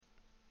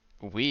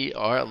We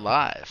are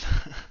live.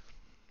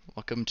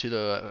 Welcome to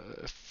the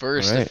All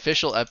first right.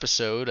 official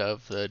episode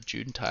of the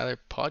Jude and Tyler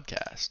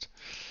podcast.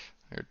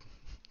 Or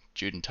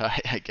Jude and Ty,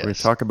 I We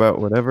guess. talk about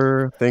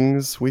whatever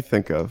things we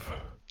think of.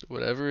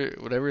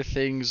 Whatever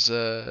things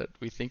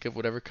we think of,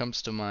 whatever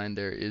comes to mind,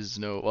 there is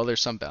no. Well,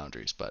 there's some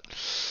boundaries, but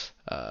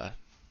uh,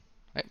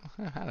 I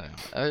don't know.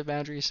 Are there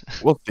boundaries?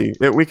 We'll see.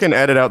 We can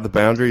edit out the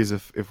boundaries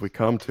if we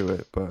come to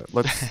it, but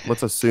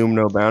let's assume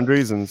no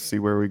boundaries and see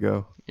where we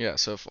go. Yeah,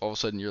 so if all of a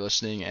sudden you're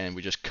listening and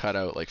we just cut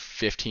out like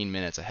 15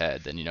 minutes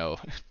ahead, then you know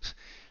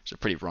it's a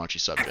pretty raunchy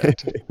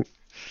subject.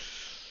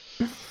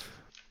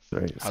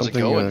 Right. How's it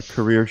Something going?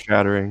 career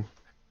shattering.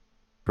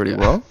 Pretty Yeah.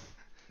 well.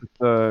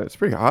 It's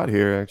pretty hot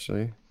here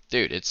actually.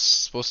 Dude, it's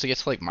supposed to get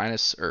to like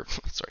minus, or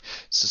sorry,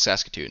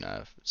 Saskatoon.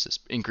 It's just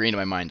ingrained in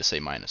my mind to say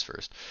minus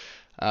first.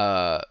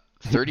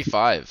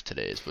 35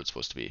 today is what it's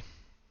supposed to be.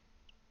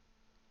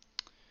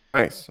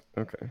 Nice.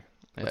 Okay.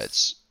 Yeah, That's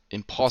it's that's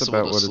impossible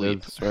about to what it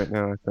sleep. is right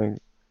now, I think.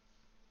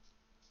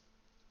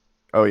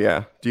 Oh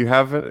yeah. Do you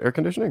have air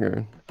conditioning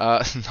or?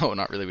 No,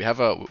 not really. We have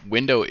a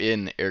window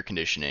in air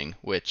conditioning,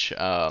 which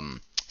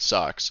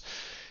sucks.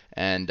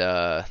 And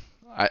I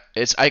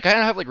kind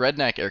of have like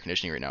redneck air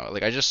conditioning right now.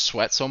 Like I just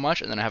sweat so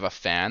much, and then I have a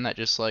fan that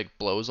just like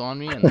blows on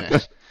me, and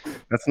then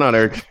That's not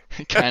air.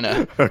 it kind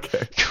of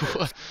Okay.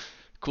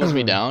 cools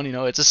me down. You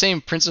know, it's the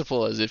same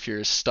principle as if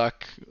you're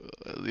stuck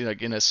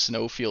like in a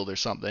snowfield or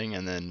something,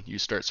 and then you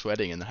start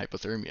sweating, and then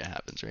hypothermia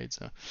happens, right?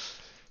 So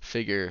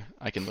figure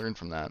I can learn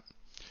from that.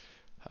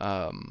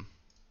 Um,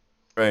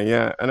 Right,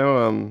 yeah. I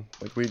know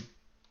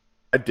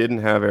I didn't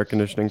have air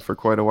conditioning for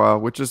quite a while,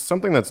 which is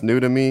something that's new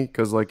to me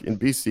because, like, in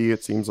BC,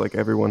 it seems like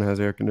everyone has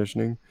air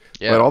conditioning,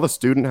 but yeah, all the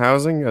student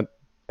housing at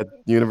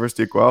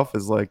University of Guelph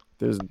is like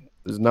there's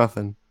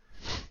nothing,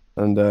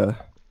 and it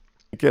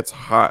gets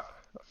hot.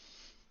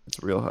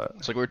 It's real hot.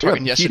 it's like we were We got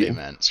talking yesterday, heating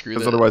man. Screw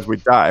because the otherwise we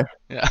die.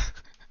 yeah.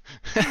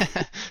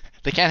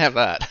 They can't have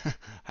that.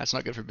 That's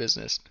not good for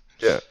business.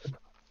 Yeah,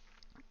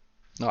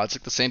 No, it's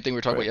like the same thing we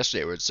were talking about right.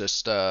 yesterday, where it's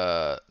just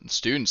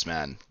students,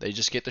 man. They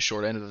just get the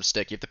short end of the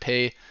stick. You have to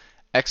pay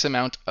X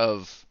amount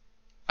of,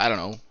 I don't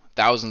know,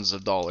 thousands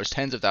of dollars,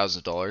 tens of thousands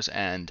of dollars,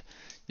 and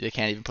they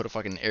can't even put a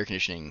fucking air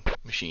conditioning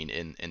machine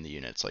in the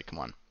units. Like, come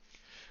on,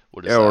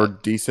 what is Yeah, or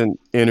that? decent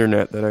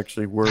internet that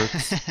actually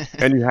works,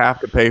 and you have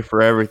to pay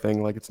for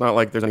everything. Like, it's not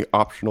like there's any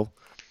optional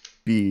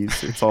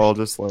fees. It's all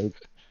just like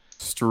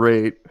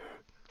straight.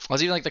 Well,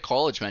 it's even like the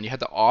college, man. You had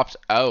to opt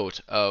out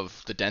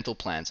of the dental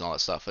plans and all that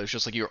stuff. It was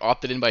just like you were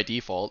opted in by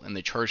default, and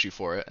they charge you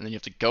for it, and then you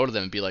have to go to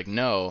them and be like,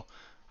 "No,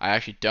 I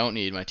actually don't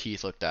need my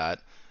teeth looked at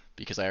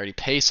because I already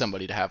pay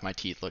somebody to have my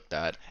teeth looked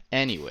at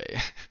anyway."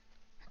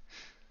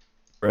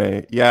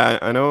 Right. Yeah,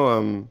 I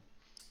know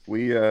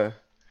we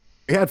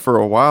had for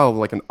a while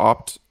like an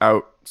opt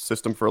out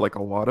system for like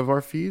a lot of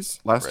our fees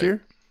last Right.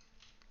 year.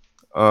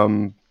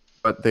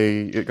 But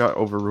it got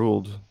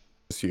overruled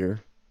this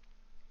year.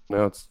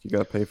 Now it's you got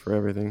to pay for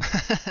everything.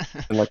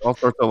 And like all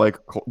sorts of like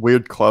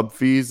weird club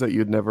fees that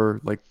you'd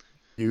never like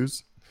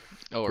use.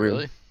 Oh, It's weird.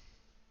 really?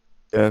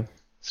 Yeah.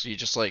 So you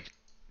just like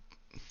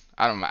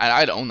I don't know.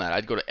 I'd own that.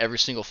 I'd go to every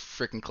single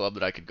freaking club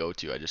that I could go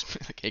to. I just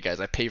like, hey guys,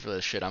 I pay for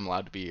this shit. I'm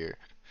allowed to be here.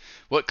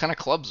 What kind of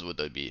clubs would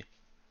they be?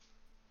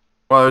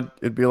 Well,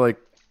 it'd be like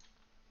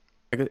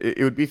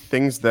it would be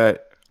things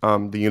that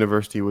the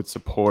university would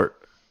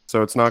support.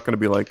 So it's not going to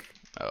be like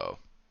Oh,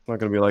 it's not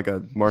going to be like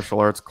a martial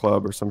arts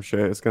club or some shit.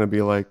 It's going to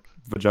be like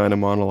vagina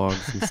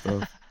monologues and stuff.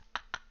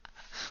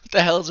 what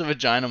the hell is a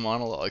vagina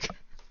monologue?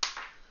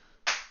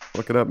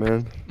 Look it up,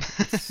 man.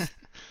 It's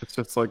it's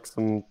just like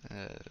some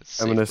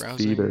Safe feminist browsing.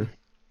 theater.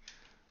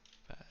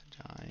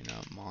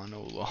 Vagina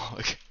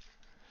monologue.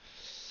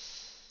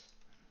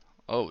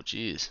 Oh,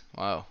 geez.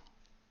 Wow.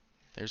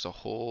 There's a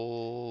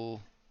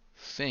whole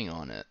thing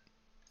on it.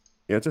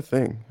 Yeah, it's a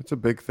thing. It's a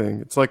big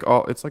thing. It's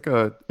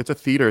a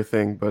theater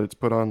thing, but it's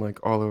put on like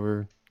all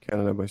over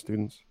Canada by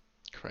students.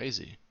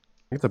 Crazy.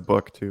 I think it's a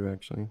book too,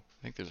 actually.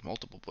 I think there's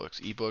multiple books,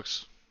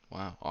 ebooks.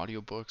 Wow,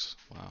 audiobooks.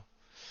 Wow.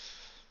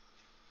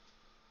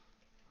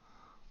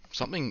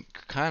 Something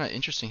kind of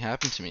interesting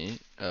happened to me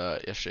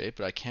yesterday,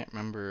 but I can't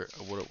remember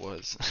what it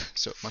was.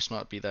 So it must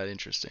not be that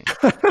interesting.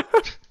 Couldn't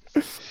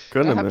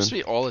That have happens to been.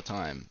 me all the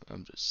time.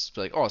 I'm just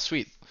like, oh,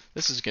 sweet,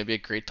 this is gonna be a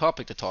great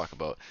topic to talk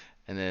about,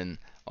 and then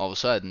all of a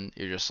sudden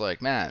you're just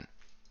like, man,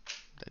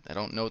 I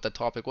don't know what that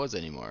topic was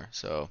anymore.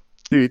 So,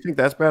 Do you think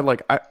that's bad?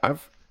 Like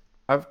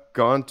I've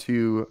gone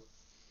to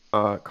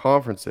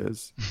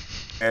conferences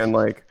and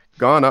like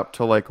gone up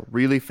to like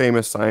really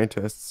famous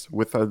scientists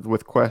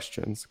with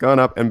questions. Gone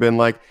up and been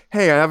like,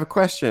 "Hey, I have a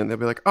question." They'll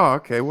be like, "Oh,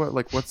 okay.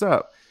 What's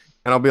up?"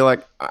 And I'll be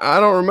like, "I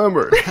don't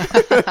remember."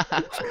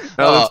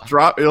 And I'll oh, just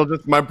drop. It'll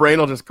just my brain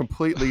will just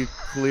completely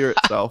clear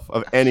itself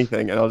of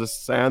anything, and I'll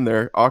just stand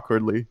there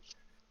awkwardly,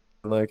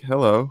 like,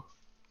 "Hello."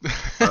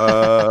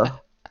 Uh,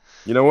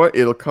 you know what?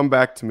 It'll come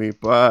back to me.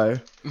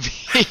 Bye.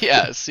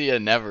 yeah. See ya,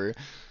 never.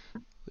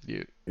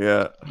 You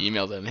Yeah.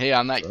 email them, hey,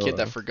 I'm that kid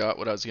that So forgot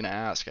what I was gonna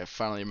ask. I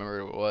finally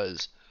remember what it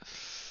was.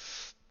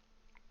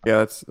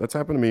 yeah, that's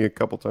happened to me a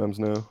couple times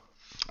now.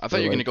 I thought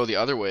Or you were gonna go like, the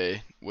other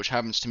way, which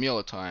happens to me all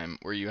the time,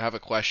 where you have a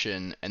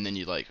question and then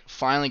you like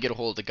finally get a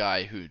hold of the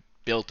guy who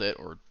built it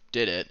or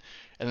did it,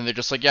 and then they're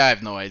just like, yeah, I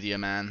have no idea,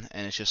 man,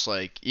 and it's just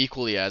like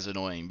equally as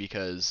annoying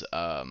because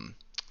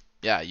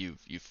yeah, you've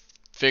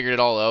figured it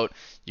all out,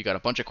 you got a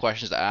bunch of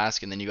questions to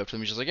ask, and then you go up to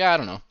them, and just like, yeah, I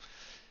don't know,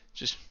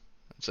 just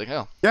it's like,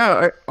 hell,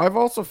 yeah, I've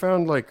also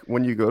found like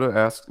when you go to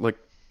ask, like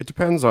it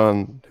depends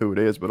on who it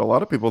is, but a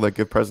lot of people that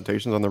give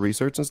presentations on the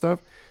research and stuff,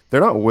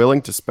 they're not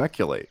willing to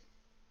speculate.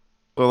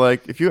 So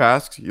like if you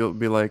ask, you'll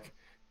be like,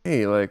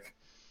 hey, like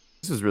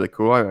this is really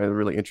cool.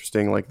 Really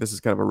interesting. Like this is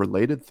kind of a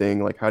related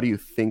thing. Like how do you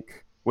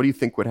think? What do you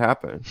think would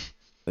happen?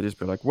 They just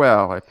be like,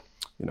 well, I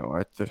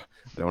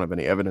don't have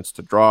any evidence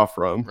to draw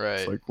from.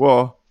 It's right, like,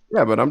 well,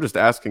 yeah, but I'm just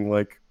asking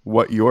like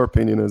what your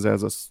opinion is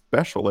as a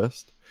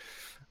specialist,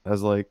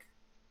 as like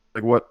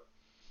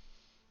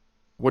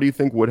what do you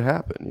think would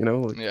happen?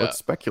 Like yeah. let's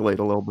speculate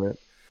a little bit.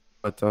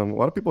 But a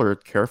lot of people are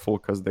careful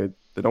because they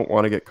don't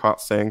want to get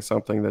caught saying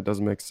something that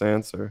doesn't make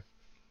sense or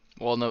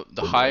Well, no,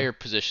 the you know. higher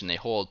position they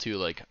hold too,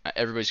 like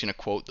everybody's gonna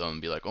quote them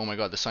and be like, "Oh my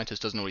God, the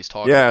scientist doesn't know what he's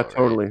talking Yeah, about," right?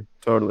 totally,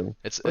 totally.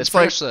 But It's it's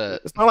pretty like much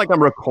the it's not like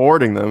I'm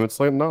recording them. It's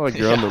like not like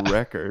you're on the yeah.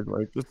 record.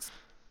 Like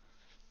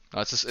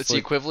No, it's just, it's it's the like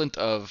equivalent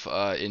of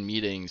in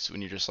meetings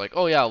when you're just like,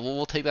 "Oh yeah,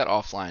 we'll take that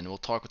offline. We'll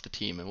talk with the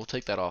team and we'll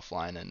take that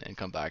offline and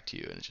come back to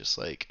you." And it's just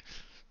like,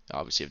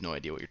 obviously, you have no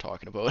idea what you're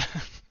talking about.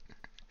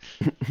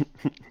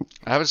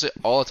 It happens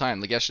all the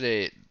time. Like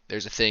yesterday,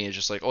 there's a thing. It's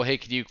just like, "Oh hey,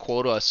 could you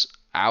quote us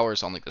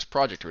hours on like this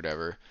project or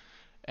whatever?"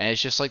 And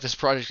it's just like this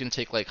project's gonna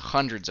take like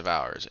hundreds of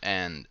hours,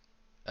 and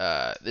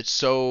it's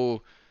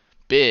so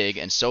big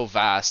and so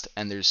vast,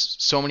 and there's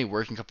so many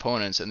working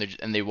components, and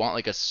they want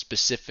like a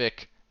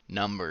specific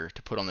number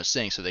to put on this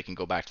thing so they can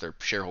go back to their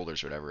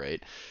shareholders or whatever,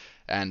 right?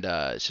 And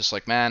it's just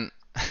like, man,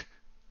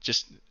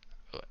 just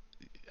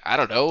I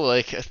don't know,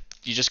 like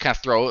you just kind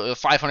of throw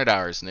 500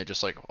 hours, and they're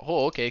just like,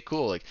 oh, okay,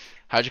 cool. Like,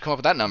 how'd you come up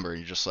with that number? And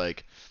you're just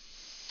like,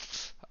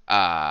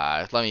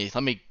 let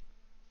me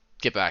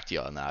get back to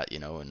you on that,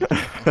 and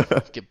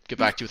get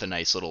back to you with a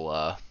nice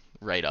little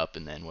write up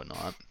and then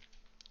whatnot.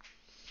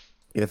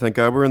 yeah, thank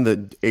God we're in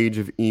the age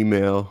of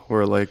email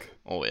where like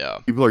Oh yeah.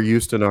 people are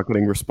used to not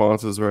getting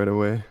responses right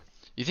away.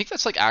 You think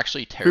that's like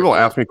actually People terrible?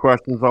 ask me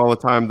questions all the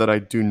time that I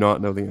do not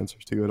know the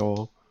answers to at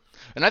all.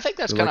 And I think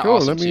that's They're kind like, of "Oh,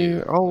 awesome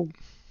too. I'll."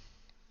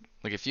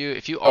 Like if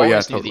you Oh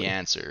yeah, always knew the totally.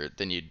 answer,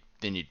 then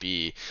you'd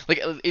be like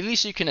at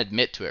least you can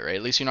admit to it, right?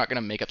 At least you're not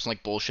gonna make up some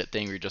like bullshit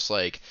thing where you're just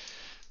like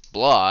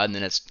blah, and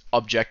then it's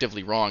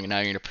objectively wrong, and now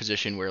you're in a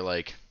position where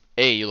like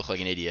A, you look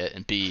like an idiot,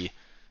 and B,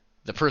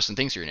 the person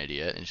thinks you're an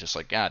idiot, and it's just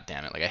like, God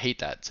damn it, like I hate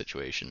that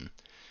situation.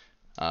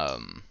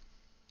 Um,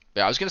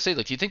 yeah, I was gonna say,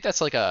 like, do you think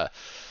that's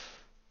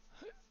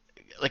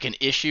like an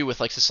issue with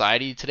like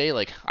society today?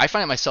 Like, I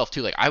find it myself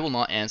too. Like, I will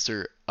not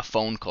answer a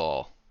phone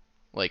call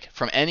like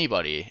from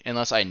anybody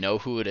unless I know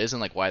who it is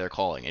and like why they're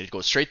calling. It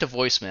goes straight to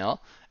voicemail,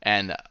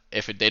 and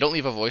if they don't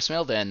leave a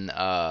voicemail, then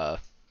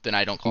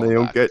I don't call They them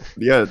don't back. get,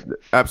 yeah,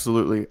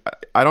 absolutely.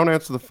 I don't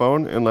answer the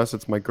phone unless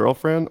it's my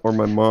girlfriend or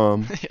my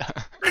mom. Yeah,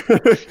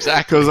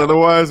 Because exactly.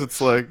 otherwise, it's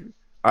like,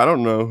 I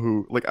don't know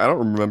who, like, I don't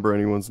remember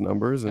anyone's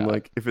numbers. And, Yeah,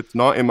 like, if it's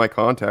not in my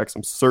contacts,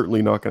 I'm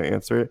certainly not going to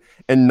answer it.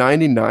 And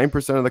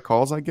 99% of the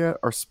calls I get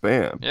are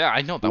spam. yeah,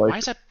 I know that. Why Like,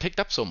 has that picked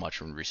up so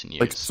much in recent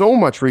like years? so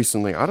much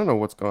recently. I don't know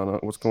what's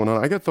going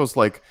on. I get those,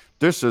 like,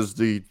 this is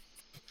the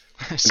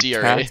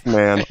CRA. tax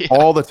man Yeah,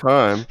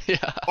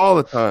 yeah, all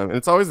the time. And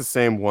it's always the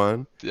same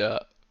one. yeah.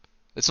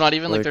 It's not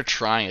even like they're Like,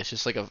 trying. It's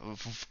just like a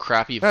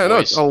crappy yeah, no,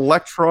 it's voice.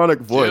 electronic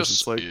voice. This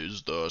It's like,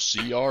 is the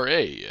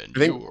CRA, and I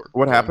think you are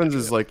what going to happens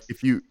is jail. like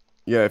if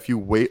you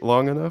wait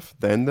long enough,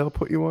 then they'll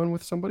put you on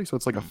with somebody. So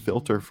it's like a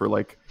filter Mhm. for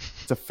like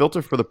it's a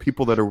filter for the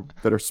people that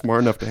are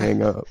smart enough to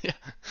hang up. Yeah,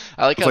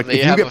 I like It's how like they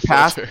if you have a get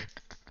past filter.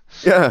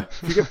 yeah,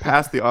 if you get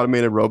past the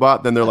automated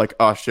robot, then they're like,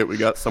 oh shit, we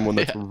got someone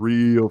that's Yeah.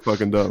 real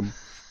fucking dumb.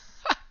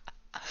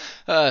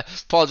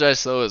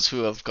 Apologize to those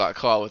who have got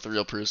caught with a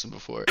real person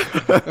before.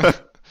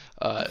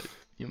 uh,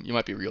 you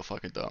might be real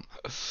fucking dumb.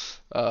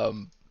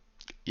 Um,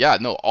 yeah,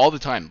 no, all the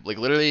time. Like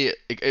literally,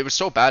 it was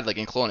so bad. Like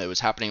in Kelowna, it was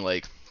happening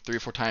like 3 or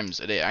 4 times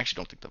a day. I actually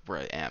don't think that where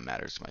I am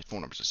matters. My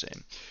phone number's the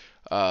same.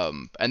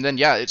 And then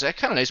yeah, it's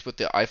kind of nice with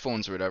the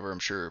iPhones or whatever. I'm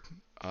sure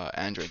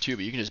Android too,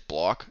 but you can just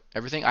block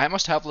everything. I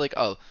must have like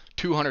a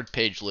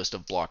 200-page list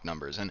of block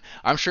numbers, and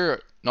I'm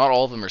sure not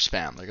all of them are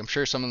spam. Like I'm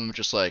sure some of them are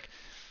just like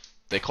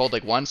they called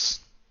like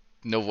once,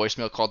 no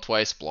voicemail, called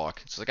twice,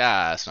 block. It's like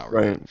it's not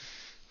worth it.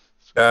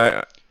 Right.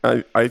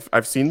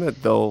 I've seen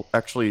that they'll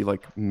actually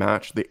like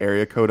match the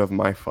area code of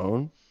my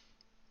phone.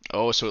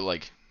 Oh, so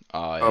like,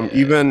 yeah.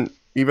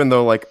 Even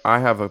though like I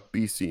have a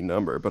BC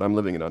number, but I'm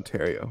living in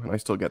Ontario and I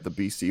still get the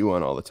BC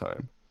one all the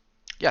time.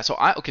 Yeah. So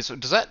I okay. So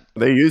does that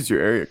They use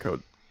your area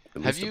code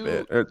at have least a you?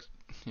 bit. It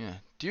Yeah.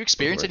 Do you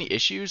doesn't experience work. any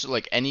issues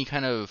like any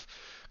kind of?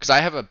 Because I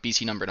have a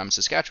BC number and I'm in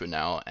Saskatchewan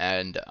now,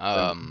 and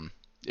Right.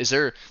 is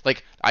there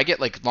like I get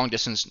like long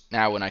distance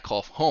now when I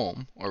call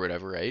home or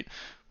whatever, right?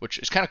 Which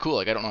is kind of cool.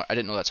 Like I don't know, I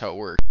didn't know that's how it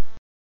worked.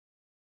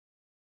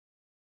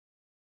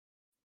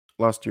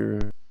 Last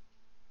year,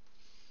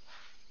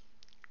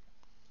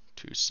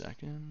 2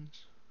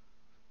 seconds.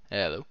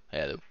 Hello,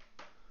 hello.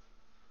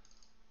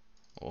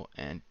 Oh,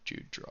 and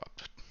Jude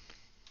dropped.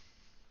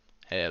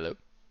 Hello,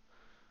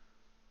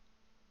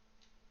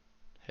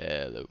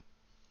 hello.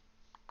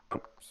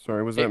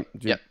 Sorry, Hey,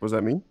 yep. was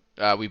that me?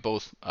 We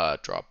both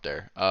dropped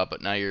there.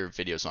 But now your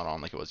video's not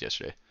on like it was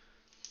yesterday.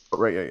 Oh,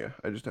 right, yeah, yeah.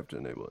 I just have to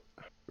enable it.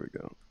 Here we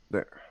go.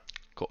 There.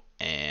 Cool.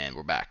 And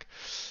we're back.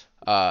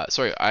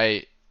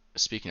 Sorry,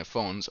 speaking of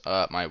phones,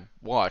 my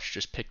watch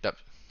just picked up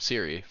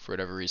Siri for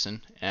whatever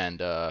reason, and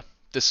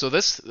this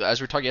as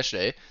we were talking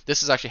yesterday,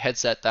 this is actually a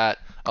headset that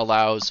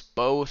allows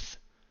both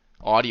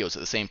audios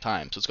at the same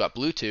time. So it's got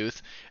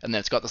Bluetooth, and then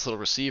it's got this little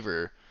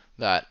receiver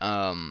that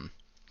can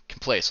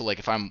play. So like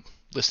if I'm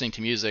listening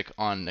to music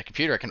on a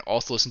computer, I can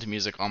also listen to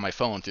music on my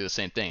phone through the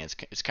same thing.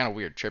 It's kind of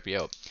weird, trippy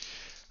out.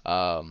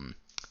 Um,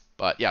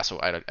 but yeah, so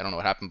I don't know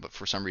what happened, but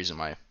for some reason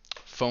my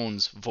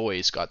phone's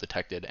voice got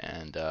detected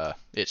and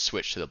it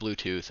switched to the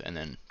Bluetooth and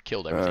then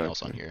killed everything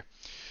else on Okay. here.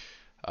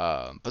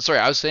 But sorry,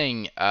 I was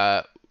saying,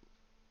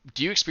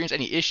 do you experience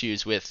any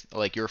issues with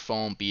like your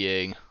phone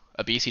being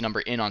a BC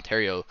number in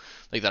Ontario,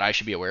 like that I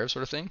should be aware of,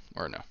 sort of thing,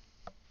 or no?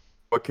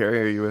 What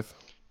carrier are you with?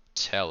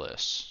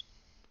 Telus,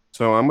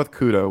 So I'm with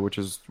Kudo, which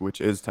is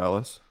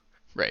Telus.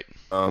 right?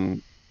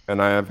 Um,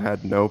 and I have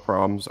had no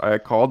problems. I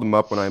called them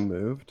up when I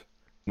moved.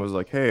 Was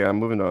like, hey, I'm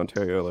moving to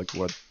Ontario. Like,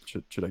 what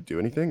should I do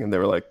anything? And they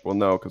were like, well,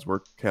 no, because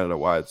we're Canada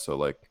wide, so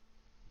like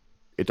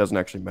it doesn't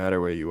actually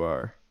matter where you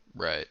are.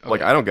 Right.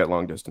 Like, Okay. I don't get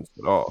long distance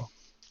at all.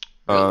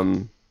 Really?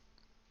 Um,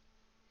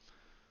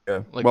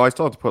 yeah. Like, Well, I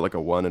still have to put like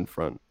a one in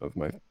front of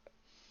my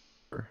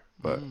number,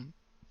 but mm,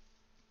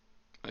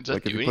 does that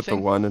like if do you put the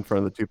anything? one in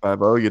front of the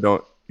 250, you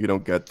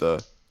don't get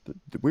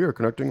we are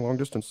connecting long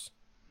distance.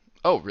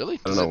 Oh,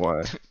 really? I don't Does know it?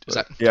 why, Does but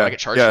that? Do I yeah, get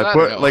charged for yeah. that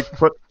or no?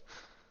 Put.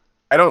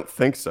 I don't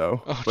think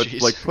so, Oh, but jeez.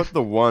 like put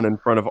the one in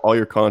front of all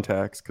your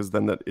contacts because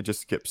then that it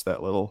just skips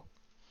that little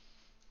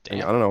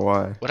thing. I Damn. don't know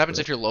why, What happens but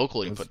if you're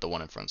local and you it's put the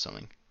one in front of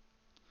something?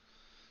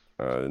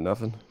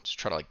 nothing. Just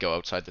try to like go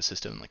outside the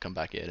system and like come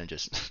back in and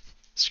just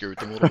screw with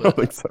them a I little don't bit.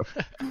 think so.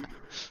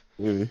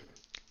 Maybe.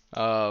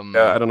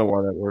 Yeah, um, I don't know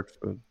why that works,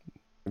 but it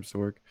seems to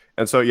work.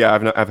 And so yeah,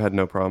 I've had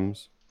no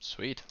problems.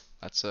 Sweet.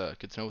 That's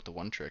good to know with the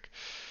one trick.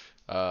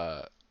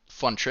 Uh,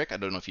 Fun trick. I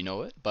don't know if you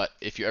know it, but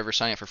if you ever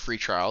sign up for free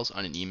trials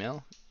on an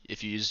email,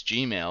 if you use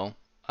Gmail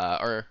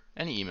or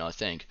any email, I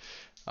think,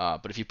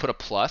 but if you put a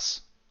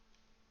plus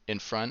in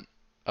front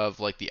of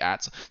like the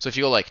ats, so if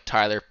you go like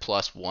Tyler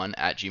plus one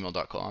at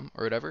gmail.com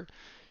or whatever,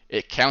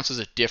 it counts as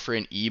a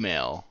different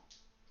email,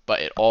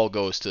 but it all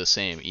goes to the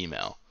same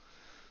email.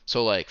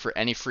 So like for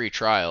any free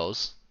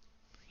trials,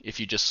 if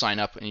you just sign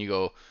up and you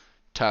go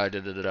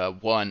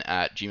Tyler1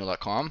 at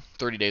gmail.com,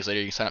 30 days later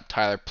you can sign up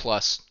Tyler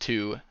plus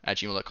 2 at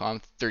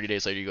gmail.com, 30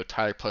 days later you go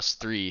Tyler plus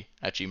 3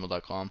 at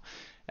gmail.com,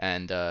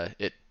 and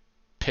it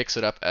picks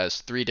it up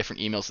as three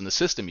different emails in the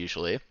system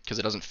usually because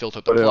it doesn't filter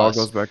out the But it all plus,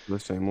 goes back to the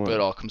same but it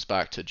one. all comes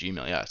back to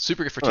Gmail. Yeah,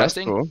 super good for Oh, that's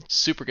testing, cool.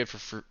 super good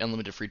for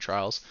unlimited free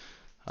trials.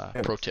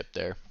 Yeah, Pro tip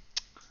there.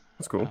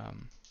 that's cool.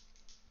 Um,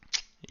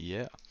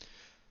 yeah.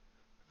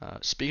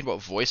 Speaking about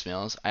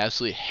voicemails, I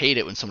absolutely hate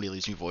it when somebody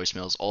leaves me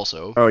voicemails.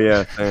 Also, Oh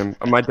yeah, same.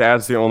 My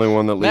dad's the only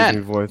one that leaves man,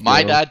 me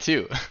my voicemails. dad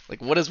too.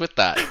 Like, what is with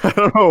that? I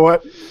don't know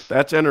what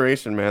that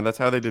generation, man. That's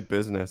how they did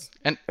business,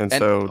 and And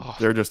so oh,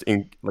 they're just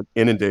like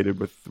inundated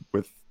with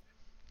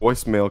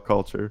voicemail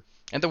culture.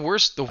 and the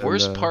And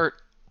worst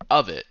part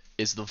of it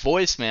is the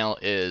voicemail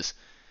is,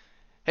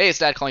 "Hey, it's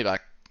Dad, call me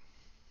back."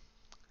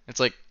 It's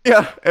like,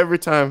 yeah, every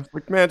time,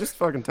 like man, just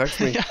fucking text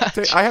me. yeah,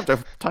 I have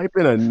to type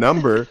in a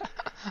number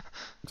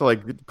to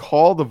like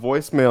call the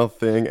voicemail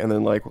thing, and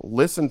then like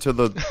listen to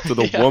the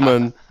yeah,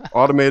 woman,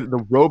 automated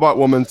the robot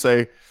woman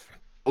say,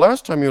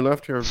 last time you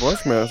left your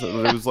voicemail, so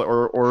it was like,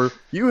 or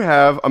you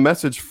have a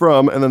message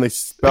from, and then they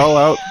spell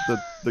out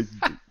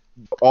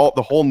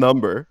the whole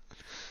number.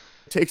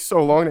 It takes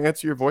so long to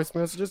answer your voice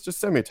messages. Just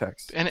send me a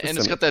text. Just and it's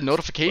send me a got that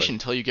text. But notification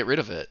until you get rid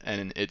of it,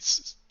 and it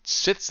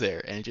sits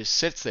there, and it just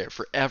sits there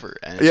forever,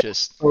 and it yeah,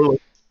 just totally.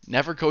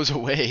 never goes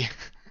away.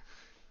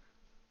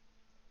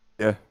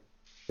 Yeah,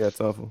 yeah,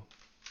 it's awful.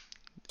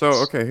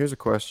 So okay, here's a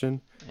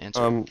question.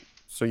 Answer.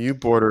 So you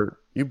border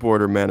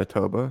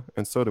Manitoba,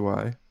 and so do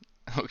I.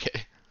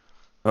 Okay,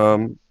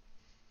 Um,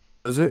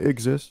 does it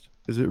exist?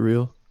 Is it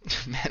real?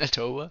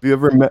 Manitoba. Have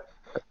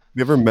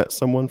you ever met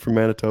someone from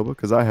Manitoba?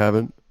 Because I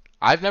haven't.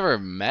 I've never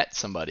met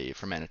somebody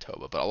from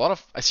Manitoba,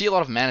 but I see a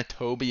lot of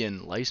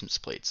Manitobian license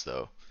plates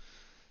though.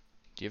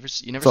 You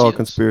never It's all see a those?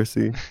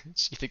 conspiracy.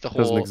 You think It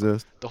doesn't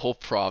exist. the whole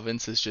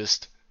province is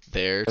just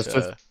there It's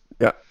just to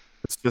yeah.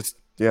 It's just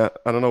yeah.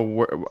 I don't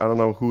know I don't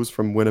know who's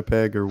from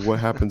Winnipeg or what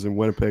happens in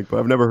Winnipeg, but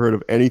I've never heard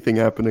of anything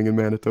happening in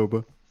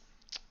Manitoba.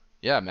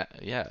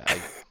 yeah,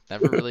 I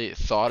never really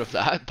thought of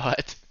that,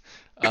 but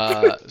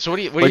so what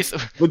do you Like what's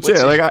legit.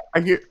 Like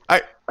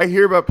I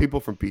hear about people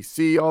from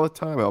BC all the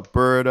time,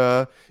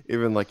 Alberta,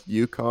 even like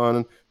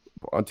Yukon,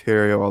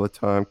 Ontario all the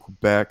time,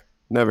 Quebec.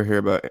 Never hear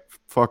about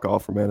fuck all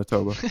from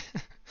Manitoba.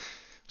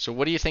 so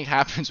what do you think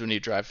happens when you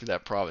drive through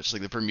that province?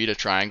 Like the Bermuda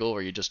Triangle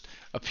where you just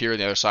appear on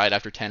the other side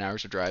after 10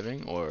 hours of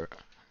driving or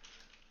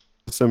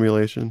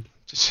Simulation.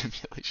 Just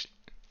simulation.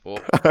 Well,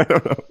 I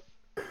don't know.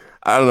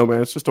 I don't know,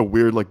 man. It's just a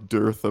weird like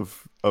dearth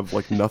of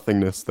like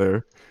nothingness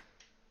there.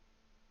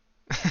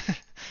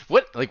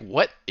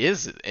 what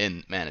is it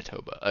in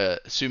Manitoba?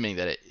 Assuming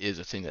that it is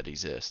a thing that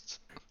exists.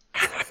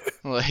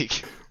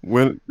 Like,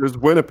 When there's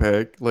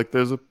Winnipeg, like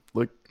there's a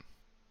like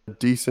a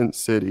decent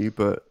city,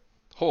 but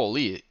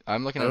holy,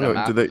 I'm looking I at don't a know.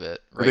 map of it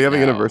Do they right have a now.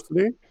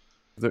 university?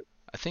 Is it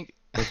I think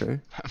okay?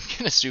 I'm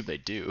gonna assume they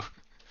do.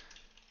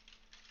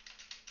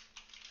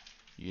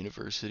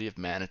 University of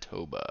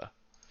Manitoba.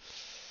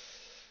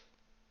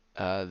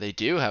 They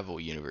do have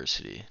a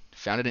university.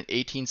 Founded in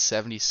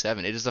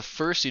 1877. It is the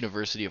first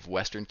university of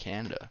Western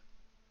Canada.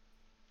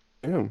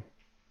 Damn,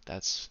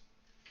 That's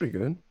pretty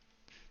good.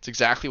 it's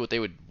exactly what they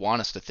would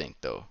want us to think,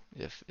 though,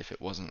 if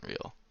it wasn't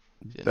real.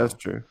 You That's know,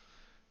 true.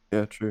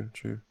 Yeah, true,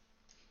 true.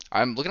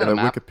 I'm looking Yeah, at a that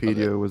map of it.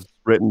 Wikipedia was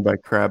written by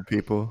crab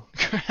people.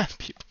 Crab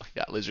people,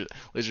 yeah,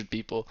 lizard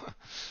people.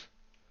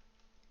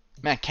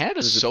 Man,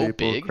 Canada's Lizard so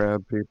people, big.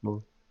 crab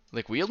people.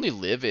 Like we only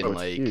live Oh, in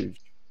it's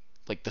huge.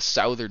 like the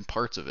southern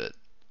parts of it.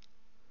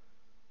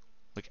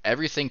 Like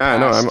everything Yeah, I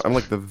know. I'm past. I'm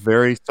like the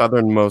very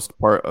southernmost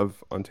part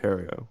of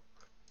Ontario.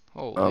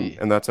 Holy,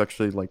 And that's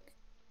actually like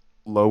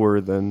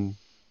lower than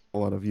a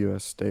lot of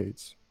U.S.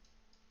 states.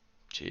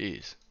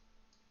 jeez.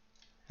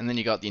 And then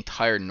you got the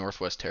entire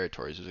Northwest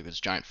Territories, which is like this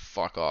giant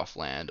fuck off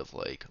land of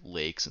like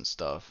lakes and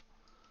stuff.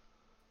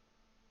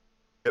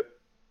 Yep.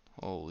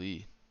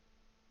 Holy.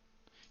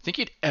 Think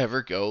you'd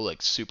ever go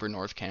like super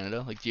North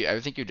Canada? Like, do you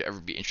ever think you'd ever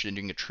be interested in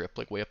doing a trip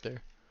like way up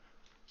there?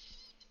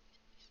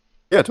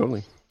 Yeah,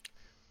 totally.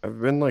 I've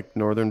been like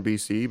northern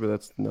BC, but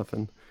that's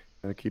nothing.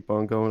 I keep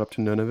on going up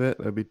to Nunavut.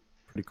 That'd be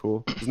pretty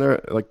cool. Isn't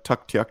there like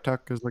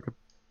Tuktoyaktuk is like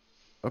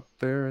up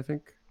there, I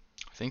think?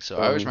 I think so.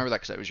 I always Um, remember that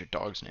because that was your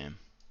dog's name.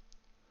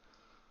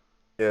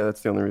 yeah,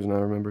 that's the only reason I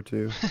remember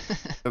too.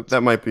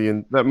 That might be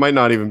in that might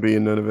not even be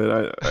in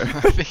Nunavut.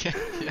 I think,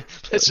 yeah,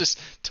 let's just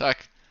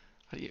talk.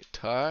 How do you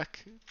talk?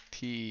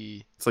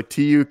 T. It's like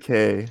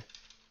TUK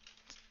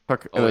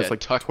Tuck, and Oh then yeah, it's like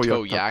Tuk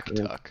To Toyaktuk, Yak I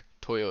think. Tuk.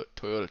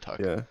 Toyota Tuk.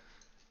 Yeah,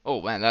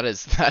 Oh man, that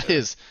yeah.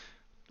 is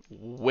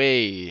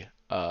way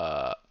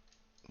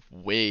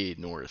way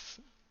north.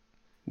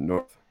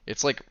 North.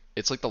 It's like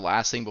the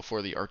last thing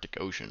before the Arctic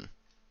Ocean.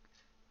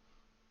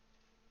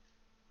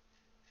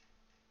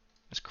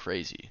 It's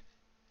crazy.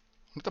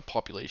 What the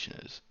population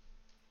is.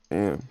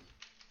 Damn.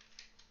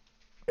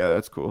 Yeah,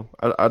 that's cool.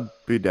 I'd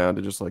be down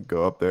to just like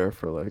go up there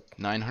for like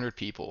 900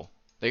 people.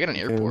 They got an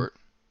weekend. airport.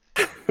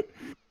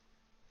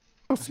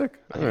 Oh, sick.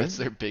 I All think right. that's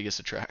their biggest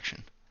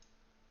attraction.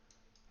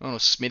 Oh no,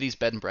 Smitty's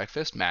Bed and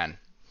Breakfast. Man,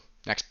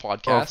 next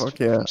Oh, podcast fuck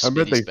yeah. from I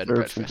bet Smitty's they Bed and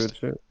serve some Breakfast. good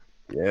shit.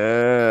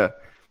 Yeah.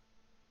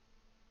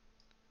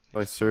 I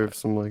Uh, serve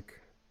some like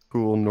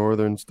cool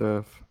northern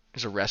stuff.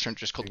 there's a restaurant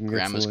just You called can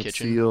get some Grandma's like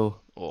Kitchen.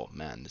 seal. Oh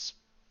man, this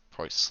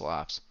probably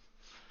slaps.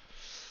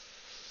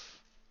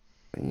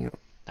 Damn.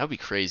 That would be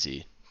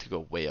crazy to go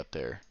way up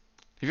there.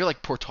 Have you ever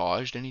like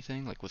portaged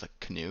anything like with a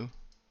canoe?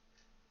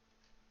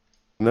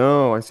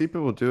 No, I see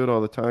people do it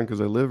all the time because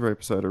I live right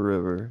beside a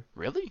river.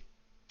 Really?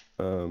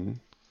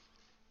 Um,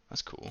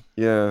 That's cool.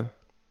 yeah.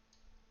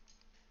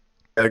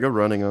 Yeah, I go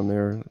running on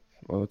there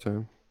all the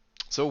time.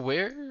 So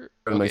where?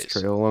 Got a nice Okay,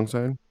 trail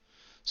alongside.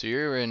 so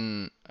you're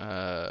in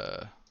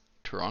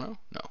Toronto?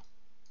 No,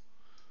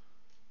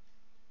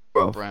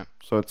 Guelph. Brant,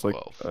 So it's like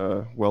Guelph,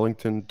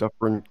 Wellington,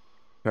 Dufferin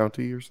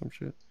County or some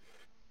shit.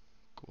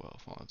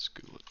 Guelph. Oh, let's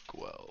Google it.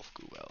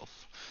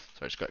 Guelph.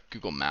 So I just got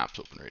Google Maps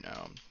open right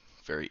now. I'm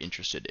very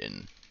interested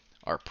in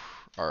our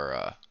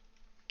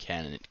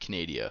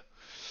Canada.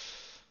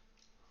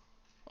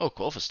 Oh,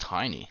 Guelph is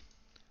tiny,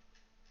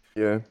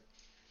 Yeah.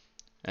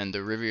 and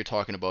the river you're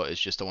talking about is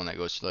just the one that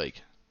goes to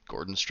like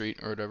Gordon Street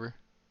or whatever.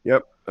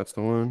 Yep, that's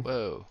the one.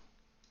 Whoa,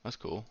 that's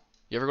cool.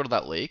 You ever go to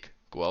that lake,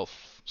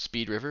 Guelph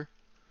Speed River,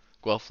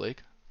 Guelph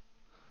Lake?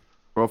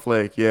 Guelph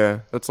Lake,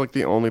 yeah. That's like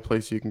the only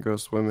place you can go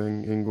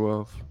swimming in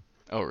Guelph.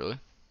 Oh, really?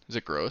 Is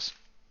it gross?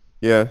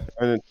 Yeah,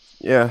 and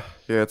yeah,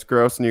 it's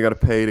gross and you gotta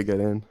pay to get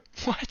in.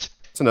 What?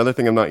 That's another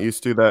thing I'm not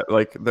used to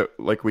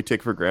that we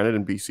take for granted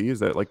in BC is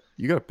that like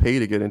you gotta pay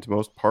to get into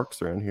most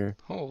parks around here.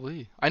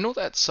 Holy. I know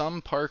that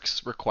some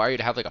parks require you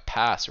to have like a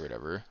pass or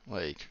whatever.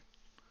 Like,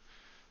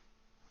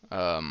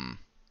 um,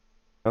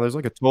 Now there's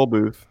like a toll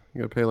booth.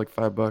 You gotta pay like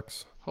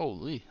 $5.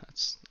 holy,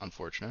 that's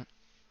unfortunate.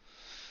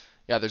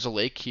 Yeah, there's a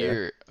lake Yeah.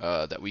 here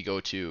that we go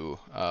to.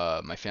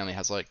 My family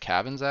has like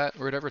cabins at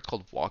or whatever. It's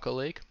called Waka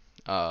Lake.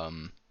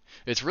 Um,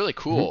 it's really Hmm.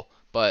 cool,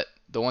 but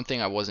the one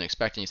thing I wasn't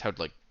expecting is how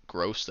like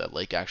gross that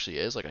lake actually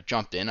is. Like I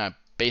jumped in, I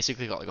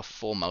basically got like a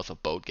full mouth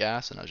of boat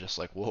gas, and I was just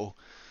like, whoa,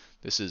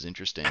 this is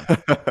interesting.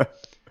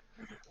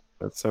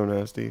 That's so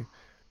nasty.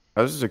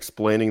 I was just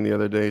explaining the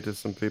other day to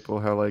some people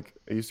how like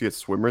I used to get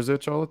swimmer's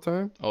itch all the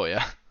time Oh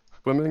yeah.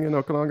 swimming in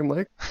Okanagan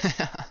Lake,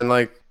 and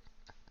like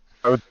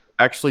I was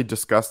actually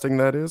disgusting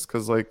that is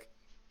because like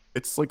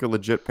it's like a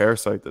legit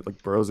parasite that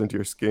like burrows into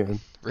your skin.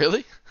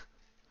 Really?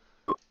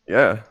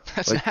 Yeah,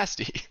 That's like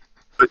nasty.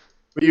 but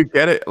you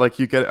get it like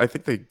you get it. I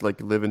think they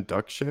like live in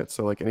duck shit,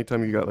 so like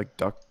anytime you got like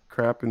duck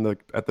crap in the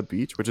at the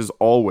beach, which is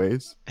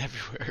always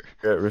everywhere.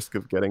 you're at risk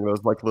of getting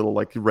those like little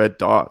like red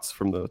dots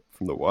from the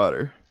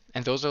water.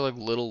 And those are like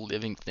little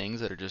living things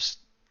that are just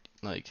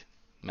like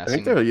I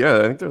messing.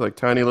 think they're like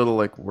tiny little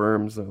like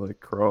worms that like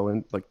crawl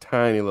in like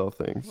tiny little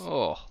things,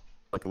 Oh,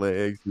 like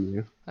lay eggs in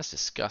you. that's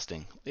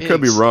disgusting. I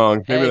could be Eggs,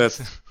 wrong. Maybe eggs.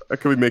 that's I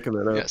could be making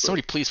that Yeah, up, but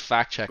somebody please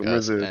fact check rumor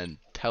us is it. and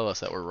tell us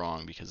that we're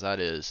wrong because that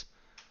is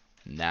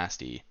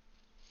nasty.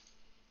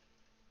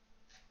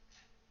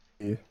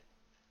 Yeah.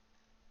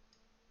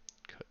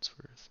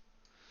 Cutsworth.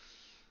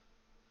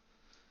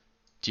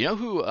 Do you know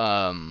who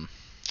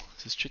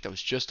this chick that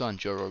was just on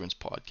Joe Rogan's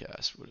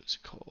podcast? What is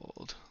it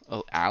called?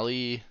 Oh,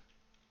 Ali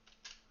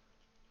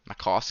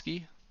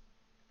Makoski?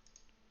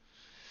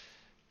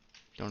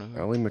 You don't know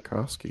who? Ali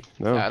McCoskey.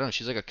 Yeah, I No. don't know.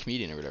 She's like a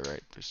comedian or whatever,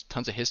 right? There's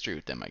tons of history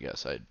with them, I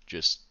guess. I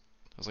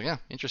was like, yeah,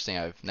 interesting.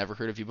 I've never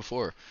heard of you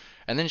before.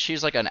 And then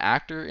she's like an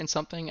actor in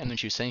something, and then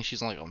she was saying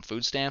she's like on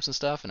food stamps and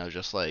stuff, and I was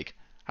just like,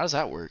 how does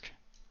that work?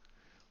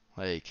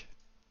 Like,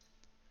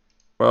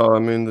 Well, I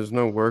mean, there's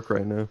no work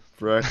right now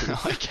for I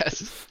actors.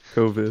 guess,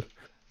 COVID. I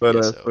But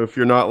guess so. so if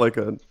you're not like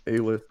an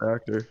A-list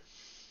actor,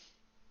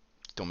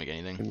 Don't make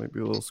anything. you might be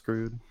a little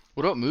screwed.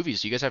 What about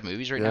movies? Do you guys have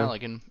movies right now, Yeah.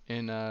 like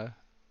in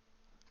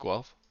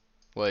Guelph?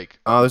 Like,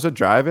 There's a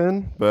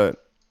drive-in,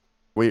 but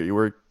wait, you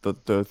were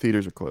the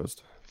theaters are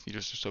closed.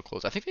 theaters are so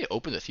close. I think they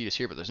opened the theaters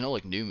here, but there's no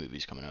like new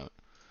movies coming out.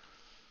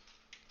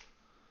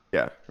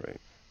 Yeah, right.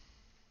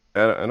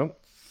 I don't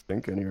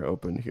think any are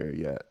open here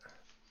yet.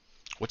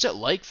 What's it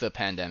like the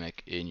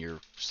pandemic in your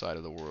side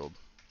of the world?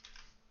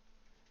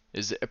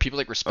 Are people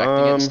like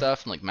respecting it and Um,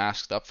 stuff and like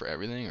masked up for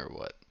everything or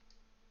what?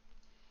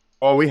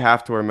 well, we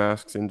have to wear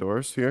masks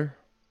indoors here.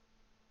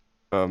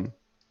 Um,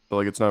 but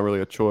like it's not really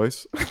a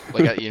choice.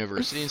 Like at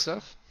university and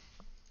stuff?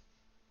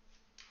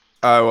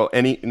 Well,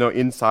 any no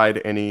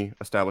inside any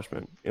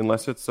establishment,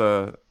 unless it's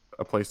a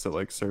place that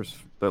like serves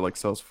that like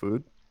sells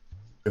food,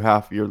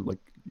 you're like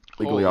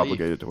legally Holy,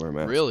 obligated to wear a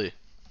mask. really?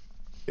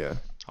 Yeah,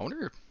 I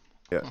wonder.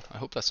 yeah. Huh, I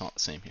hope that's not the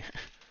same here.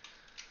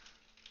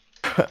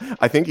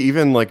 I think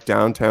even like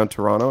downtown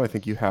Toronto, I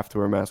think you have to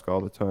wear a mask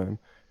all the time.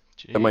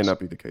 That might Jeez. not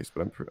be the case,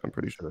 but I'm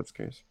pretty sure that's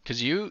the case.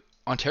 Cause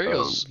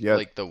Ontario's Yeah,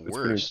 like the it's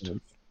pretty worst,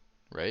 intense.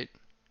 right?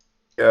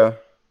 Yeah,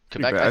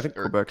 pretty Quebec, bad. I think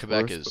or Quebec's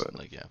Quebec worse, is but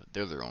like, yeah, but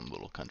they're their own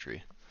little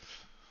country.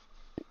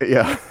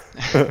 yeah.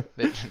 I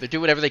They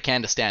do whatever they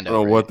can to stand don't out,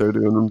 know right? what they're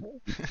doing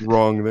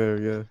wrong there.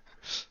 Yeah,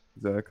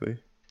 exactly.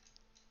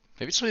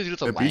 Maybe it's something to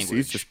do Yeah, with the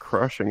BC's just language.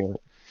 crushing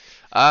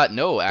it.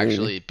 No, Maybe.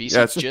 actually, Yeah,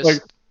 BC it's just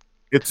like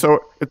just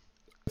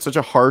it's such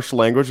a harsh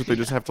language that they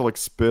just have to like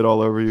spit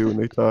all over you when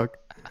they talk.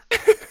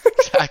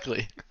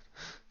 exactly.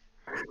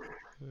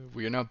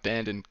 We are not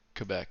banned in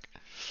Quebec.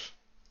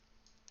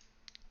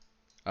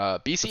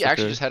 BC That's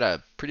actually okay. just had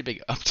a pretty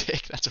big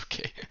uptick. That's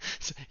okay.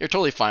 You're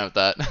totally fine with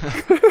that.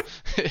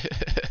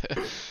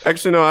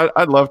 Actually, no,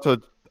 I'd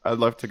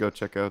love to go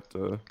check out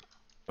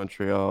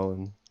Montreal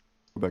and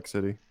Quebec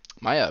City.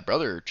 My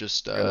brother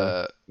just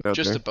Gotta get out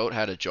just there. about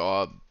had a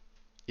job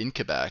in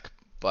Quebec,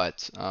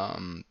 but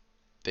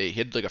he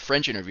had like a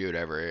French interview or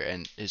whatever,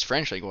 and his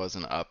French like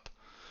wasn't up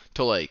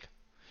to like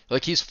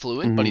he's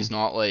fluent, but Hmm. he's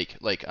not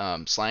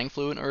slang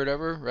fluent or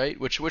whatever, right?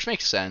 Which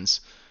makes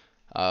sense.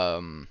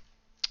 Um,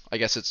 I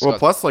guess it's Well, got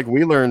plus like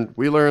we learn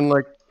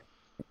like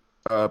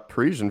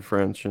Parisian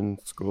French in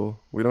school.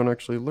 We don't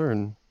actually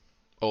learn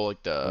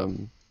like the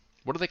um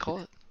what do they call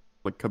it?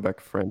 like Quebec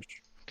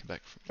French.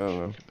 Quebec I don't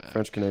French, know.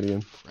 French Quebec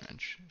Canadian.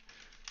 French.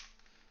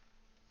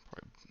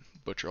 Probably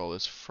butcher all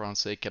this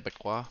Francais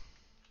Québécois.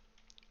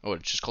 Oh,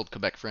 it's just called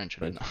Quebec French.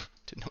 I Right.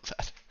 didn't know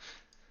that.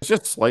 It's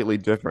just slightly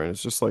different.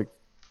 It's just like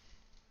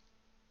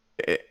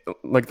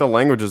the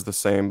language is the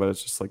same, but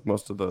it's just like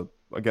most of the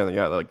again,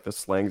 yeah, like the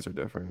slangs are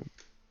different.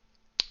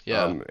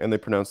 Yeah. And they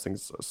pronounce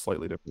things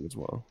slightly different as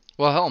well.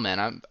 Well, hell,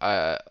 man,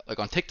 I like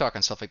on TikTok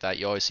and stuff like that.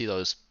 You always see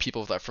those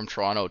people that from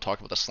Toronto talk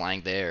about the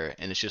slang there,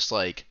 and it's just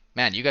like,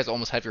 man, you guys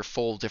almost have your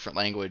full different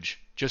language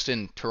just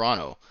in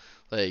Toronto.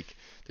 Like,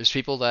 there's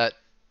people that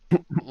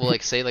will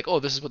like say like, oh,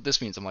 this is what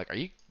this means. I'm like, are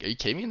you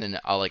kidding me? And then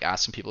I'll like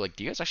ask some people like,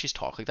 do you guys actually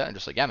talk like that? And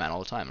just like, yeah, man, all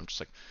the time. I'm just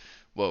like,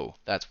 whoa,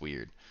 that's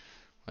weird.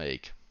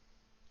 Like,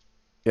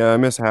 Yeah, I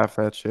miss half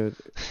that shit.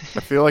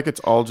 I feel like it's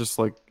all just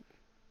like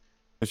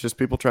it's just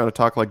people trying to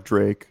talk like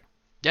Drake.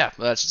 yeah,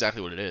 well, that's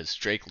exactly what it is.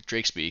 Drake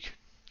speak.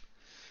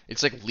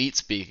 It's like leet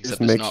speak, Just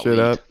except it's make not shit leet.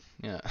 up.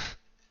 Yeah,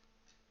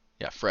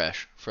 yeah,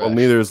 fresh, Well, fresh.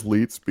 neither is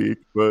Leet speak,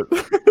 but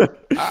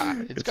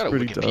It's it's got a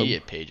pretty dumb.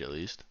 Wikipedia page at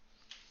least.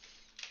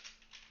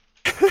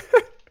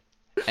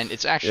 And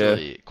it's Yeah.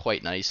 actually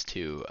quite nice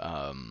to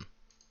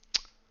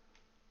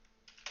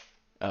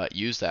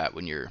use that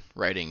when you're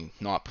writing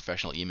not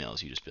professional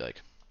emails. You just be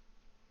like,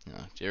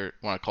 if you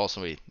want to call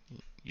somebody,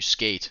 you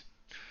skate.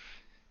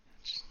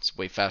 It's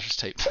way faster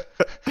to type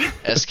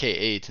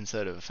SK8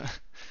 instead of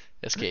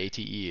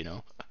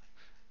SKATE,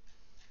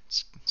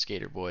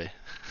 Skater boy.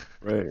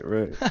 Right,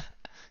 right.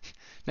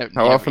 No,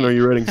 How you never often are eat.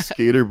 you writing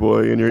Skater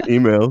Boy in your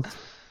emails?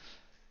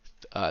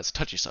 It's a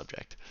touchy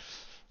subject.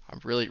 I'm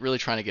really, really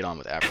trying to get on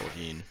with Avril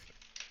Lavigne.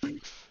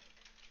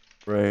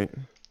 Right.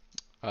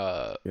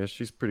 Uh, Yeah,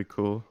 she's pretty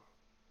cool.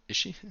 is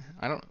she?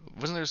 I don't.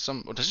 Wasn't there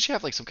some? Doesn't she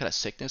have like some kind of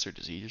sickness or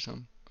disease or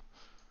something?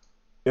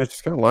 Yeah,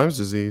 she's got Lyme's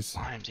disease.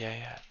 Lyme's. Yeah,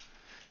 yeah.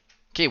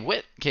 Okay,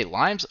 what? Okay,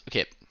 Lyme's.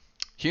 Okay,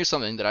 here's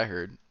something that I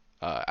heard.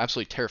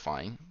 Absolutely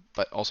terrifying,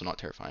 but also not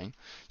terrifying.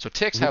 So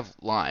ticks Hmm. have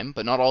Lyme,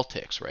 but not all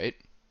ticks, right?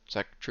 Is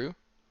that true?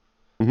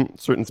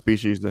 Certain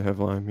species that have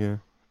Lyme, yeah.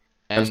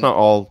 And it's And not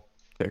all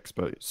ticks,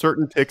 but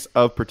certain ticks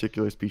of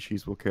particular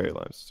species will carry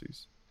Lyme's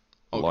disease.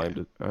 okay,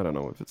 I don't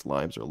know if it's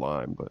Lyme's or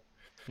Lyme, but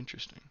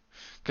interesting.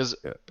 Because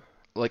yeah.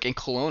 like in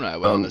Kelowna, I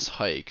went on Um, this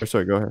hike. or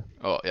sorry, go ahead.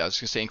 Oh yeah, I was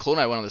gonna say in Kelowna,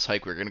 I went on this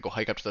hike. We were gonna go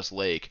hike up to this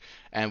lake,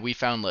 and we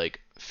found like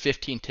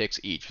 15 ticks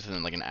each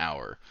within like an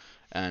hour.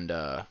 And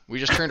we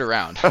just turned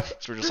around. So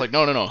we're just like,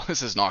 no, no, no,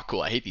 this is not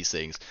cool. I hate these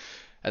things.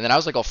 And then I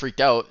was like all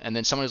freaked out. And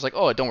then someone was like,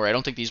 oh, don't worry, I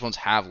don't think these ones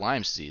have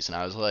Lyme's disease. And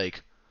I was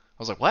like,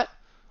 what?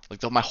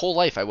 Like my whole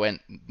life, I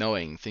went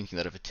knowing, thinking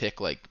that if a tick,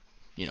 like,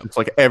 you know, It's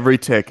like every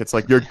tick. It's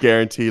like you're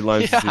guaranteed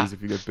Lyme's yeah, disease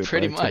if you get bit by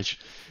pretty a tick. much.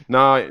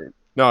 No,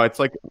 no, it's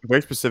like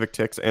very specific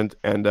ticks, and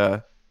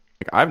like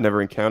I've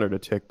never encountered a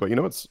tick, but you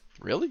know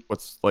Really?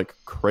 what's like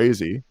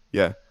crazy?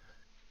 Yeah.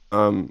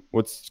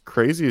 What's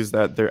crazy is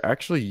that there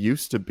actually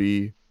used to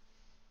be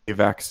a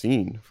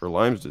vaccine for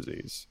Lyme's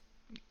disease,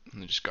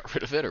 And they just got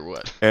rid of it or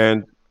what?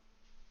 and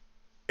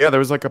yeah, there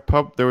was like a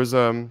pub. It was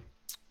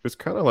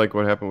kind of like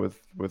what happened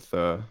with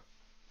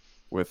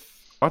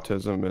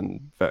autism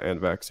and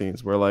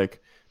vaccines, where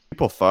like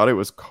people thought it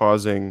was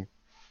causing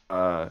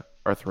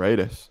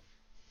arthritis.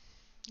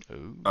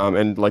 Oh,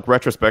 And like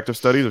retrospective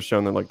studies have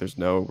shown that like there's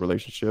no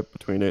relationship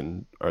between it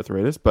and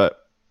arthritis, but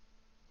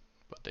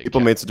but they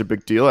people kept. made such a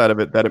big deal out of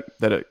it that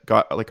it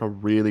got like a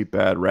really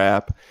bad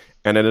rap,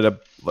 and ended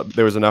up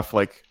there was enough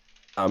like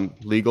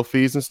legal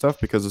fees and stuff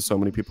because of so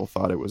many people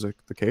thought it was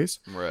the case,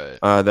 Right.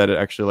 that it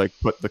actually like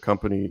put the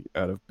company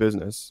out of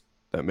business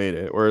that made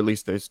it, or at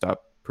least they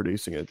stopped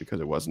producing it because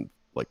it wasn't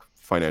like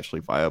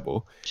financially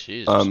viable.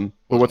 Jeez, just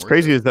But wasn't what's worth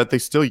crazy it. is that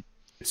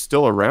it's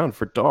still around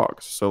for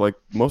dogs. So like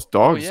most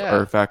Oh dogs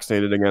are yeah,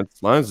 vaccinated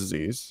against Lyme's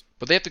disease,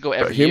 but they have to go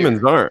but every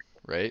humans year, aren't.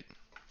 right?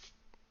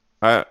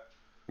 I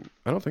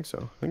I don't think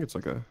so. I think it's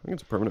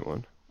a permanent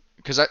one.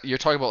 Because you're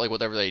talking about like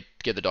whatever they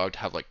give the dog to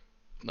have like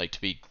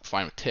to be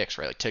fine with ticks,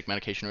 right? Like tick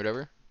medication or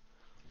whatever.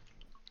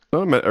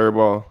 Not a or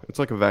well, it's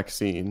like a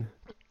vaccine.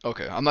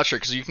 Okay, I'm not sure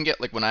because you can get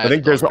like when I I had the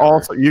think dog, there's or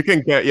whatever. also you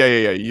can get yeah.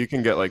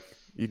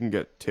 You can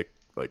get tick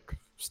like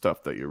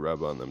stuff that you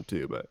rub on them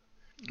too,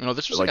 No,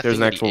 this was but like like a there's thing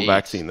an that he actual ate.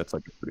 vaccine that's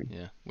like a pretty.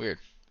 Yeah, weird.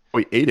 Oh,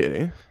 he ate it,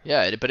 eh?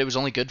 Yeah, but it was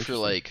only good for Interesting.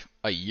 like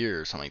a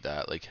year or something like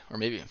that. Like, or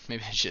maybe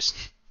it's just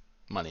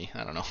money.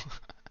 I don't know.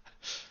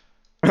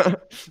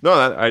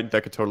 No,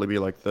 that could totally be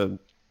like the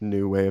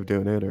new way of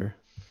doing it, or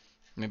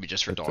Maybe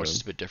just for but dogs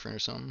it's a bit different or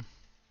something.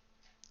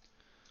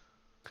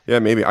 yeah,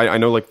 maybe I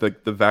know like the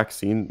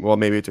vaccine. Well,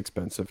 maybe it's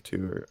expensive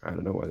too, or I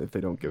don't know if they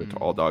don't give it to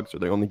all Mm, dogs, or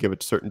they only give it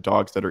to certain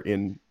dogs that are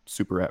in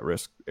super at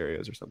risk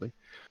areas or something.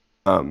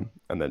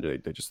 And then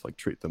they just like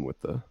treat them with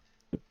the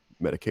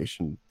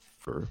medication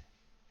for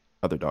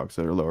other dogs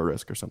that are lower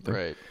risk or something.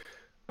 right.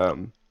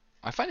 Um,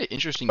 I find it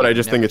interesting but I you've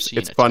just think never seen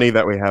it's a funny tick.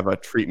 that we have a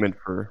treatment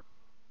for.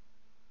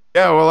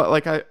 Yeah, well,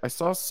 like I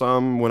saw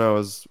some when I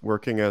was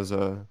working as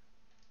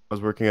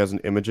an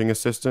imaging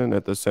assistant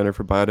at the Center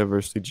for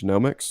Biodiversity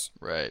Genomics,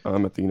 Right.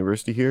 at the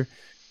university here.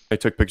 I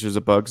took pictures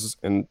of bugs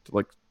and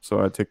like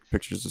so I take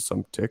pictures of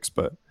some ticks,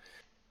 but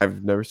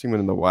I've never seen one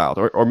in the wild,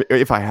 or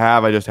if I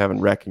have, I just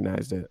haven't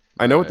recognized it.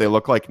 I know what they Right.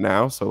 look like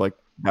now, so like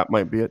that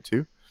might be it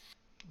too.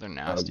 They're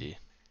Um, nasty.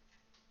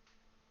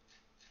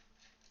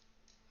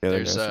 yeah,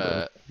 they're There's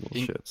nasty little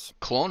in shits.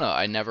 Kelowna,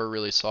 I never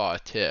really saw a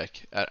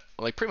tick at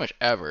like pretty much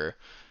ever.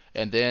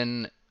 And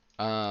then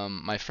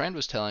my friend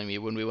was telling me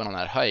when we went on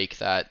that hike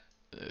that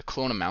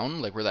Kelowna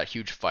Mountain, like where that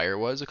huge fire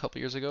was a couple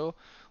years ago,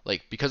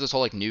 like because it's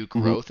all like new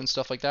Hmm. growth and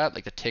stuff like that,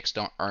 like the ticks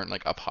don't aren't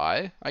like up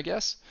high, I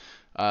guess.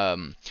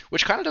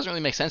 Which kind of doesn't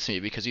really make sense to me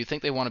because you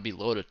think they want to be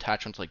low to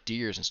attach onto like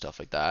deers and stuff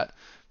like that.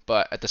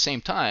 But at the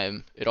same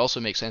time, it also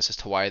makes sense as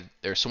to why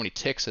there's so many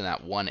ticks in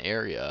that one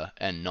area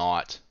and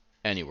not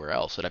anywhere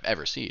else that I've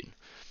ever seen.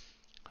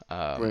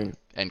 Right.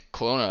 And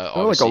Kelowna, I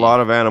know like obviously, a lot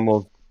of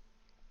animals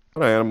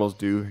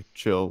do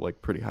chill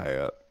like pretty high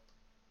up,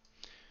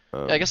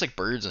 yeah, I guess um, like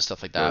birds and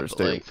stuff like that. or But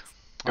stay like,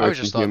 I away always from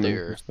just thought they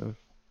humans and were stuff.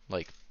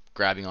 like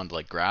grabbing onto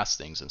like grass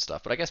things and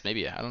stuff. But I guess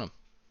maybe I don't know.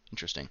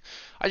 Interesting.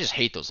 I just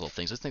hate those little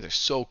things. I think they're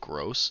so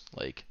gross.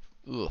 Like,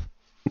 ugh.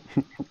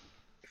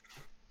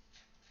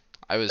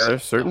 I Yeah, was,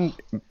 there's certain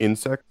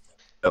insects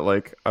that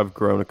like I've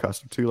grown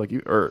accustomed to, like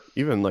you or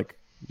even like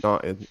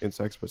not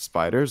insects, but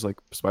spiders. Like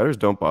spiders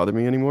don't bother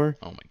me anymore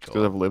oh my just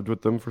because god. I've lived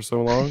with them for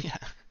so long. Yeah.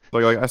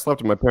 Like I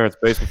slept in my parents'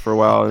 basement for a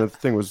while, and the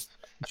thing was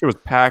she was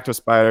packed with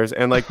spiders.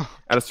 And like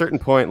at a certain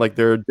point, like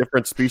there are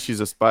different species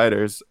of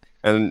spiders,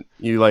 and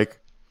you like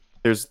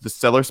there's the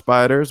cellar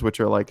spiders, which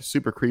are like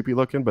super creepy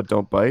looking but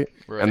don't bite,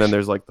 and then Right.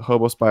 there's like the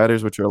hobo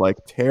spiders, which are like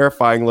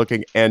terrifying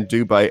looking and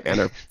do bite and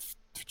are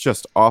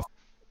just awful.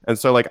 And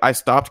so like I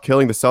stopped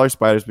killing the cellar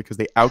spiders because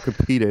they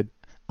outcompeted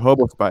the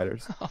hobo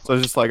spiders. Oh So my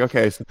it's just like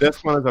okay, so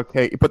this one is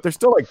okay, but they're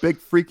still like big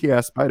freaky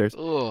ass spiders.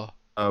 god. Ugh.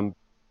 Um,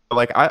 But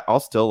like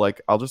I'll still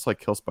like I'll just like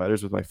kill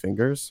spiders with my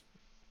fingers.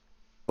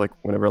 Like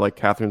whenever like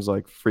Catherine's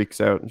like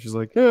freaks out and she's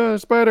like, yeah,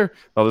 spider.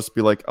 I'll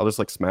just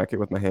like smack it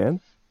with my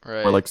hand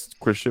or Right. like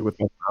squish it with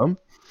my thumb,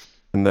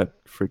 and that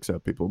freaks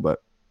out people.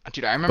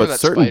 Dude, I remember But that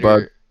certain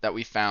bugs, spider that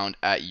we found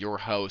at your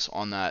house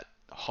on that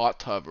hot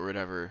tub or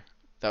whatever.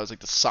 That was like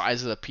the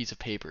size of a piece of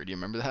paper. Do you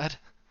remember that?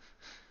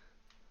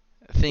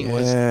 That thing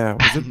was yeah,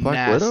 was it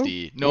Black Widow?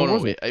 nasty. No, What no,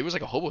 was it, it? it was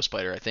like a hobo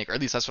spider, I think, or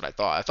at least that's what I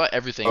thought. I thought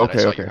everything that I Okay,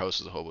 saw at your okay. house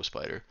was a hobo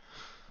spider.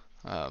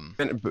 Um,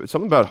 And but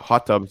something about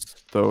hot tubs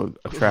though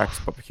attracts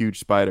huge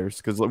spiders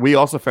because we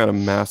also found a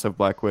massive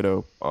Black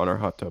Widow on our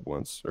hot tub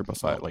once, or oh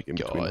beside, my like in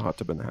between the god. hot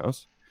tub and the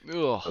house.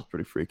 Ugh. That's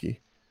pretty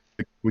freaky.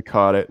 We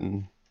caught it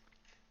and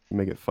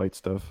make it fight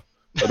stuff.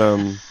 But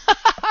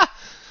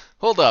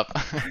Hold up.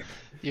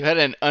 You had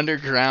an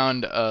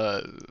underground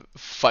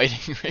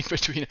fighting ring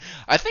between.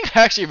 I think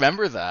I actually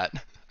remember that.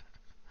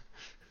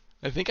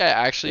 I think I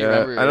actually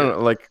yeah, I don't remember know.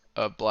 Like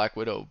a Black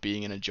Widow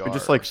being in a we jar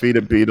just or like feed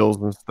it something. beetles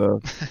and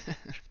stuff.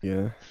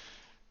 Yeah,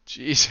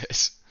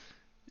 Jesus.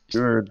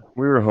 we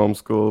were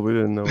homeschooled. We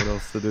didn't know what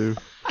else to do.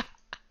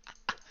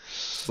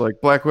 It's like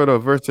Black Widow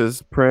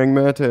versus praying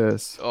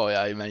mantis. Oh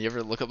yeah, man. You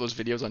ever look up those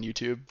videos on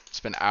YouTube?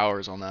 Spend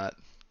hours on that.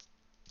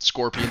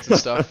 Scorpions and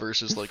stuff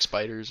versus like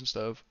spiders and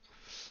stuff.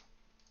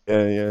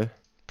 Yeah, yeah.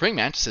 Praying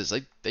mantises,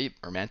 they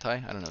or manti, I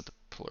don't know what the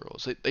plural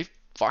is. They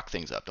fuck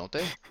things up, don't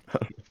they?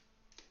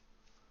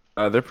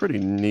 They're pretty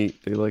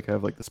neat. They like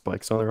have like the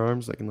spikes on their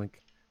arms. They can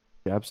like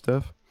jab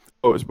stuff.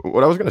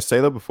 What I was gonna say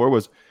though before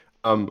was,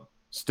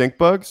 stink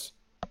bugs.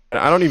 And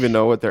I don't even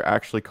know what they're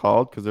actually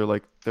called because they're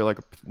like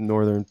a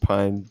northern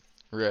pine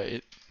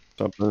Right.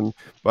 something,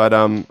 but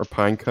or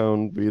pine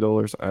cone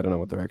beetle I don't know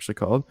what they're actually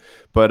called,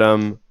 but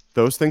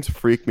those things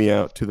freak me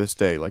out to this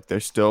day. Like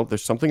there's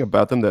something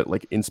about them that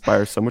like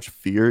inspires so much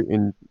fear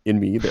in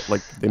me that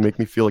like they make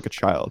me feel like a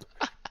child.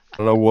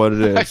 I don't know what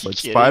it Are is. you Like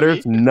kidding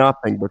spiders, me?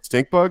 nothing, but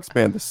stink bugs,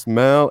 man, the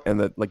smell and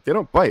the like they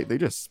don't bite. They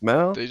just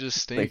smell. They just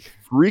They stink.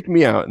 freak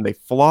me out and they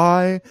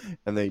fly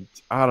and they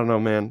I don't know,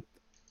 man.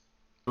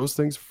 Those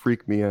things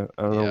freak me out.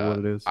 I don't know Yeah. what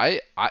it is.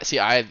 I see.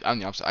 I'm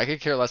the opposite. I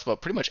could care less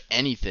about pretty much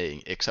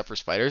anything except for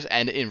spiders.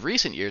 And in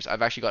recent years,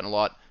 I've actually gotten a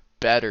lot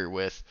better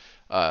with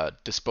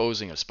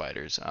disposing of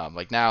spiders.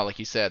 Like now, like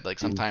you said, like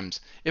Mm. sometimes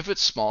if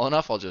it's small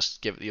enough, I'll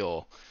just give it the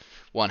old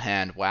one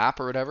hand whap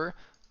or whatever.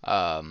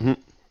 Mhm.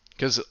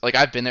 Because like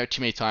I've been there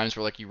too many times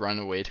where like you run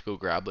away to go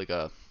grab like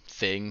a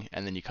thing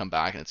and then you come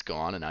back and it's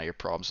gone and now your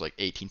problem's like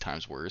 18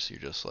 times worse. You're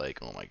just like,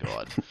 oh my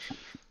god.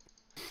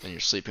 Then you're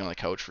sleeping on the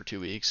couch for 2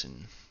 weeks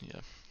and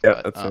yeah. Yeah,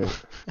 But that's right.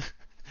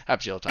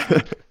 happens all the time,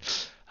 man.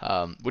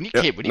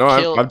 Yeah, When you no,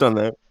 I've kill I've done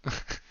that.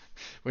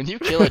 when you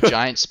kill a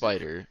giant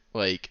spider,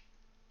 like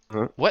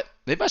Huh? what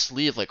they must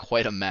leave like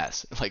quite a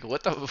mess. Like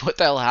what the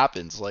hell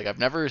happens? Like I've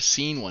never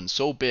seen one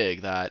so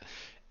big that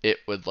it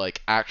would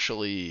like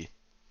actually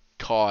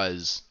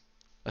cause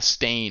a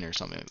stain or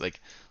something.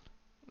 Like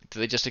do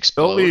they just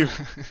They'll explode? leave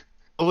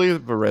they'll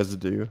leave a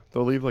residue.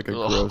 They'll leave like a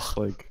gross Ugh.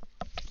 like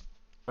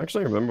I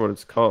actually remember what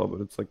it's called,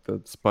 but it's like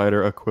the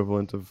spider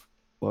equivalent of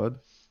blood.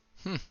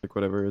 Hmm, Like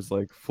whatever is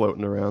like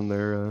floating around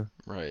there. I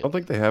right. don't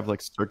think they have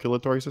like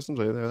circulatory systems.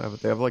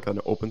 They have like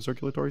an open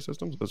circulatory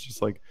system, so it's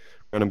just like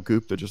random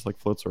goop that just like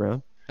floats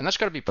around. And that's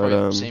got to be But probably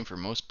the same for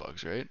most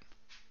bugs, right?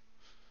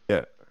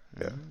 yeah,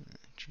 yeah,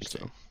 I think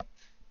Interesting. so.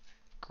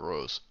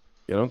 Gross.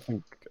 Yeah, I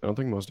don't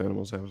think most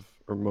animals have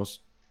or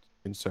most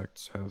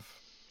insects have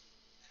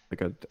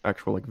like a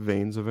actual like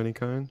veins of any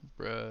kind.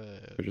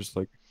 Bruh. They're just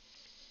like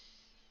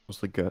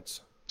mostly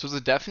guts. So is the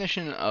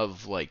definition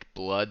of like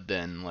blood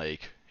then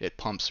like it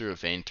pumps through a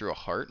vein through a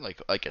heart, like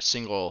a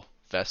single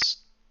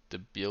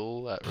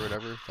vestibule or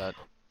whatever that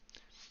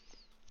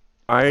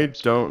I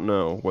pumps blood? don't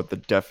know what the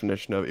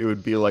definition of it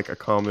would be like a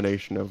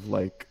combination of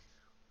like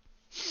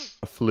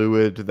a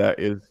fluid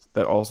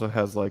that also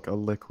has like a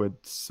liquid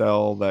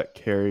cell that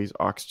carries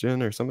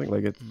oxygen or something.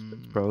 Like it's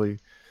Mm, probably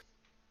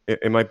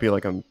it might be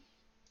like a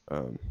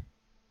um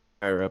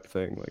higher up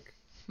thing. Like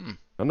hmm.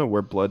 I don't know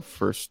where blood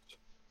first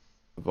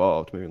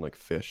evolved. Maybe in, like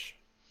fish.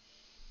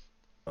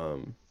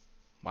 Um,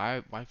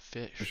 Why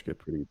fish? fish get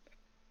pretty.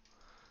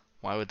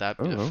 Why would that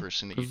I be don't the know first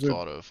thing that you because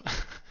thought of?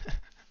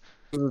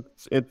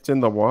 it's in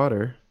the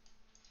water.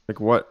 Like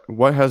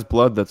what has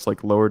blood that's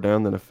like lower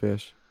down than a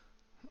fish?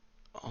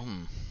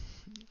 um,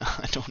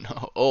 I don't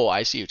know. Oh,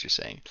 I see what you're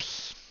saying.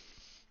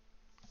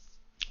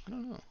 I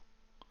don't know.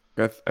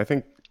 I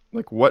think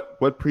like what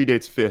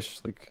predates fish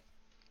like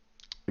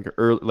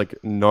early like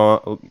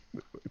not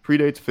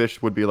predates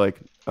fish would be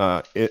like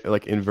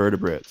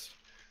invertebrates.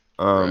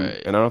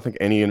 Right. And I don't think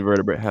any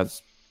invertebrate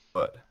has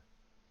blood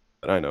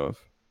that I know of.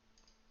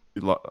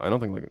 I don't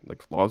think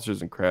like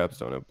lobsters and crabs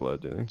don't have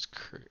blood, do they?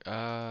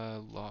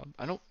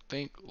 I don't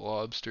think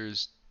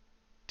lobsters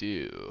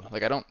do.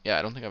 Like I don't. Yeah,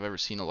 I don't think I've ever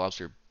seen a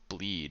lobster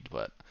bleed,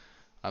 but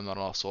I'm not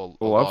also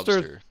A a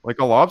lobster lobster. like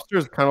a lobster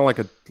is kind of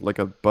like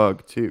a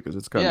bug too because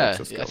it's got an Yeah,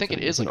 I think it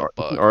exoskeleton. is like a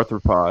It's an bug.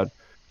 arthropod.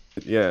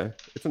 Yeah,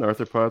 it's an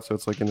arthropod, so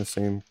it's like in the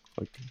same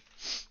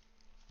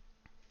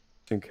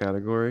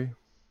category.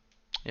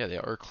 Yeah, they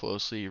are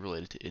closely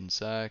related to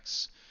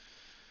insects.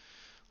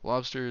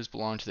 Lobsters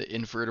belong to the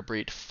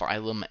invertebrate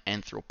phylum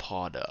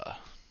Arthropoda.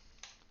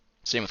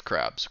 Same with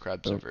crabs.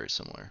 Crabs are Yep. very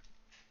similar.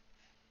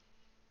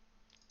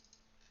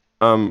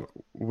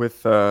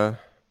 With well,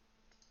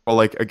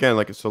 like again,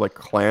 like so, like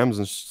clams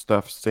and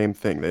stuff, same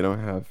thing. They don't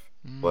have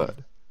Hmm.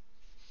 blood.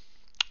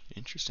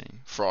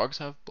 Interesting. Frogs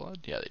have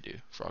blood? Yeah, they do.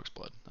 Frogs'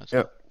 blood. That's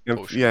Yeah, a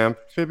potion. yeah,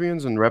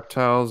 amphibians and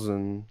reptiles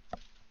and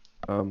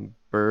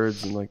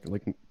birds and like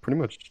pretty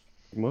much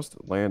most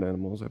land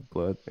animals have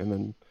blood. And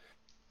then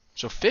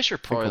So fish are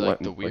I think probably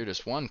like the like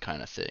weirdest one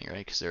kind of thing,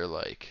 right? Because they're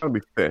like, that would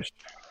be fish.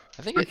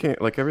 I think We it.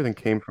 can't like everything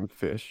came from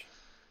fish.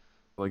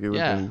 Like it would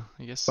have Yeah, been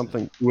I guess.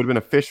 something. It would have been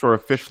a fish or a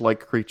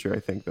fish-like creature. I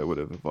think that would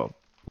have evolved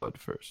blood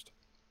first.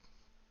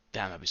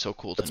 Damn, that'd be so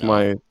cool to That's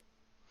know. my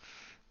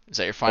Is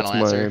that your final that's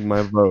answer?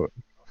 my vote.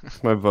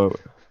 That's my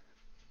vote.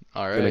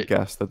 All I'm gonna right.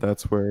 guess that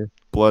that's where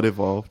blood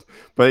evolved.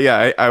 But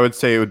yeah, I would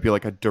say it would be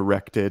like a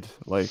directed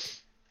like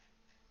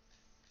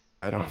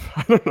I don't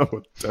I don't know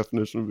what the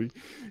definition would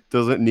be.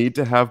 Does it need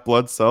to have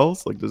blood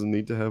cells? Like does it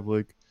need to have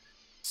like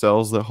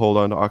cells that hold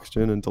on to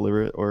oxygen and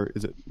deliver it, or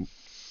is it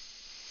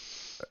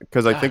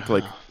because I I think don't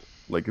know.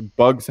 like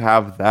bugs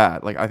have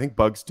that. Like I think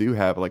bugs do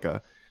have like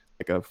a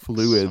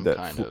fluid Some that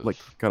kind like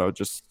of kind of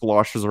just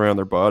sloshes around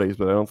their bodies,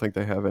 but I don't think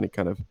they have any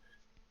kind of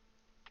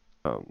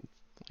um.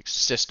 like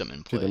system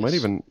in Gee, they might place.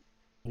 even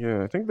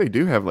yeah. I think they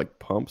do have like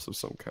pumps of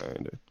some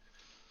kind.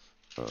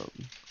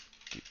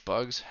 Do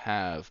bugs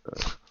have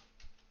Uh,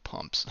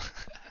 pumps?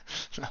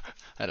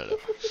 I don't know.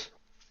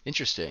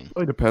 Interesting.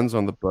 really depends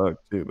on the bug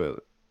too, but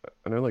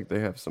I know like they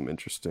have some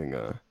interesting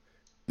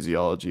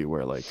physiology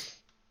where like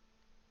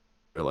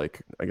they're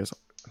like I guess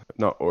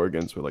not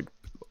organs, but like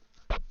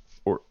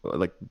or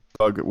like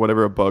bug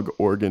whatever a bug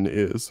organ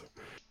is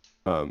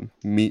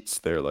meets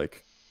their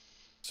like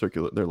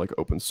their like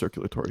open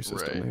circulatory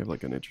system. Right. They have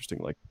like an interesting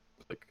like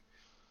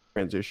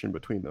transition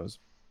between those.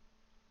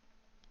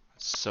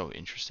 That's so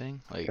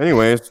interesting. Like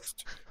Anyways, this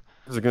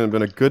has gonna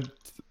been a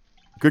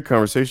good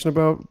conversation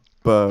about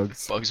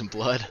bugs. bugs and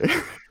blood.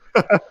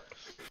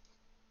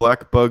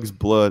 Black bug's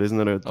blood, isn't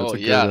that a that's Oh a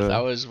good yeah, that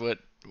was what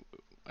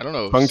I don't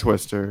know. tongue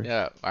twister.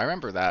 Yeah, I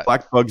remember that.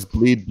 Black bugs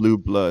bleed blue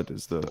blood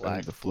is the I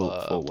think Black the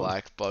blood, full one.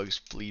 black bugs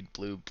bleed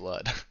blue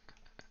blood.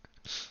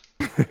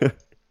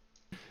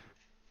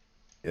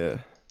 Yeah,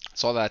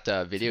 Saw that it's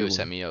a video good you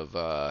sent one. me of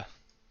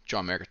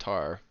John Mayer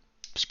guitar.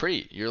 It's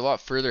pretty. You're a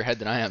lot further ahead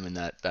than I am in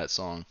that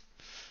song.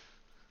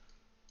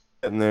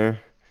 Getting there.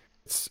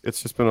 It's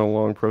just been a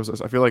long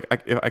process. I feel like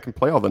I can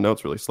play all the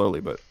notes really slowly,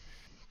 but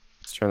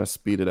just trying to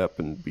speed it up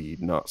and be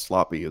not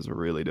sloppy is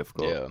really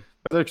difficult. Yeah.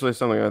 That's actually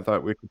something I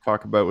thought we could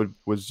talk about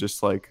was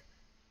just like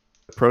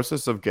the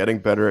process of getting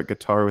better at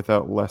guitar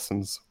without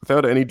lessons,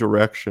 without any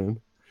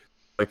direction.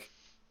 Like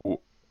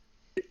w-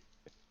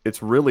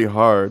 it's really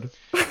hard.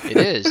 It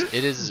is.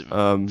 It is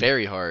um,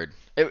 very hard.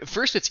 At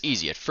first, it's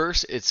easy. At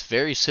first, it's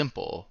very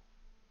simple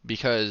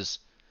because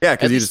yeah,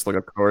 at because you least, just look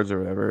up chords or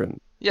whatever, and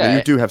I mean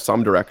you yeah, do have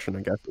some direction,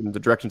 I guess, and the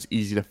direction's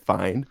easy to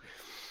find.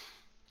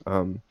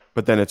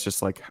 But then it's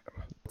just like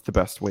what's the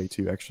best way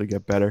to actually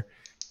get better.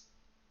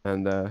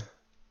 And yeah,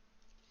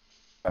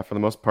 for the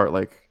most part,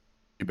 like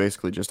you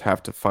basically just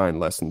have to find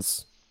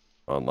lessons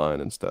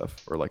online and stuff,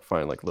 or like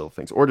find like little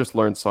things, or just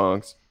learn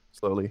songs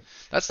slowly,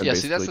 that's and yeah.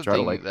 See, that's basically the try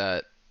to thing like.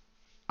 that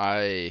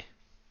I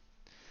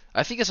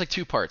I think it's like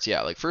two parts.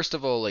 Yeah, like first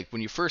of all, like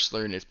when you first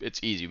learn it, it's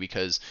easy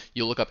because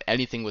you look up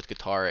anything with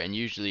guitar and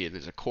usually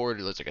there's a chord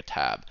or there's like a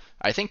tab.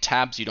 I think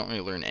tabs you don't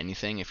really learn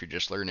anything if you're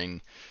just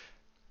learning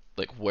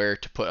like where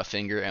to put a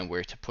finger and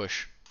where to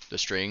push the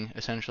string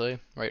essentially,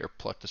 right? Or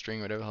pluck the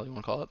string, whatever the hell you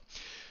want to call it.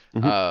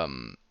 Mhm.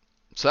 Um,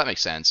 so that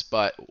makes sense.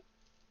 But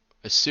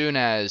as soon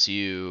as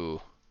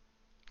you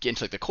get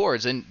into like the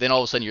chords, then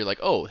all of a sudden you're like,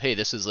 oh, hey,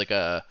 this is like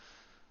a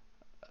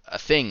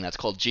thing that's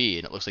called G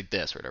and it looks like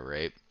this or whatever,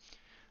 right?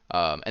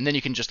 And then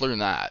you can just learn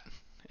that.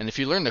 And if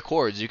you learn the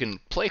chords, you can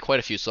play quite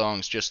a few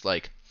songs just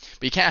like,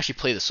 but you can't actually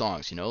play the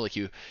songs, you know? Like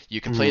you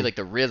can play Mhm. like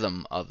the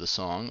rhythm of the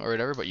song or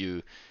whatever, but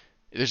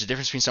there's a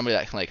difference between somebody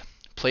that can like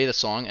play the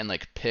song and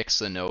like picks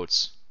the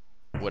notes,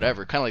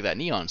 whatever, kind of like that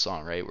Neon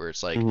song, right? Where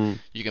it's like Mhm.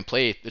 you can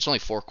play, it's only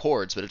four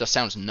chords, but it just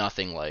sounds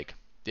nothing like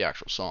the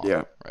actual song,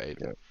 Yeah. right?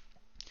 Yeah.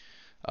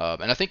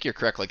 And I think you're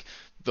correct. Like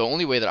the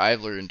only way that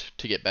I've learned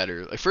to get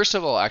better, like first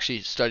of all,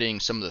 actually studying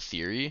some of the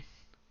theory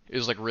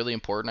is like really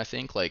important. I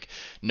think like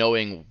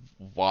knowing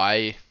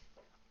why,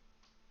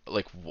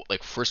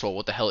 like first of all,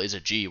 what the hell is a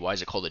G? Why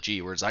is it called a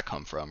G? Where does that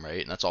come from,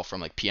 right? And that's all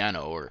from like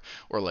piano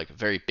or like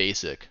very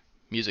basic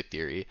music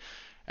theory.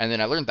 And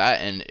then I learned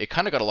that, and it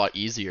kind of got a lot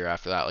easier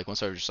after that. Like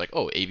once I was just like,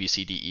 oh, A B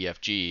C D E F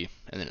G,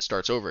 and then it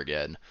starts over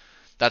again.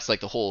 That's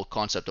like the whole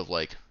concept of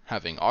like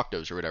having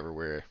octaves or whatever,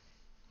 where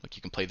like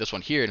you can play this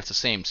one here and it's the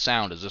same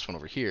sound as this one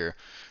over here,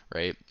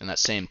 right? And that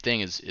same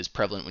thing is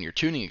prevalent when you're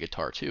tuning a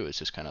guitar too. It's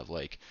just kind of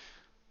like,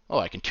 oh,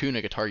 I can tune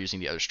a guitar using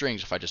the other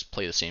strings if I just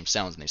play the same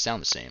sounds and they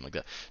sound the same. Like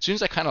that. As soon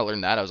as I kind of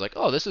learned that, I was like,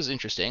 oh, this is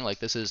interesting. Like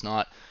this is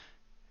not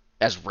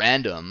as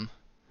random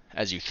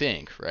as you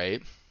think,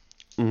 right?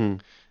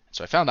 Mhm.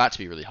 So I found that to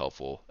be really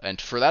helpful. And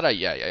for that, I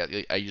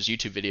use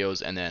YouTube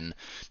videos and then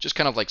just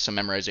kind of like some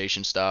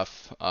memorization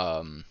stuff.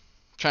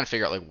 Trying to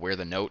figure out like where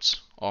the notes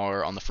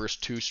are on the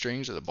first two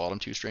strings or the bottom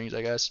two strings,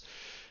 I guess.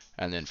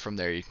 And then from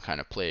there you can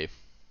kind of play,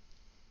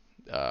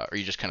 or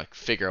you just kind of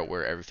figure out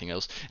where everything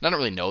else. And I don't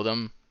really know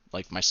them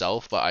like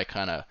myself, but I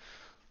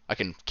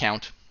can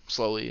count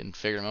slowly and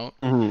figure them out.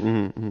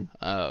 Mm-hmm.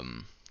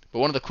 But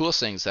one of the coolest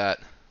things that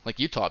like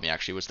you taught me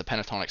actually was the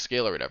pentatonic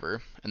scale or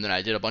whatever, and then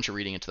I did a bunch of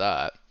reading into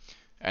that,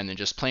 and then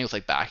just playing with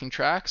like backing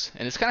tracks,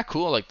 and it's kind of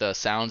cool like the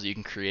sounds that you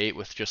can create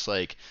with just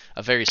like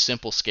a very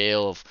simple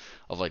scale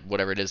of like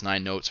whatever it is,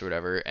 9 notes or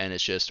whatever, and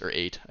it's just or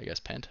eight, I guess,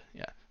 pent,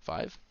 yeah,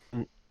 five.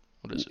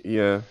 What is it?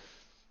 Yeah.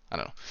 I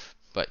don't know,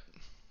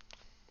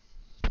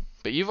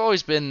 but you've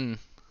always been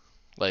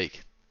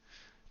like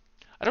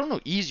I don't know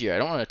easier. I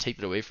don't want to take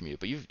that away from you,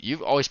 but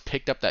you've always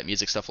picked up that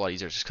music stuff a lot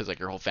easier just because like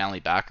your whole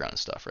family background and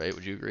stuff, right?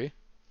 Would you agree?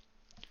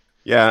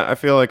 Yeah, I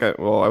feel like I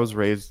was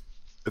raised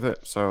with it,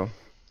 so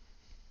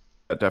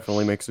that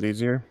definitely makes it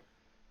easier.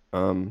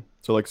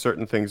 So like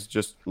certain things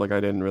just like I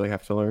didn't really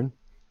have to learn.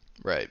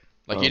 Right.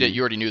 Like Um,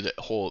 you already knew the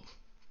whole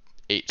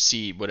eight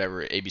C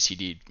whatever A B C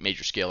D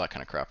major scale that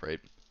kind of crap, right?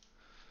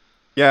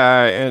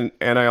 yeah,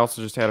 and I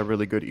also just had a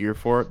really good ear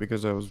for it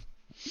because I was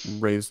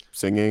raised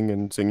singing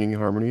and singing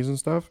harmonies and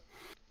stuff.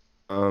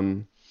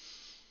 Um,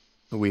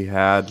 we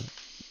had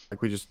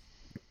we just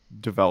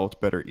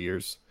developed better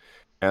ears,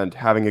 and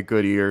having a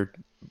good ear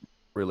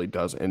really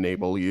does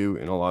enable you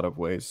in a lot of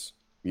ways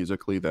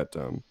musically that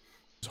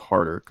is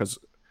harder because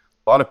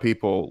a lot of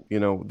people,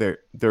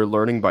 they're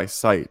learning by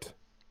sight,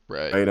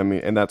 Right. right? I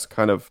mean, and that's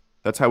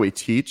how we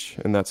teach,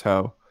 and that's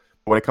how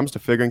when it comes to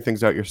figuring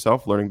things out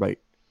yourself, learning by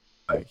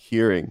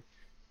hearing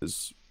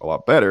is a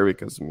lot better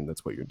because I mean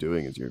that's what you're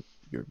doing is you're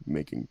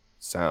making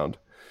sound.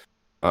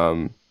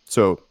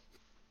 So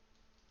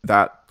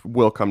that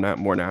will come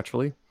more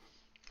naturally.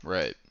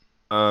 Right.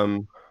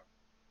 Um,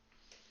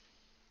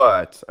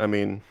 but I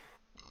mean,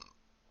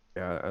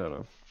 yeah, I don't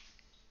know.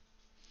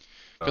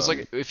 Because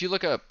like Um, if you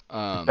look up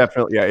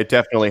it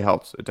definitely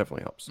helps. It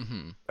definitely helps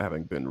mhm.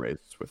 having been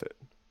raised with it.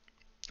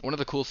 One of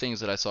the cool things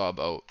that I saw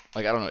about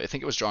like I don't know, I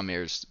think it was John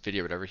Mayer's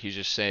video or whatever, he's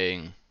just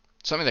saying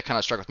something that kind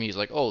of struck with me is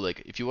like, oh,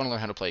 like if you want to learn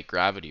how to play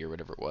gravity or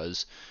whatever it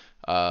was,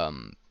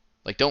 um,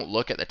 like don't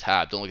look at the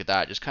tab, don't look at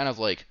that, just kind of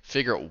like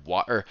figure out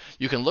why, or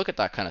you can look at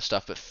that kind of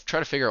stuff, but try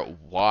to figure out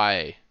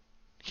why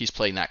he's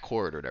playing that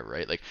chord or whatever,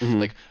 right?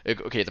 Hmm.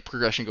 Okay, the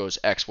progression goes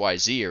X, Y,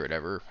 Z or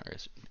whatever. Or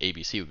A,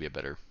 B, C would be a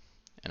better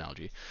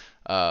analogy.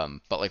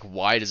 But like,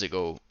 why does it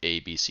go A,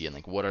 B, C, and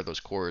like, what are those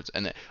chords?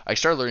 And I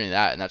started learning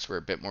that, and that's where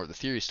a bit more of the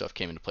theory stuff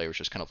came into play,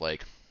 which is kind of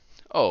like,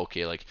 oh,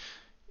 okay, like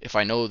if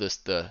I know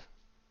the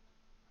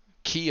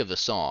key of the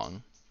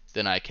song,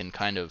 then I can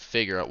kind of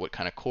figure out what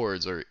kind of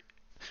chords or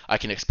I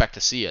can expect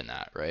to see in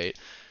that, right?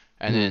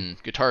 And Hmm. then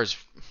guitar is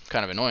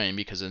kind of annoying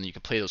because then you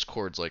can play those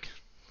chords like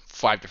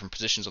 5 different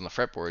positions on the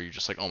fretboard. You're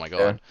just like, oh my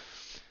Yeah. god.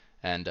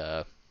 And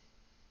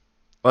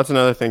That's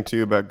another thing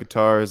too about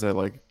guitar is that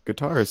like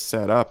guitar is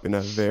set up in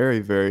a very,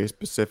 very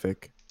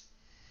specific,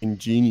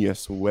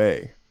 ingenious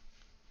way.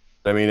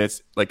 I mean,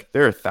 it's like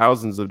there are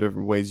thousands of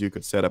different ways you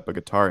could set up a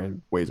guitar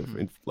and ways of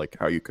mhm, like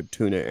how you could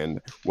tune it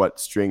and what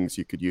strings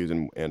you could use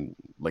and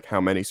like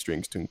how many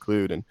strings to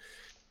include. And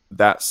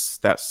that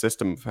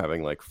system of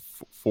having like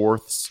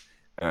fourths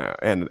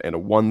and a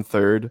one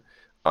third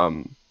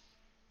um,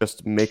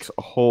 just makes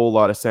a whole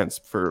lot of sense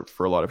for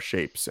a lot of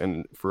shapes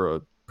and for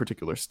a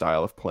particular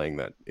style of playing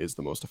that is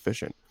the most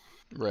efficient.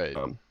 right,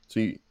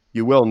 So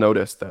you will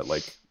notice that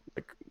like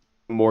the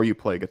more you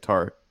play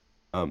guitar,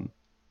 um,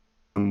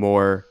 the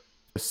more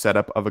the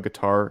setup of a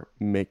guitar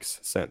makes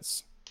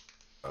sense.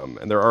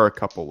 And there are a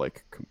couple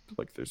like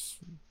there's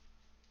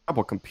a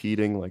couple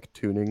competing like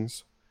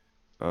tunings.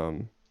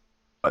 Um,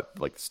 but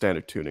like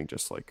standard tuning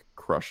just like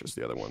crushes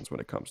the other ones when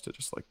it comes to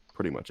just like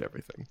pretty much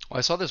everything. well,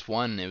 I saw this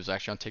one. It was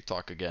actually on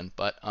TikTok again,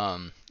 but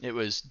it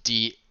was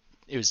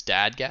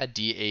DADGAD,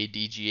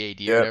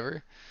 DADGAD or Yeah,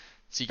 whatever.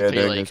 So you could yeah,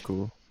 play dang, like that's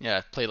cool.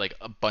 yeah, play like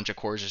a bunch of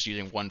chords just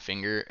using one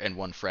finger and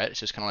one fret. It's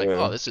just kind of like,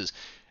 oh, Yeah, this is.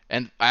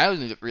 And I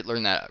only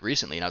learned that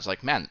recently, and I was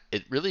like, man,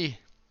 it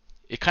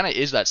kind of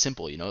is that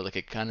simple, you know? Like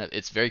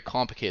it's very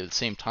complicated at the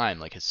same time.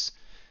 Like it's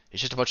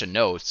just a bunch of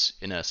notes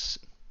in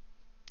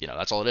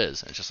that's all it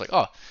is. And it's just like,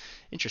 oh,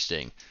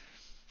 interesting.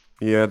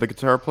 yeah. The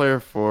guitar player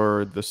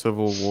for the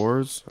Civil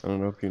Wars. I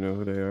don't know if you know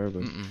who they are,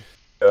 but Mm-mm.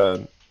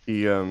 uh,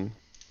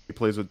 he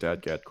plays with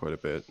Dadgad quite a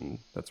bit, and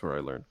that's where I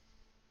learned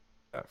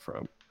that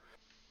from.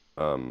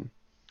 Um,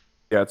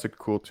 yeah, it's a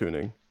cool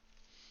tuning.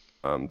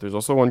 There's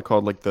also one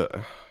called like the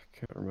I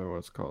can't remember what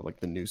it's called, like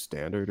the New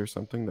Standard or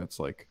something. That's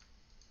like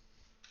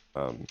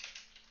um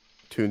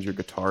tunes your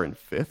guitar in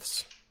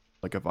fifths,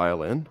 like a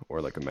violin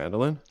or like a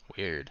mandolin.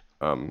 Weird.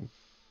 Um,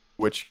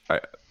 which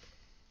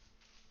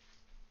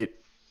it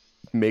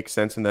makes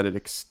sense in that it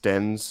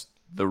extends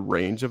the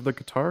range of the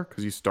guitar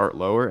because you start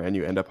lower and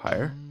you end up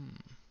higher. Mm,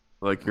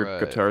 Like your right.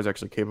 guitar is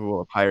actually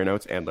capable of higher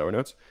notes and lower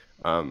notes.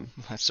 Um,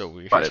 That's so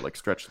but weird. it like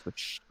stretches the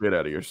shit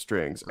out of your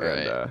strings,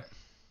 and Right.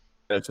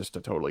 it's just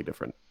a totally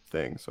different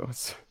thing. So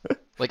it's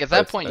Like at But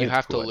that it's point, I you think it's a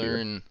have to cool idea.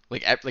 learn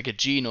like a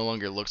G no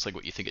longer looks like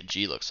what you think a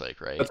G looks like,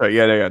 right? That's right.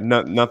 Yeah, yeah, yeah.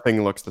 No,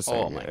 nothing looks the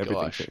Oh same. Yeah, my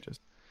everything gosh. changes.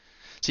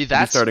 See, You'd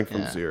be that's starting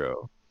from yeah.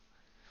 zero.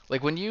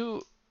 Like when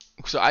you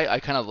so I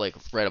kind of like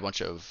read a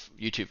bunch of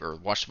YouTube or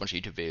watched a bunch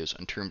of YouTube videos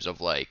in terms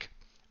of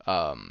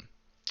um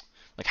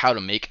like how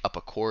to make up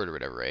a chord or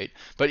whatever, right?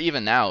 But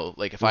even now,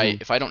 like Hmm.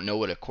 if I don't know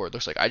what a chord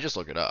looks like, I just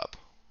look it up.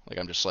 Like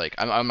I'm just like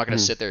I'm not gonna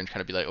Hmm. sit there and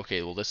kind of be like,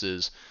 okay, well this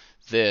is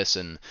this,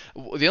 and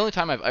the only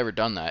time I've ever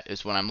done that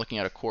is when I'm looking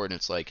at a chord and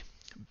it's like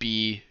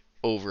B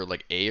over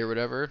like A or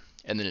whatever,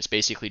 and then it's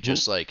basically Hmm.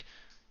 just like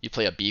you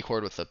play a B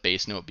chord with the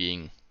bass note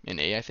being an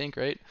A, I think,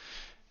 right?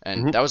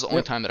 And Hmm. that was the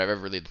only Yep. time that I've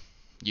ever really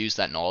used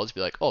that knowledge to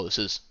be like, oh, this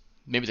is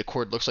maybe the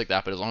chord looks like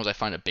that, but as long as I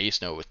find a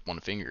bass note with one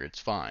finger, it's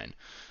fine.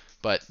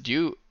 But do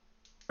you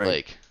Right.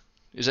 like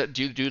is that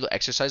do you do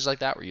exercises like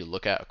that where you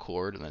look at a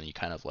chord and then you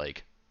kind of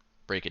like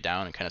break it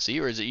down and kind of see,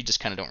 or is it you just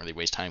kind of don't really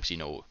waste time because you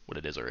know what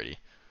it is already?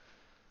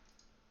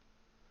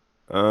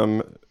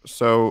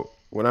 So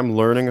when I'm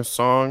learning a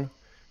song,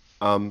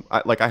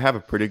 I have a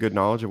pretty good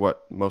knowledge of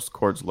what most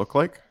chords look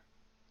like.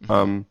 Hmm.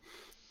 Um,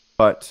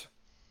 but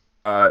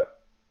uh,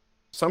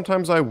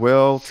 sometimes I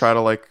will try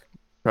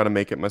to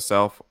make it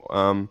myself.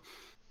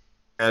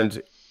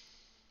 And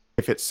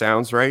if it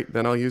sounds right,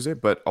 then I'll use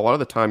it. But a lot of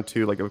the time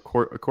too, like a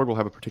chord will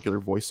have a particular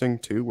voicing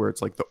too, where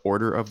it's like the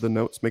order of the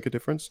notes make a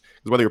difference.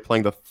 Because whether you're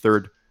playing the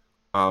third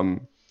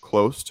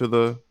close to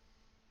the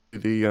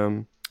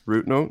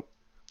root note,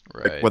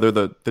 like Right. whether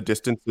the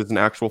distance is an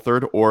actual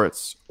third or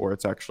it's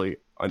actually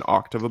an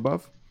octave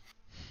above,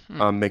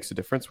 Hmm. makes a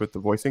difference with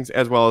the voicings,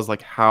 as well as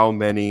like how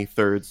many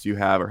thirds you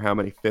have or how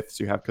many fifths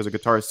you have, because a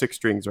guitar is six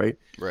strings, right?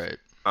 Right.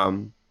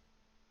 Um,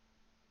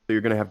 so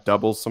you're gonna have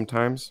doubles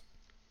sometimes.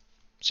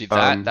 See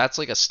that Um, that's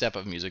like a step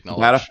of music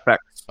that knowledge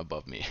affects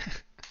above me.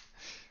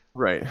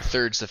 right.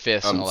 Thirds to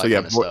fifths and all So that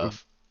yeah, kind of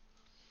stuff.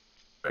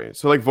 right.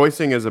 So like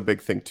voicing is a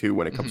big thing too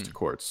when it comes to Hmm.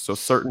 chords. So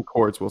certain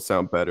chords will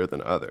sound better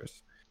than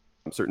others,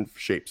 certain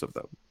shapes of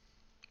them,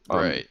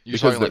 Right. You're because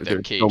talking like that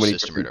there's so cage many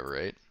system or different. whatever,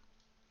 right?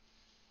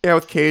 Yeah,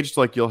 with caged,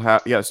 like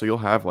so you'll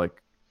have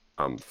like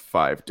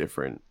five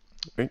different,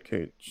 right?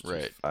 Caged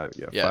is Right. five,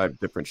 yeah, Yeah. five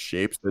different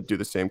shapes that do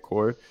the same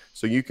chord.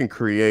 So you can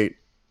create,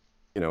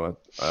 you know,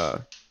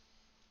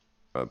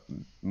 a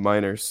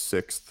minor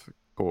sixth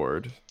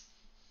chord.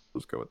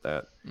 Let's go with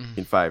that Mhm.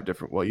 in five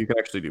different. Well, you can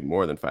actually do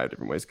more than five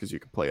different ways because you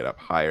can play it up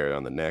higher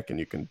on the neck, and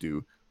you can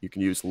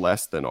use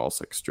less than all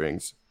six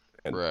strings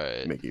and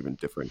Right. make even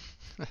different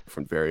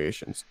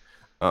variations.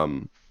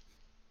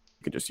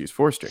 You can just use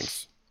four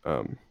strings.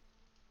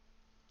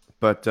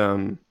 But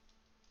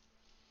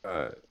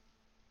uh,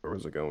 where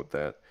was I going with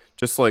that?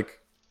 Just like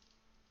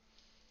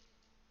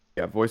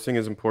yeah, voicing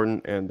is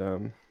important,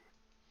 and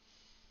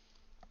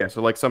yeah.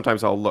 So like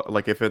sometimes I'll look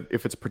like if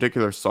it's a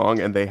particular song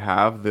and they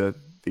have the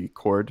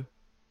chord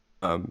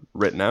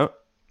written out,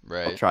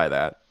 I'll Right. try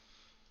that.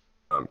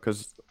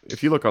 Because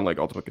if you look on like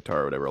Ultimate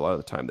Guitar or whatever, a lot of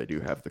the time they do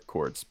have the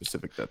chord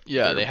specific that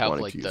Yeah, they're they have wanting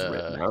like to use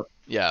written the out,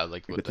 yeah,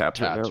 like like the with the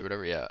tabs written tabs or out.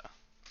 whatever. Yeah,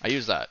 I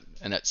use that,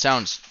 and it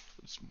sounds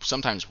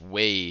sometimes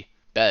way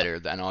better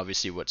than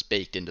obviously what's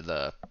baked into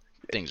the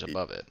things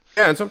above it.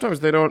 Yeah, and sometimes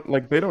they don't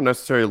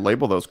necessarily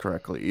label those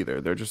correctly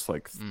either. They're just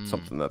like Mm,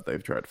 something that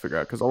they've tried to figure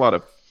out. Because a lot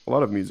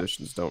of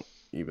musicians don't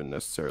even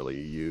necessarily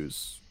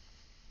use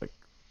like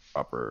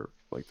proper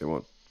like they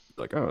won't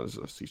like oh this is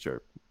a C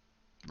sharp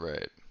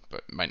right,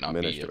 but it might not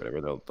be diminished or it.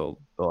 whatever.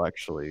 They'll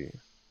actually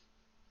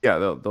yeah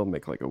they'll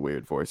make like a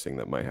weird voicing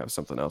that might have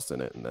something else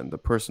in it, and then the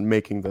person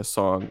making the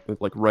song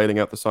like writing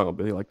out the song will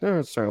be like no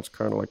it sounds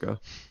kind of like a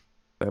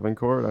seven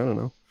chord. I don't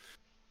know.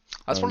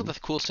 That's one of Um, the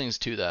coolest things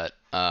too. That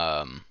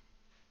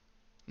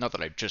not that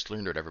I just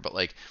learned or whatever, but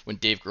like when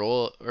Dave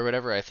Grohl or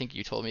whatever, I think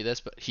you told me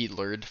this, but he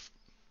learned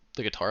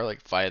the guitar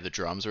like via the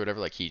drums or whatever.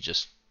 Like he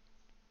just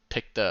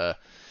picked the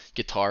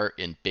guitar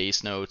in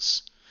bass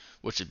notes,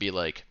 which would be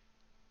like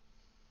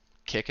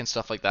kick and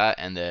stuff like that,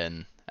 and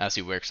then as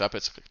he works up,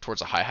 it's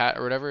towards a hi hat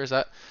or whatever. Is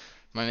that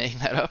am I making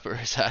that up or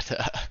is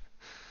that?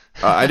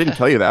 I didn't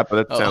tell you that, but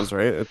it Oh, sounds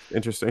right. It's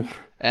interesting.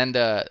 and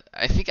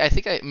I think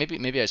I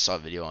maybe I saw a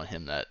video on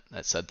him that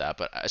said that,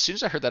 but as soon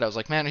as I heard that, I was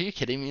like, man, are you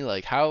kidding me?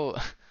 Like how?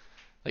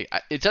 Like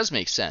it does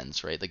make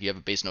sense, right? Like you have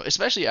a bass note,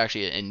 especially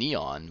actually in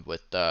Neon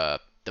with the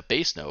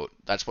bass note.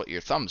 That's what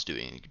your thumb's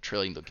doing. You're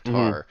trailing the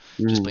Hmm. guitar,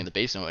 just Hmm. playing the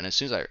bass note. And as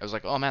soon as I was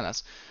like, oh man,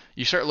 that's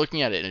you start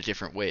looking at it in a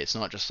different way. It's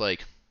not just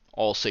like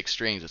all six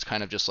strings. It's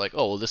kind of just like,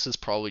 oh, well, this is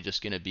probably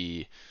just gonna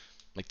be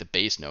like the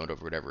bass note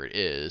of whatever it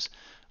is,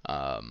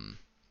 um,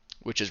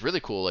 which is really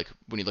cool. Like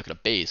when you look at a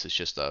bass, it's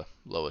just the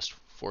lowest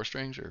four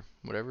strings or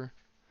whatever.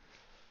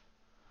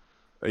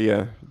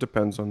 Yeah, it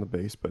depends on the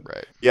bass, but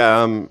Right.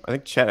 yeah, I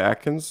think Chet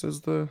Atkins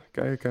is the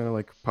guy who kind of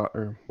like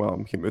or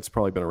well, it's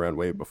probably been around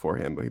way before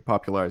him, but he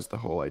popularized the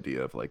whole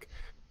idea of like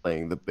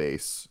playing the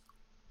bass,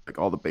 like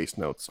all the bass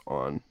notes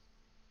on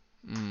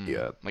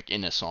the Like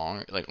in a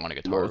song, like on a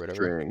guitar or low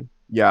whatever. string,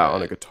 yeah,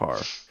 on a Right.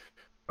 guitar,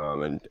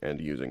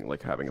 and using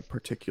like having a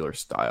particular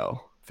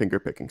style, finger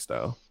picking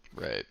style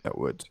Right. that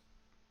would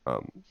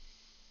um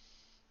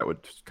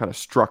would kind of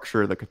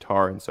structure the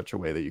guitar in such a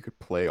way that you could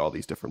play all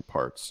these different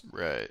parts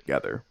Right.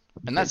 together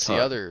at the And same that's the time.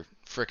 other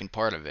freaking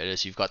part of it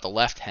is you've got the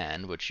left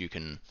hand, which you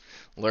can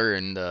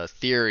learn the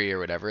theory or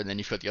whatever, and then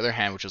you've got the other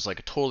hand, which is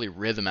like totally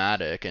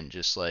rhythmatic and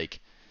just like,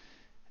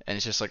 and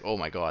it's just like, oh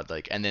my god,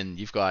 like, and then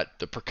you've got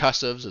the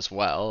percussives as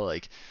well,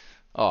 like,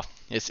 oh,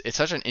 it's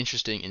such an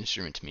interesting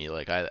instrument to me.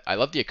 Like, I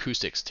love the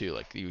acoustics too.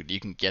 Like, you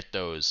can get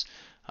those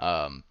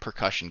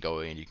percussion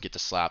going, and you can get the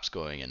slaps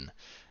going, and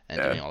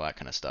Yeah. doing all that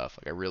kind of stuff.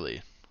 Like,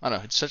 I don't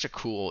know, it's such a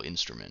cool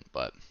instrument,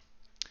 but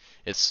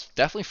it's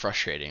definitely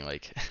frustrating.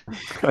 Like,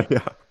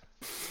 Yeah.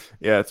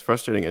 Yeah, it's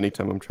frustrating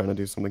anytime I'm trying to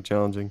do something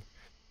challenging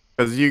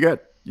because you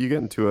get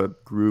into a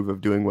groove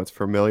of doing what's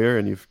familiar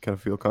and you kind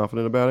of feel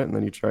confident about it, and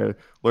then you try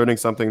learning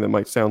something that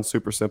might sound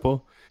super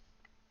simple,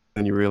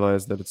 and you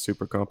realize that it's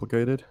super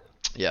complicated.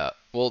 yeah,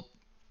 well,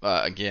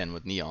 again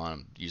with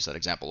Neon, I use that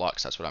example a lot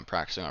 'cause that's what I'm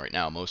practicing on right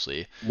now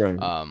mostly.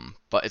 Right.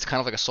 But it's kind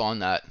of like a song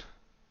that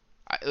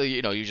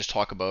you just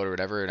talk about or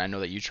whatever, and I know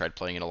that you tried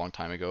playing it a long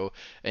time ago,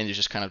 and it's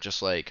just kind of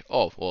just like,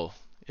 oh, well,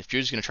 if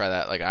Jude's gonna try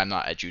that, like I'm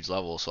not at Jude's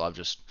level, so I'm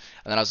just,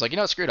 and then I was like,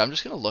 screw it, I'm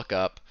just gonna look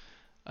up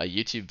a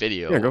YouTube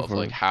Yeah, video go of for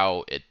like it.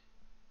 how it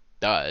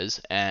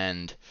does,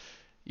 and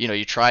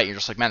you try it, and you're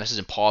just like, man, this is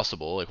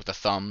impossible, like with the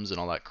thumbs and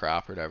all that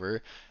crap or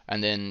whatever.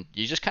 And then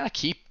you just kind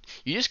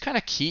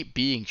of keep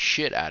being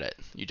shit at it.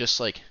 You just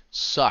like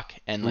suck,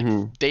 and like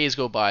Hmm. days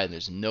go by and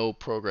there's no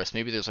progress.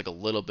 Maybe there's like a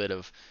little bit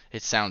of,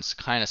 it sounds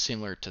kind of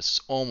similar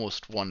to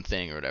almost one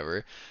thing or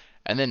whatever.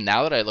 And then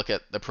now that I look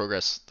at the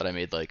progress that I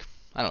made, like,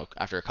 I don't know,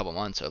 after a couple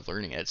months of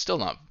learning it, it's still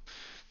not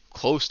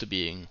close to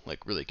being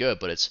like really good,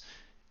 but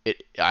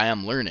I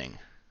am learning,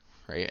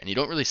 right? And you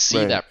don't really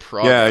see Right. that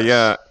Yeah, progress.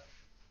 yeah.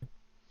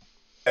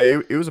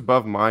 It was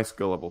above my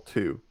skill level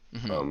too.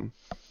 Hmm. Um,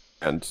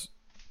 and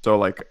so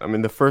like I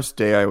mean the first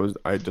day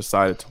I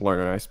decided to learn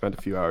and I spent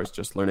a few hours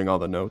just learning all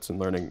the notes and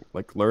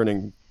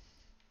learning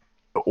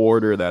the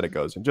order that it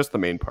goes in, just the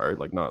main part,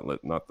 like not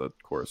the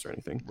chorus or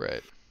anything.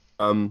 Right.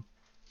 Um,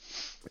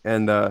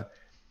 and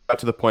got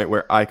to the point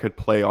where I could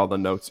play all the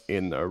notes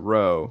in a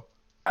row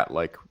at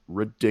like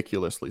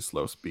ridiculously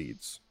slow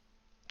speeds.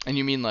 And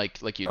you mean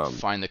like you'd Um,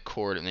 find the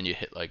chord and then you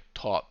hit like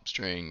top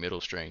string,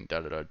 middle string,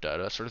 da da da da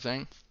da sort of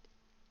thing?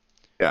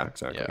 yeah,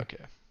 Yeah, exactly.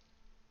 okay.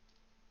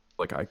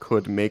 Like I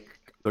could make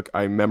like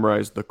I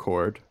memorized the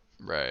chord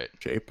Right.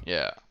 shape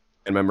Yeah.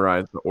 and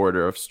memorized the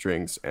order of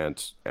strings and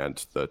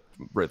the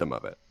rhythm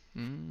of it.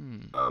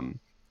 Mm. Um,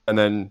 and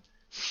then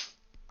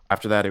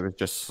after that, it was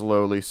just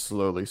slowly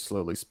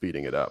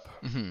speeding it up.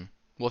 Hmm.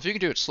 Well, if you can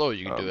do it slow,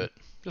 you can do Um, it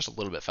just a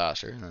little bit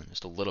faster, and then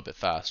just a little bit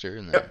faster,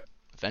 and then yep,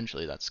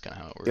 eventually that's kind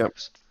of how it yep.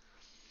 works.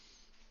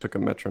 Took a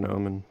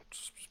metronome and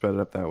sped it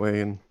up that way,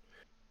 and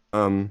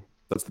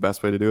that's the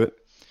best way to do it.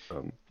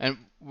 Um, And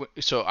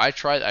so I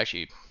tried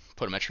actually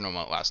put a metronome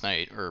out last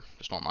night, or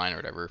just online or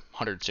whatever,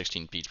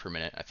 116 beats per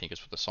minute, I think is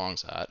what the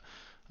song's at.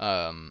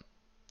 Um,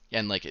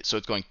 and like so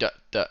it's going dut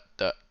dut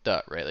dut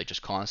dut, right? Like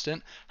just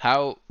constant.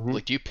 How mhm.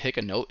 like do you pick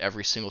a note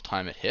every single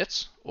time it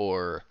hits,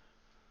 or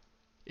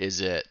is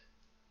it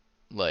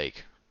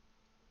like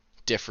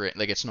different?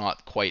 Like it's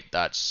not quite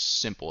that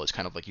simple. It's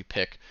kind of like you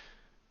pick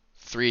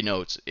three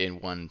notes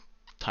in one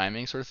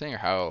timing sort of thing, or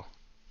how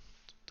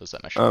does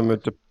that metronome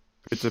work? It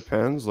it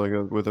depends. Like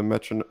with a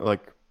metronome,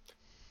 like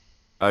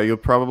you'll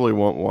probably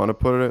won't want to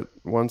put it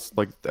once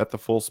like at the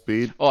full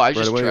speed Oh, I was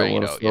right just away. You'll trying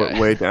it want to out. slow it Yeah,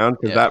 way down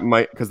yeah,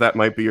 because that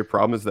might be your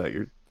problem is that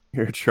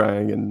you're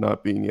trying and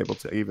not being able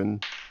to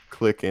even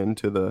click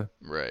into the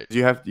right.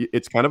 you have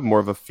it's kind of more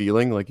of a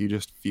feeling like you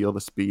just feel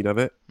the speed of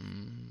it.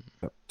 Mm.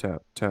 Tap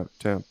tap tap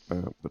tap.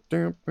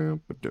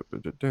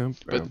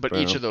 But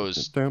each of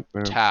those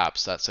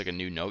taps, that's like a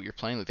new note you're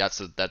playing. Like that's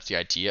the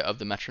idea of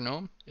the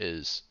metronome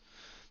is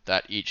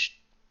that each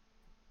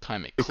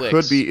time it It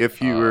could clicks, be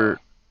if you were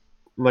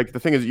like the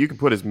thing is you can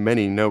put as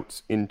many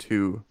notes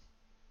into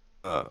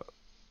uh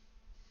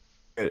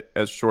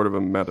as short of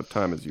amount of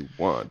time as you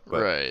want,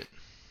 right.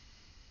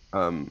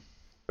 um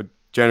but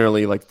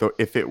generally like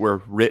if it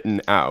were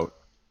written out,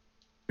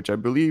 which I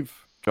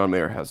believe John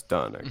Mayer has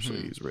done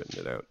actually, Hmm. he's written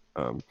it out.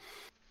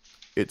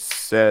 It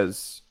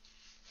says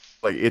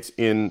like it's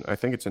in I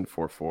think it's in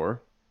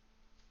 4/4.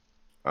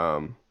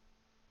 Um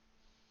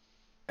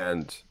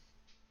and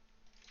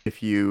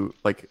if you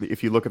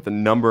look at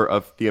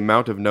the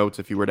amount of notes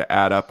if you were to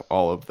add up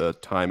all of the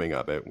timing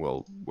of it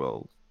will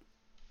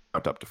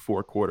count up to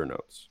 4/4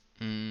 notes.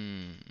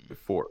 Mm.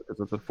 Four because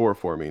what the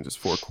 4/4 means is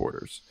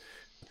 4/4.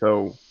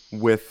 So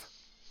with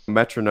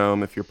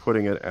metronome, if you're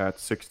putting it at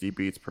 60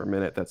 beats per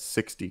minute, that's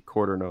 60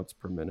 quarter notes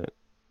per minute.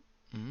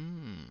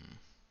 Mm.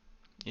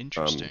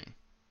 Um, Interesting.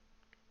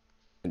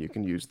 and you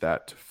can use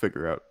that to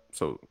figure out.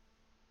 So,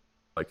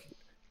 like,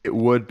 it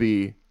would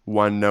be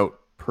one note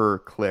per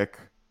click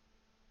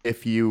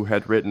if you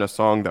had written a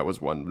song that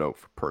was one note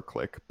per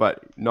click,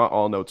 but not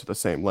all notes are the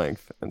same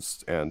length,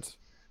 and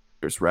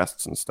there's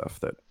rests and stuff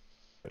that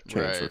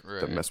change Right,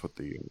 that right, mess with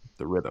the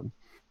rhythm.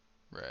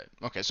 right.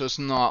 Okay, so it's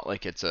not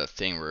like it's a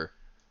thing where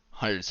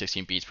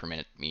 116 beats per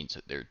minute means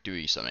that they're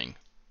doing something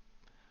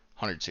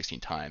 116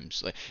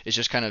 times. Like it's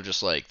just kind of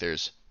just like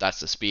that's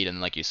the speed,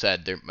 and like you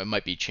said, there it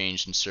might be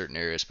changed in certain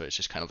areas, but it's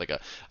just kind of like a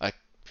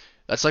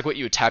that's like what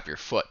you would tap your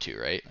foot to,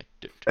 right? Like,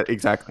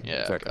 Exactly, yeah,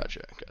 exactly.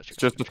 gotcha, gotcha, It's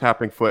just a gotcha,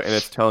 tapping foot, and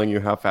it's telling you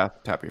how fast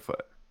to tap your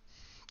foot.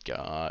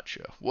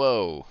 gotcha.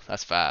 Whoa,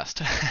 that's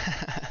fast.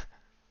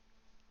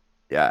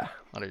 Yeah.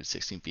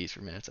 116 beats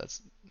per minute.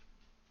 That's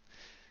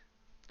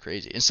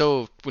crazy. And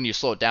so when you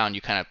slow it down,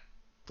 you kind of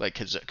like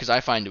because I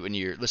find when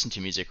you're listening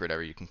to music or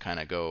whatever, you can kind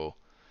of go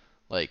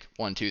like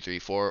 1, 2, 3,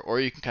 4, or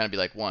you can kind of be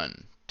like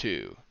 1,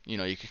 2. You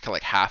know, you can kind of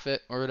like half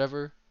it or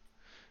whatever,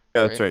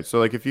 Yeah, that's right? right. So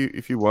like if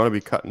you want to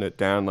be cutting it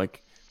down,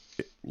 like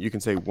you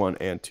can say 1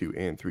 and 2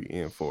 and 3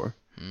 and 4.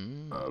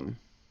 Mm, Um,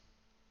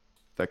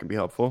 that can be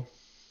helpful.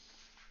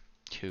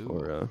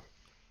 Or cool.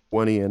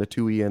 1E and a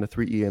 2E and a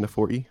 3E and a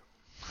 4E.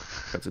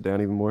 Cuts it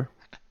down even more.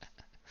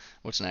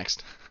 What's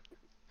next?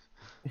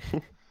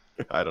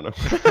 I don't know.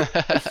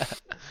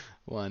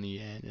 One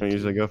yen I and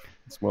usually two. go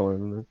smaller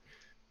than that.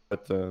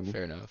 But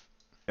Fair enough.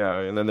 yeah,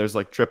 and then there's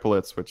like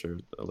triplets, which are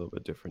a little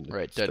bit different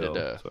Right. Da da still.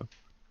 da. So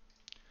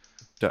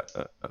da,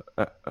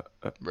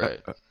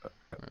 Right. Right.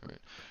 Right.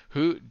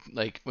 Who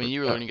like when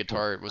you were uh, learning uh,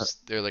 guitar? uh. Was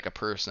there like a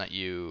person that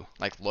you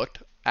like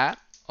looked at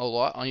a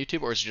lot on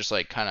YouTube, or is it just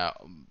like kind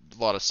of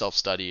a lot of self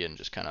study and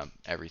just kind of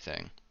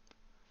everything?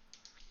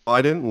 Well,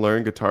 I didn't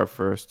learn guitar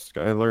first.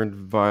 I learned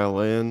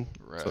violin,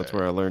 so that's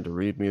where Right. I learned to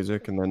read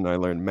music, and then I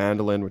learned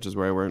mandolin, which is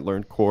where I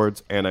learned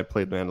chords, and I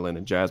played mandolin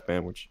in jazz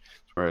band, which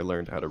is where I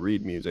learned how to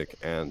read music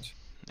And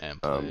play.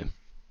 um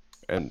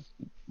and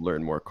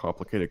learn more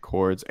complicated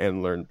chords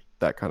and learn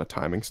that kind of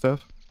timing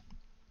stuff.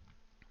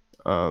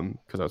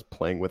 Because I was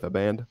playing with a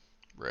band.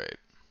 Right.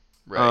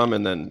 Right.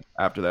 And then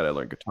after that, I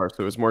learned guitar,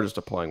 so it was more just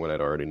applying what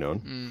I'd already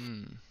known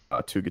Mm,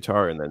 to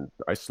guitar, and then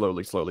I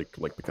slowly,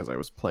 like because I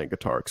was playing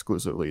guitar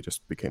exclusively,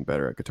 just became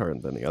better at guitar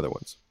than the other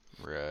ones.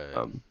 right.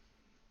 Um,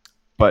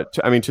 but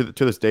I mean, to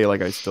this day,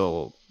 like I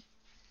still,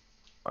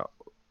 uh,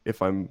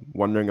 if I'm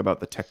wondering about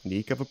the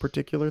technique of a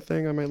particular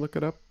thing, I might look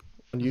it up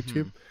on Hmm.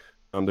 YouTube.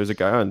 There's a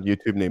guy on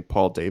YouTube named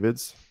Paul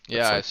Davids. Yeah,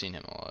 That's I've like seen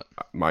him a lot.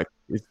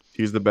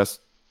 he's the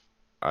best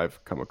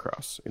I've come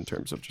across in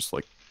terms of just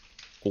like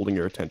holding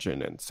your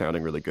attention and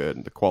sounding really good,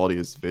 and the quality of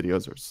his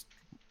videos are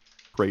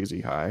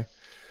crazy high.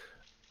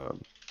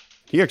 Um,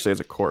 he actually has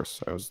a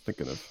course I was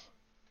thinking of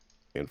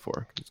paying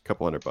for. It's a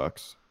couple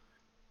 $100.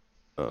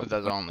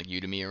 That's But on like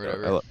Udemy or yeah,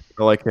 whatever.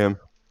 I like him.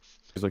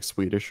 He's like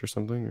Swedish or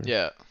something, or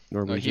Yeah.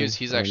 No, Norwegian.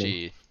 he's I don't know.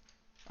 actually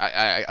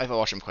I've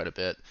watched him quite a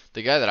bit.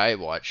 The guy that I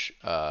watch,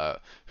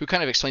 who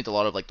kind of explained a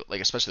lot of like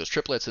especially those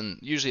triplets and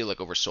usually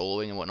like over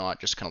soloing and whatnot,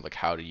 just kind of like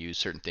how to use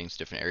certain things in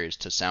different areas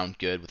to sound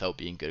good without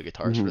being good at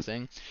guitar sort Hmm. of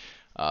thing.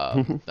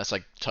 That's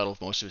like the title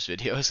of most of his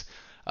videos.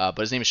 But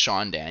his name is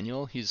Sean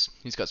Daniel. He's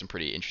got some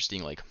pretty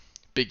interesting like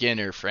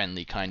beginner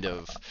friendly kind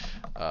of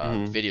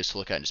Hmm. videos to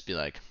look at and just be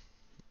like,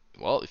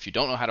 well, if you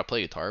don't know how to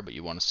play guitar but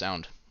you want to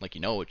sound like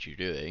you know what you're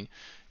doing,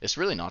 it's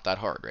really not that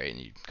hard, right?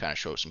 And you kind of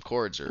show some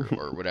chords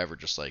or whatever,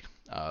 just like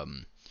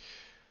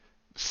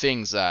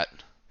things that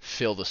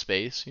fill the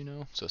space, you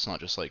know. So it's not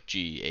just like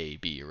G A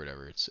B or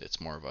whatever.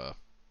 It's more of a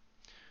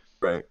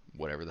Right.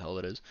 whatever the hell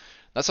it is.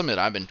 That's something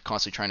that I've been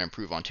constantly trying to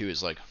improve on too.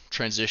 Is like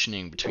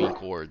transitioning between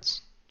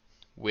chords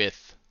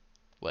with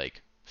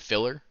like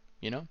filler,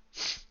 you know,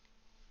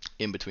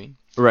 in between.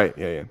 Right.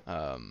 Yeah. Yeah.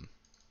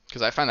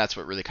 Because I find that's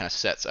what really kind of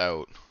sets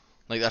out.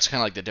 Like that's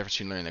kind of like the difference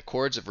between learning the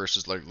chords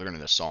versus like learning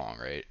the song,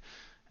 right?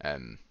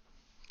 And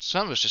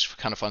some of it's just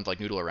kind of fun to like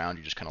noodle around.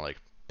 You just kind of like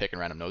picking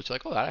random notes. You're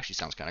like, oh, that actually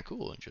sounds kind of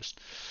cool, and just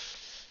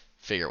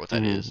figure out what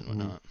that is and Hmm.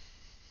 whatnot.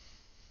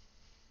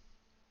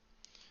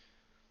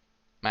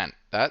 Man,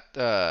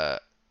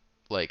 that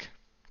like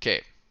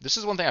okay, this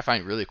is one thing I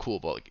find really cool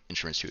about like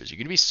instruments too is you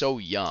can be so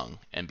young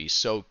and be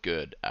so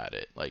good at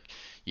it. Like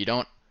you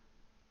don't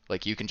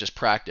like you can just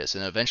practice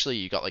and eventually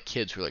you got like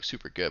kids who are like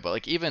super good. But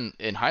like even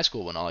in high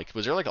school when all like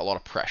was there like a lot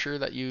of pressure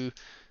that you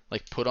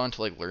like put on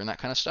to like learn that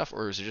kind of stuff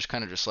or is it just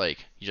kind of just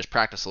like you just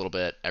practice a little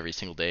bit every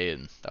single day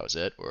and that was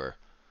it or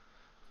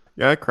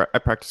Yeah. I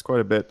practiced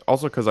quite a bit.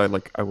 Also, because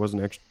I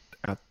wasn't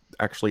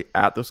actually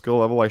at the skill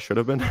level I should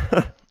have been,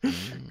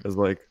 mm, because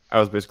like I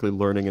was basically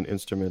learning an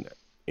instrument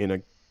in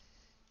a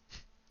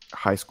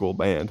high school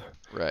band.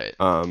 right.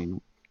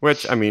 Um,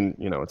 which I mean,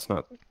 it's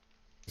not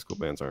high school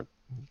bands aren't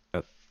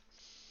that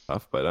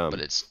tough, but But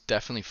it's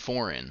definitely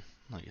foreign.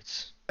 Like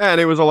it's and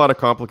it was a lot of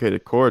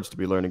complicated chords to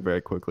be learning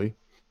very quickly.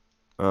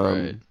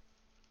 right. Um,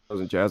 I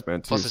was in jazz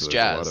band too, Plus so it's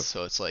there's a lot jazz, of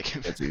so it's like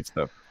fancy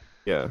stuff.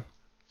 Yeah,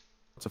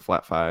 lots of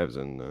flat fives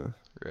and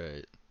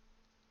right.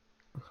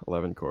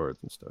 11 chords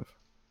and stuff.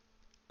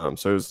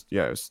 So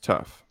it was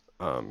tough.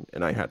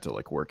 And I had to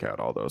like work out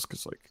all those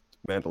because like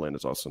mandolin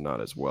is also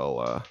not as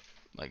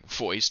Like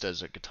voiced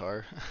as a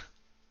guitar.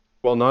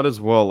 not as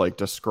well like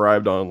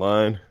described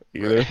online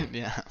Right. either.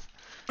 Yeah.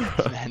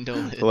 So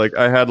Mandolin. like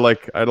I had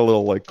a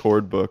little like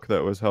chord book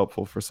that was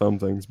helpful for some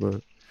things,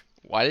 but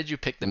Why did you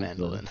pick the and,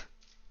 mandolin?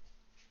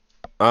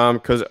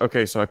 because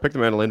okay, so I picked the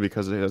mandolin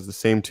because it has the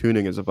same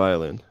tuning as a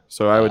violin,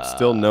 so I would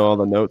still know Uh all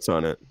the notes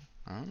on it.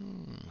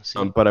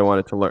 See, But I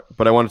wanted to learn.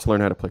 But I wanted to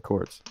learn how to play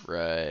chords.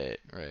 right,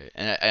 right.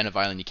 And a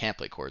violin, you can't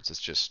play chords. It's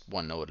just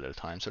one note at a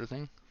time, sort of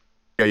thing.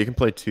 Yeah, you can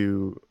play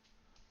two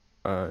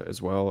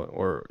as well,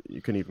 or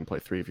you can even play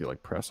three if you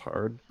like press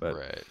hard.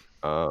 Right.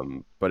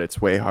 But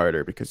it's way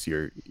harder because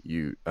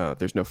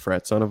there's no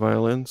frets on a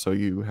violin, so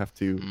you have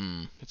to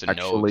It's a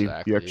no actually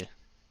you exactly. actually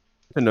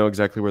have to know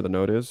exactly where the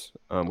note is,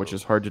 which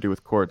is Whoa. hard to do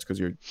with chords because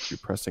you're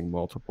pressing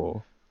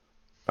multiple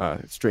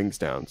strings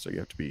down, so you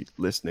have to be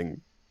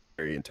listening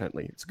very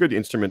intently. It's a good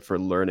instrument for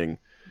learning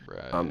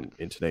Right.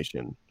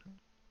 intonation,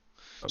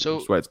 which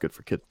So is why it's good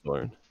for kids to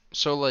learn.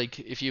 so like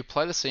if you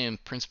apply the same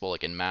principle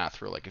like in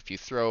math, where like if you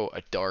throw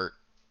a dart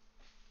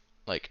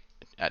like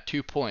at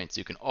 2 points,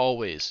 you can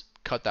always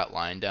cut that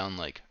line down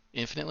like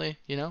infinitely,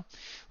 you know?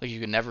 Like you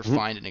can never Mhm.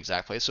 find an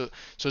exact place. So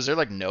is there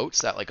like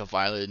notes that like a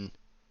violin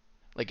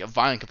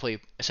can play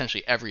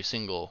essentially every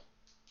single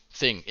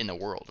thing in the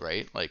world,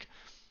 right? Like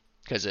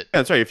because it Yeah,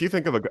 that's right. If you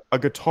think of a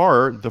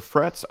guitar, the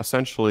frets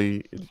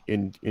essentially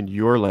in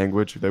your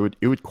language, it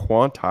would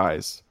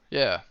quantize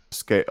yeah, the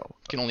scale.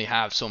 can only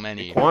have so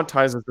It many.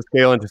 quantizes the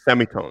scale into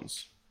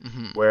semitones.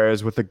 Hmm.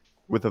 Whereas with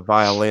a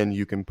violin,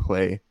 you can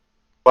play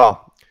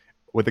well.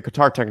 With a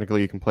guitar,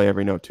 technically, you can play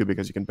every note too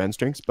because you can bend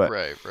strings. But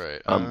Right,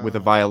 right. with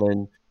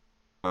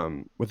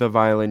a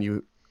violin,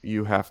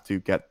 you have to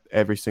get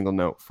every single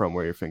note from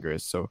where your finger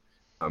is. So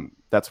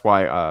that's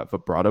why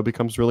vibrato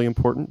becomes really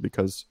important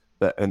because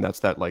that's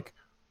that like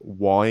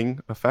wawing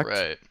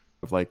effect Right.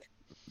 of like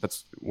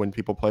that's when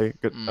people play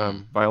good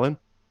Mm, violin.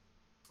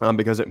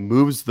 Because it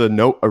moves the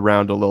note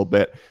around a little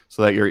bit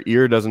so that your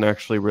ear doesn't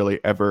actually really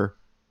ever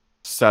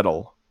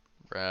settle,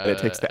 and it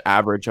takes right. the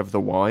average of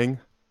the wawing.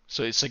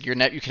 So it's like you can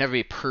never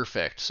be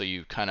perfect, so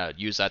you kind of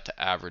use that to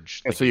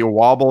average And like so you. you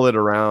wobble it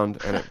around,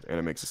 and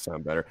it makes it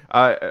sound better.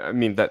 I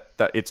mean that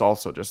it's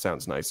also just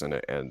sounds nice,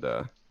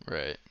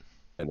 Right.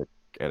 and it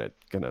and it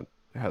kind of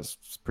has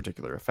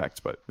particular effects.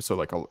 But so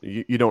like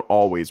you don't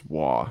always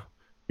wah,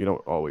 you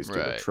don't always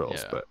do the Right.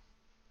 trills, Yeah. but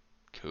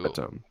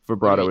Cool.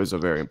 What do you vibrato mean? is a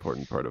very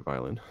important part of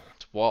violin.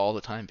 It's wall all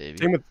the time,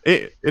 baby. Same with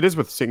it. It is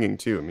with singing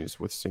too. I mean, it's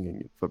with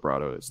singing,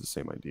 vibrato is the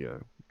same idea.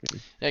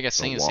 You Yeah, I guess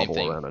don't singing the same wobble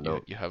thing. around a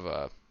You note. you have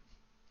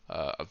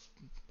of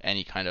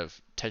any kind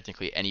of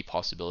technically any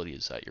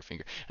possibilities at your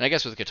finger, and I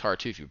guess with guitar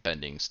too, if you're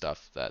bending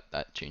stuff,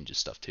 that changes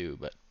stuff too.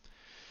 But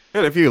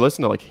And if you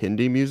listen to like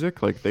Hindi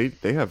music, like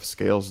they have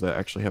scales that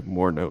actually have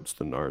more notes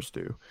than ours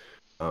do,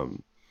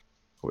 um,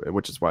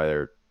 which is why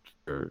they're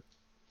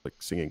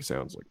like singing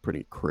sounds like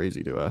pretty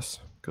crazy to us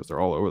because they're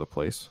all over the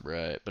place.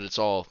 right, but it's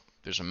all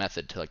there's a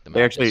method to like the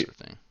They madness actually, sort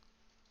of thing.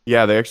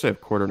 yeah, they actually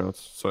have quarter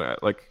notes. So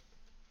like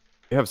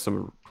they have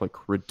some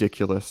like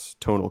ridiculous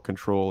tonal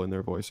control in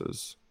their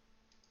voices.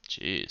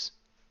 Jeez.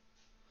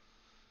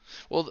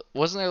 Well,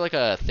 wasn't there like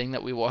a thing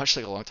that we watched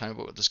like a long time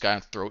ago with this guy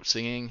on throat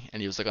singing, and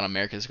he was like on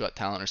America's Got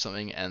Talent or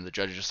something, and the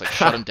judge just like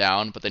shut him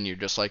down, but then you're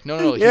just like, no,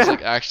 no, no, he's Yeah,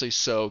 like actually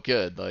so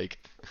good, like,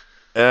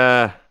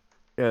 yeah,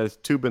 yeah. It's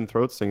tube and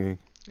throat singing.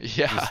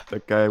 yeah,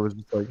 That guy was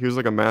just like he was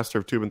like a master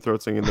of tube and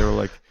throat singing. They were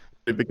like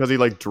because he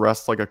like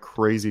dressed like a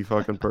crazy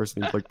fucking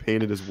person. He like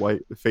painted his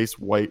face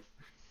white.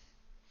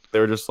 They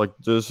were just like,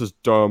 this is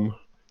dumb.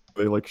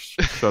 They like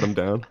shut him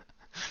down.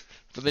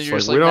 but then It's you're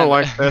like just we like, don't man,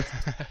 like this.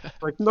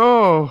 Like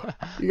no,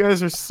 you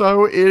guys are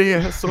so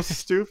idiot, so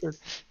stupid,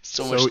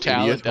 so so much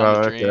idiot. talent down the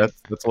Well, okay, drain.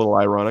 that's a little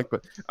ironic,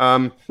 but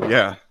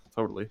yeah,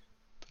 totally,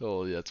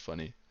 Oh, yeah, that's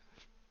funny.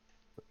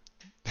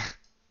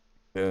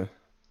 yeah.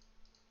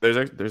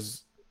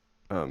 There's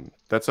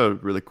that's a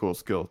really cool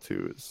skill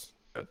too. Is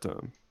that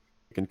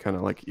you can kind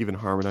of like even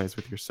harmonize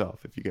with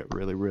yourself if you get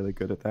really really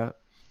good at that.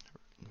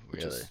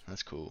 Which Really, is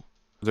that's cool.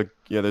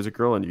 there's a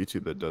girl on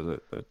YouTube that does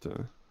it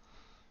that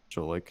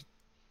she'll like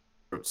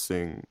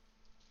sing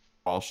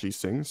while she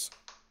sings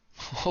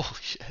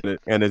Holy shit.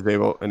 and is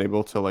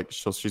able to like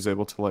she's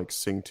able to like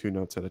sing two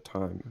notes at a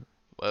time and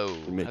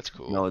Whoa, make that's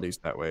cool. melodies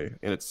that way,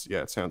 and it's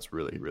yeah, it sounds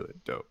really really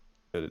dope,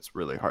 and it's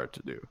really hard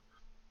to do.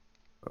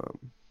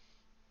 um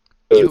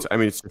You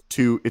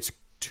it's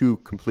two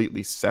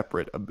completely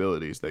separate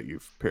abilities that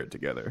you've paired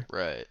together.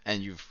 right,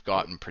 and you've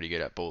gotten pretty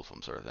good at both of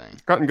them, sort of thing.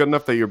 It's gotten good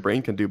enough that your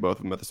brain can do both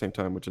of them at the same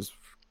time, which is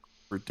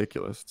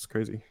ridiculous. It's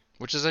crazy.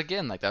 Which is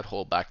again like that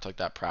whole back to like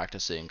that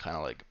practicing kind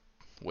of like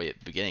way at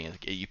the beginning.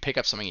 Like, you pick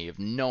up something and you have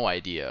no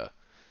idea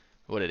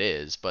what it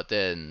is, but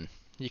then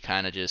you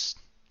kind of just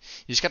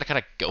gotta kind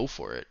of go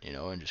for it,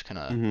 and just kind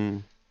of Hmm.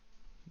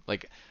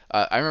 like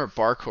I remember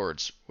bar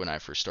chords when I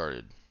first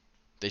started.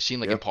 They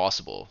seemed like Yep.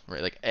 impossible,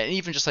 right? Like and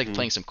even just like Hmm.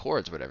 playing some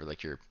chords or whatever,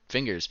 like your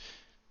fingers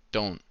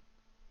don't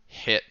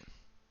hit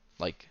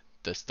like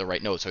the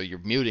right note, so you're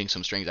muting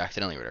some strings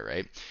accidentally or whatever,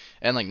 right?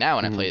 And like now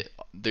when I play Hmm. it,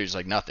 there's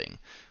like nothing,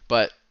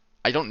 but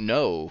I don't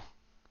know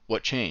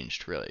what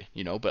changed really,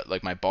 but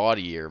like my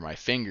body or my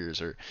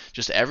fingers or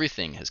just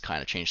everything has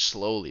kind of changed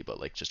slowly, but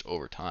like just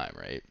over time,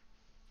 right?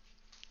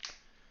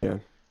 Yeah.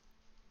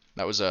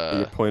 That was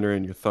Your a pointer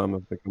and your thumb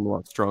have become a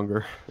lot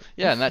stronger.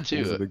 yeah, and that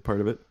Is too. a big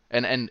part of it.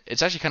 And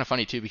it's actually kind of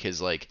funny too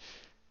because like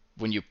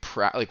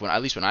like when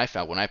at least when I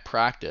found when I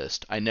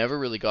practiced, I never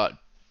really got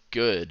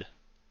good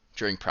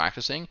during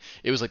practicing,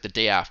 it was like the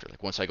day after,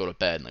 like once I go to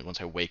bed, and like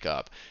once I wake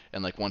up,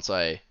 and like once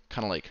I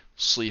kind of like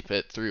sleep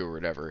it through or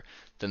whatever,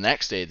 the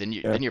next day,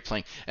 Yeah. then you're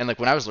playing. And like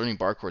when I was learning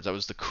bar chords, that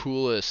was the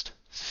coolest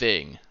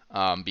thing,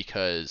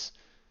 because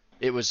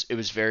it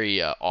was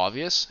very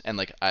obvious, and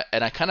like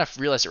I kind of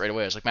realized it right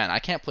away. I was like, man, I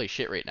can't play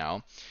shit right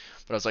now,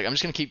 but I was like, I'm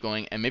just gonna keep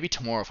going, and maybe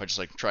tomorrow if I just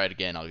like try it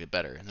again, I'll get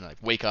better. And then like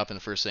wake up and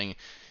the first thing,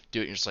 do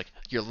it, and you're just like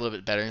you're a little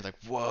bit better. You're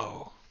like,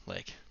 whoa,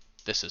 like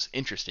this is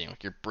interesting.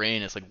 Like your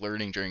brain is like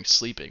learning during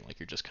sleeping. Like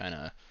you're just kind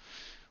of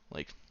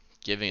like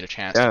giving it a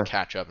chance to Yeah.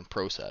 catch up and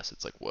process.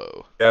 It's like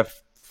whoa. Yeah.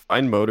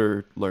 Fine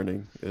motor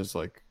learning is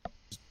like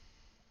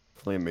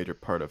definitely a major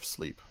part of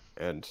sleep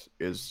and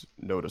is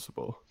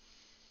noticeable.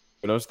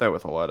 I noticed that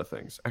with a lot of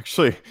things.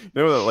 Actually, you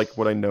know that like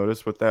what I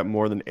noticed with that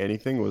more than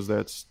anything was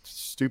that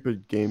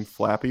stupid game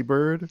Flappy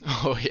Bird. It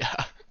Oh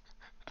yeah,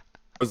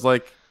 was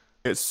like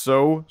it's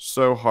so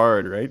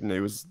hard, right? And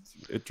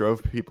it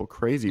drove people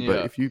crazy. But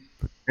yeah, if you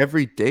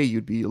every day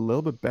you'd be a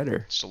little bit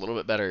better, just a little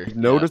bit better. like,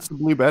 Yeah,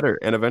 noticeably better,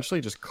 and eventually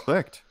it just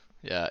clicked.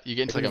 yeah. You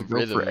get into It like can a just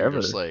go rhythm, and you're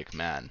just forever. like,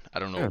 man, I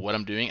don't know Yeah, what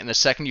I'm doing. And the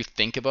second you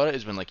think about it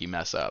is when like you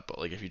mess up. But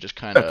like if you just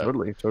kind yeah, of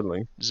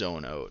totally.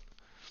 zone out.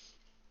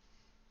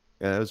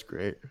 Yeah, that was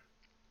great.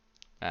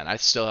 Man, I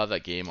still have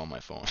that game on my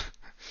phone.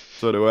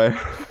 So do I.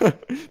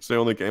 It's the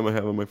only game I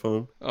have on my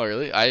phone. Oh,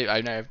 really?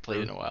 I haven't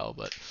played Uh, in a while,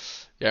 but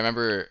yeah, I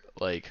remember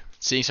like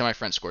seeing some of my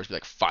friends' scores be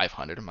like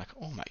 500. I'm like,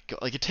 oh my god!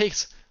 Like it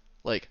takes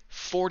like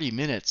 40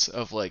 minutes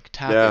of like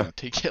Yeah, tapping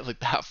to get like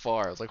that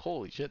far. I was like,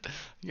 holy shit,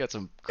 you got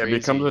some it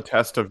becomes a crazy.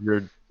 test of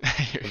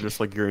just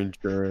like your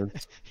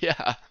endurance,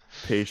 Yeah,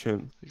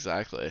 patience.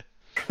 exactly.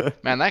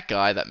 Man, that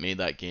guy that made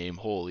that game,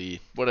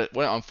 holy, what an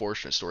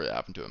unfortunate story that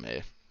happened to him.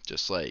 Hey,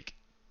 just like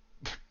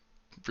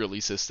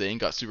released this thing,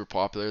 got super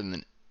popular, and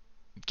then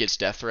gets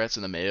death threats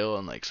in the mail,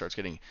 and like starts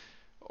getting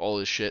all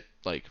his shit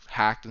like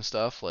hacked and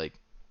stuff. Like,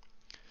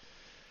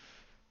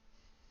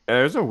 And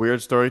there's a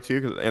weird story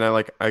too, and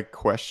I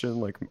question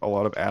like a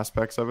lot of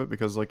aspects of it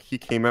because like he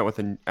came out with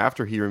an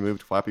after he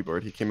removed Flappy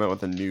Bird, he came out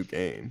with a new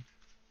game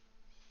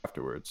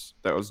afterwards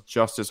that was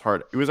just as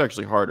hard. It was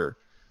actually harder.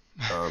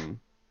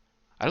 Um,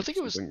 I don't like think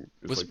it was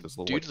was like this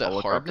little due like to the helicopter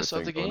hardness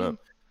of thing the going game. up.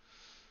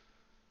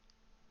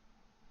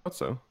 Thought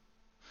so.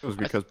 It was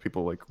I th- because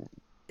people like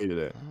hated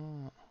it.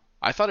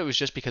 I thought it was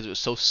just because it was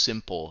so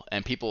simple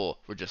and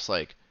people were just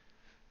like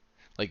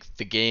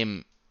the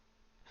game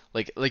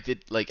like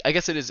I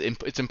guess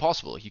it's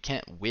impossible. You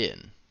can't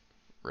win,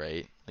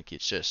 right? Like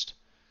it's just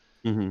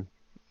Hmm.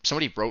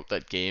 somebody wrote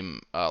that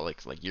game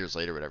like years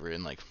later or whatever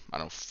in like I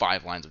don't know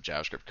 5 lines of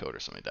JavaScript code or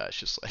something like that. It's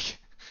just like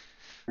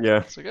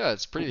Yeah. it's like oh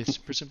it's pretty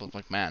simple. I'm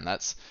like man,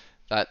 that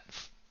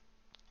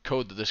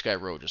code that this guy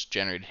wrote just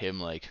generated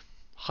him like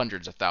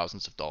hundreds of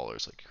thousands of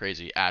dollars, like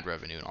crazy ad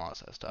revenue and all that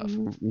sort of stuff.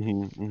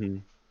 Hmm.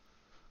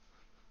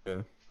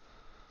 Yeah.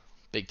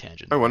 Big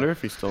tangent I there. wonder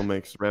if he still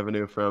makes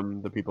revenue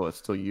from the people that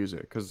still use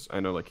it, because I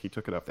know like he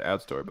took it off the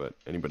App Store, but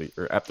anybody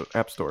or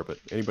App Store, but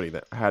anybody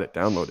that had it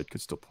downloaded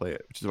could still play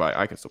it, which is why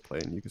I can still play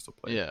it and you can still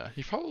play it. Yeah,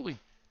 he probably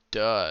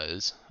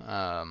does.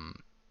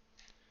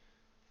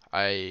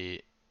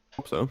 I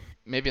Hope so.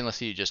 maybe unless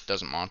he just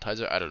doesn't monetize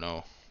it, I don't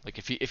know. Like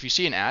if you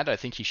see an ad, I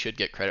think he should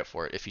get credit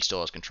for it if he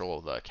still has control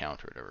of the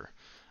account or whatever.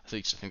 I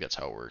think that's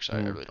how it works. I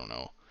Mm. really don't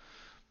know,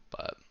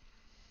 but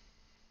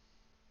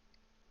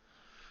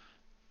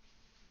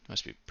it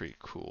must be pretty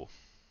cool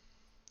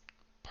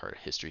part of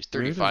history. He's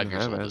Maybe it 35 doesn't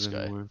years have old, ads this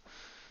guy. anymore.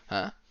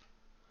 Huh?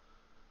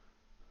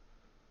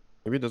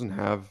 Maybe it doesn't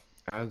have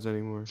ads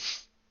anymore.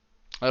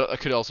 That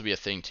could also be a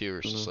thing too, where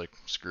I it's don't just know. like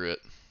screw it,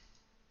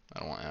 I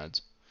don't want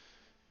ads.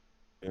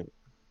 Yeah,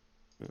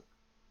 yeah.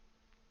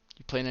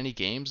 You playing any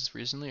games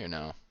recently or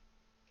no?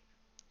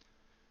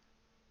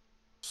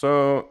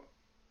 So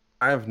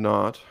I have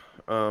not,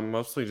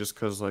 mostly just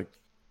because like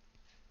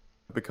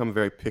I've become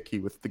very picky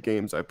with the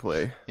games I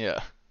play. Yeah,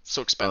 it's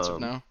so expensive Um,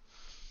 now.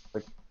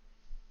 like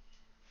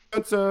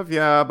expensive,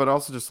 yeah, but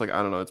also just like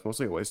I don't know, it's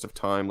mostly a waste of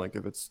time. Like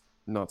if it's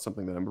not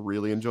something that I'm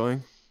really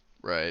enjoying.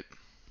 Right.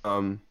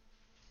 Um,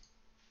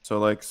 so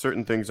like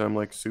certain things I'm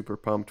like super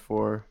pumped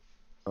for.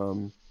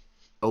 Um,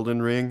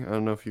 Elden Ring. I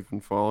don't know if you've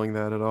been following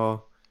that at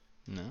all.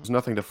 No. There's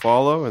nothing to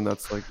follow, and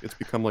that's like it's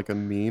become like a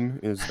meme.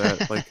 Is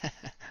that like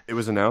it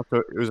was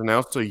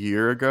announced a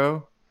year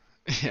ago,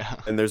 Yeah.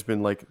 and there's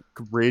been like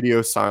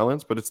radio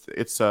silence, but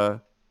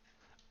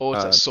Oh,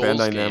 it's that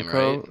Souls Bandai game,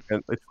 right? Namco,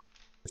 and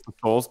it's a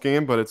Souls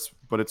game, but it's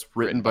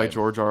Written written by by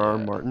George R. R. yeah,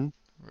 Martin.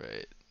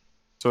 right.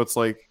 So it's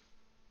like,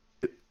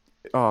 it,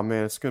 oh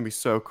man, it's gonna be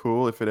so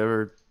cool if it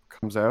ever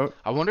comes out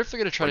I wonder if they're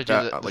gonna try to like do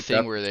that. the Like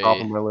thing that's where the top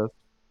of they my list.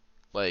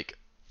 like,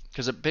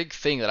 because a big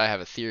thing that I have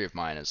a theory of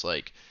mine is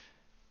like,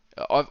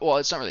 well,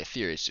 it's not really a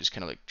theory, it's just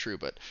kind of like true.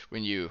 But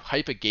when you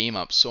hype a game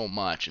up so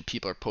much and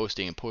people are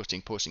posting and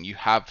posting, you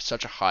have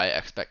such a high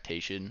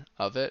expectation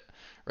of it,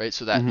 right?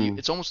 So that Hmm.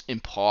 it's almost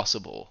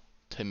impossible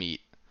to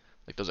meet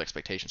like those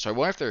expectations. So I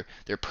wonder if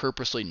they're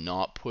purposely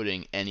not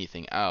putting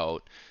anything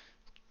out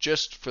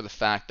just for the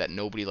fact that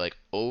nobody like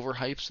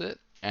overhypes it,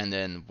 and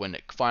then when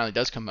it finally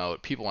does come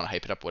out, people want to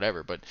hype it up,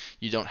 whatever. But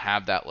you don't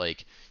have that,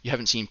 like, you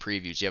haven't seen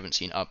previews, you haven't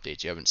seen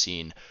updates, you haven't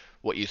seen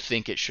what you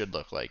think it should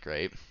look like,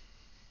 right?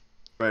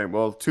 Right.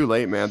 Well, too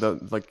late, man.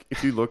 Like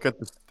if you look at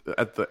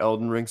the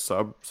Elden Ring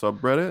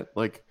subreddit,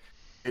 like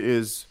it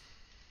is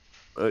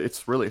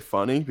it's really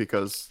funny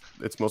because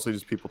it's mostly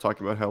just people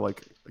talking about how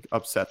like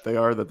upset they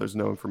are that there's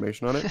no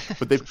information on it.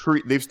 But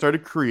they've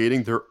started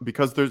creating their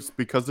because there's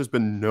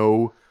been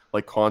no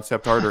like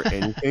concept art or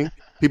anything.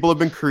 People have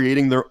been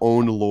creating their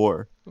own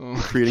lore Oh and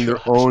my creating their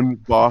gosh. own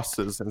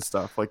bosses and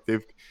stuff. Like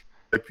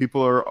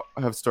people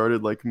have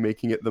started like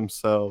making it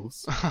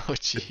themselves. Oh It's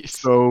jeez.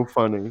 so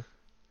funny.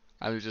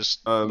 I'm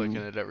just looking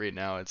Um, at it right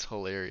now. It's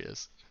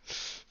hilarious.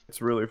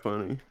 it's really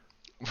funny.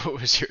 What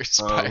was your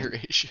Um,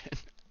 inspiration?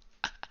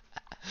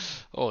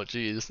 Oh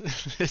jeez.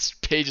 This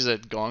page is a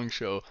gong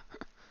show.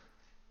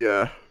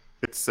 yeah,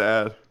 it's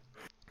sad.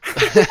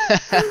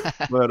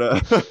 But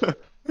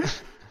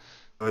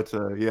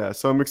yeah,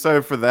 so I'm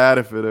excited for that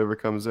if it ever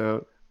comes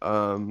out.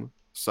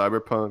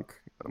 Cyberpunk,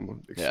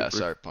 I'm Yeah, super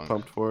Cyberpunk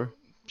pumped for.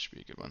 should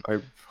be a good one. I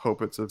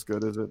hope it's as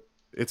good as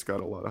it's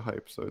got a lot of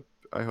hype, so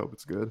I hope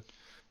it's good.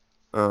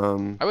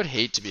 I would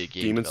hate to be a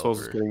game Demon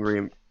Souls is developer. getting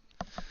re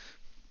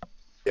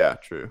Yeah,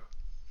 true.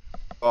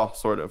 Well,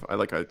 sort of. I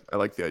like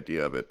the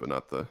idea of it, but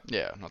not the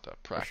Yeah, not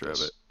that pressure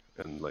of it. practice.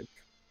 And like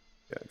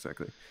yeah,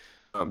 exactly.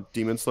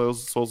 Demon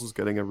Souls is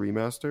getting a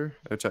remaster,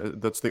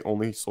 that's the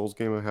only Souls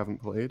game I haven't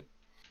played.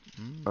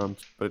 Mm.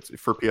 But it's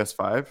for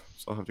PS5,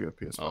 so I'll have to get a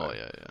Oh PS5.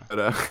 yeah, yeah, But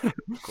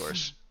of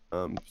course.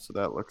 so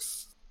that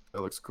looks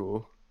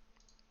cool.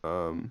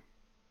 Um,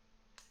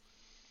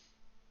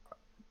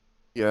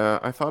 yeah,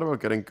 I thought about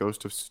getting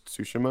Ghost of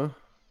Tsushima.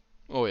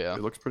 Oh yeah.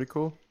 It looks pretty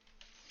cool.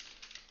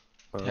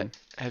 Ha Um,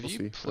 have we'll you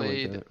see. I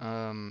might get played? it.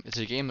 It's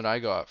a game that I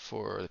got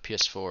for the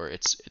PS4.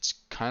 It's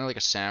kind of like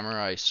a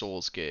samurai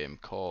Souls game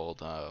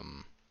called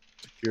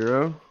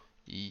Sekiro.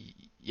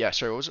 yeah.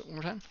 Sorry, what was it? One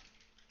more time.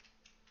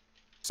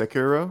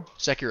 Sekiro.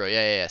 Sekiro.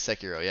 Yeah, yeah, yeah.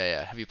 Sekiro. Yeah,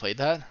 yeah. Have you played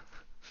that?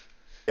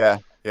 Yeah,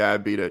 yeah, I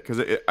beat it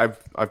because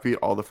I've beat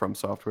all the From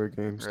Software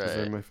games because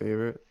they're Right. my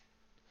favorite.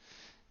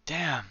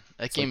 Damn,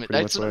 that It's like game.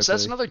 pretty That's much what I that's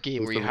play another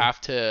game most where you of them.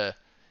 have to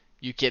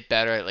you get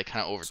better at like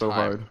kind of over So time,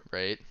 hard.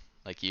 right?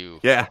 Like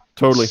Yeah,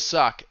 totally.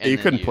 suck Yeah, and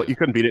then you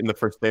couldn't beat it in the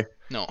first day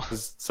no.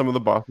 because some of the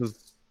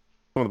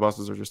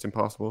bosses are just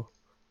impossible.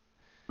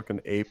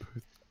 Fucking ape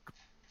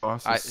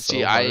boss I is see. so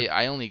I hard.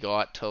 I only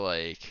got to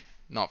like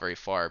not very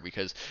far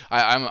because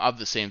I'm of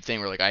the same thing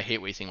where like I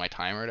hate wasting my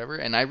time or whatever,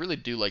 and I really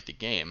do like the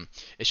game.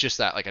 It's just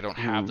that like I don't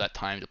have Mhm. that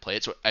time to play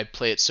it, so I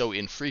play it so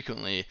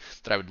infrequently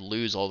that I would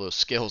lose all those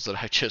skills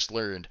that I just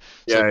learned.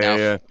 So Yeah, like yeah, now,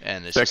 yeah.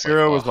 and it's just like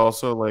Sekiro was oh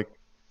also like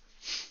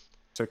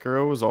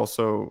Sekiro was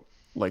also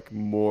like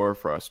more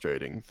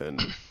frustrating than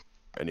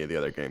any of the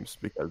other games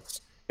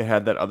because it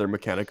had that other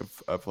mechanic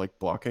of like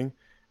blocking,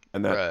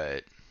 and that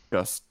right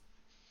just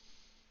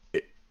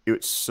it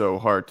it's so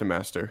hard to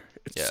master.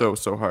 It's yeah, so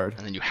hard.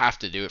 and then you have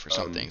to do it for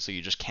something, Um, so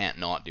you just can't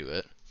not do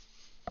it.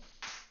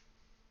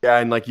 yeah,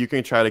 and like you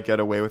can try to get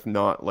away with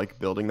not like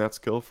building that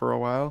skill for a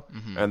while,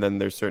 Hmm. and then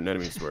there's certain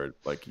enemies where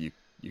like you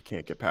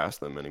can't get past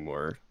them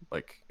anymore.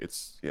 Like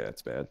it's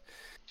bad.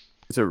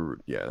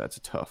 Yeah, that's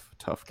a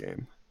tough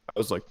game. I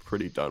was like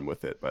pretty done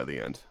with it by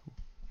the end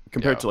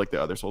compared Yeah. to like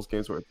the other Souls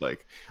games where it's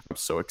like I'm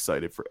so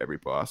excited for every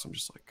boss. I'm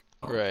just like,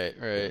 oh Right. man,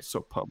 Right.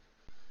 so pumped.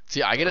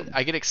 See, I get it. Um,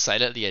 I get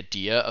excited at the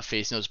idea of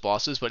facing those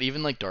bosses, but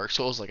even like Dark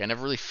Souls, like I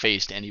never really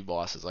faced any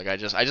bosses. Like I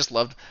just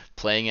loved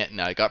playing it,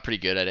 and I got pretty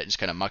good at it, just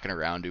kind of mucking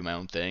around, doing my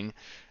own thing.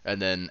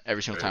 And then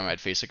every single right. time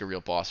I'd face like a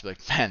real boss, I'd be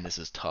like, man, this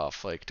is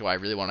tough. Like, do I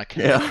really want to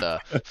commit Yeah.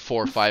 the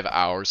 4 or 5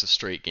 hours of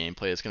straight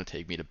gameplay it's gonna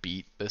take me to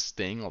beat this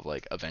thing? Of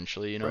like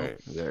eventually, you know? Right.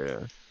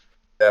 Yeah.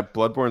 Yeah.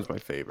 Bloodborne's my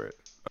favorite.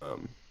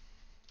 Um,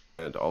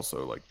 and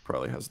also like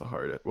probably has the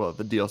hardest. Well,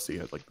 the DLC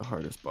has like the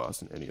hardest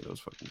boss in any of those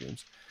fucking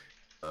games.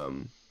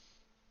 Um,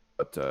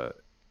 but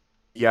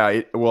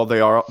yeah. Well,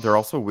 they're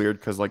also weird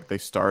because like they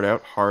start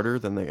out harder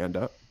than they end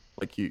up.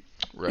 Like it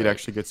Right.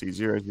 actually gets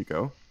easier as you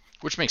go.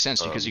 Which makes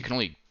sense because you Um, can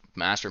only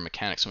master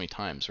mechanics so many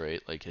times,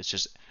 right? Like it's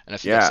just, and I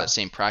think that's yeah. that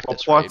same Well,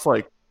 practice,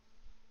 right?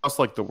 plus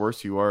like the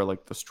worse you are,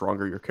 like the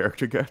stronger your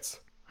character gets.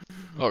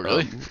 Oh,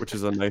 really? Which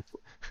is a nice.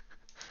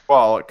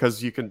 Well,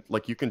 because you can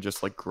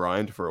just like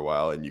grind for a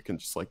while and you can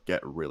just like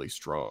get really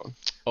strong.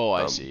 Oh,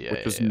 I see. Yeah, Which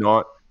yeah, was yeah.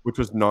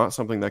 not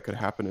something that could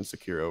happen in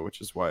Sekiro,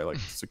 which is why like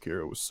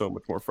Sekiro was so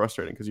much more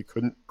frustrating because you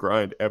couldn't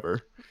grind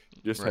ever.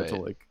 You just had to Right.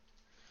 like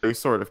you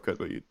sort of could,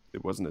 but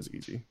it wasn't as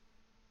easy.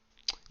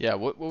 Yeah,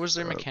 what was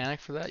their Uh, mechanic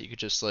for that? You could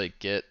just like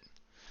get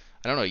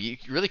I don't know, you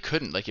really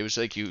couldn't. Like it was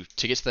like you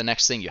to get to the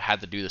next thing you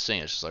had to do this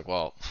thing. It's just like,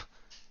 well,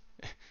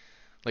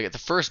 like at the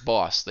first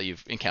boss that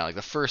you've encountered, like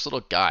the first little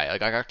guy,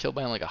 like I got killed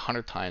by him like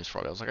 100 times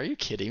probably. I was like, are you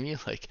kidding me?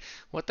 Like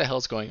what the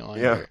hell's going on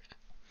yeah, here?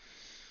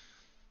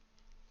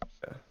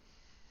 yeah.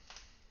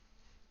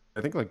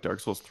 I think like Dark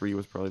Souls 3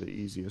 was probably the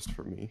easiest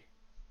for me.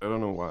 I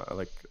don't know why.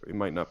 Like it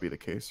might not be the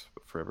case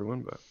for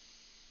everyone, but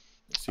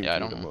it seemed Yeah, to I be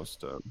don't the know.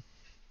 most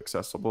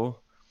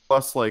accessible.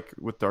 Plus, like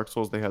with Dark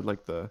Souls, they had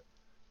like the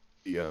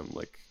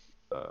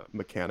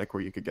mechanic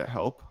where you could get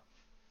help.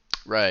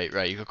 Right,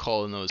 right. You could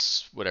call in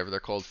those whatever they're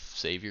called,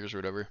 saviors or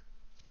whatever.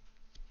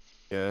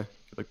 Yeah,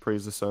 like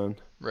praise the sun.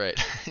 Right.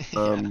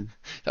 Yeah. Um,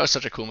 That was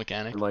such a cool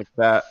mechanic. and like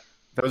that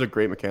was a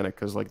great mechanic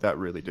because like that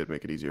really did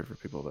make it easier for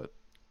people that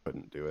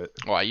couldn't do it.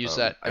 Oh, I use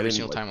that I every didn't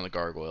single like time on the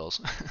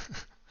gargoyles.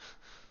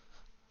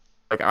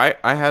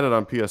 I had it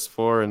on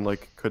PS4 and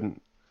like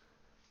couldn't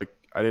like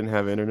I didn't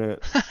have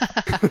internet.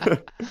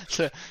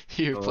 So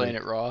you're So, playing like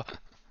it raw.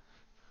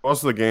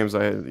 most of the games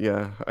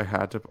I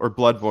had to, or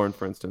Bloodborne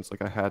for instance,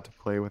 like I had to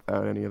play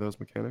without any of those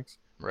mechanics.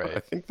 But I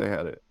Right. think they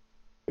had it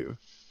too.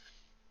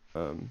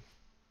 Um,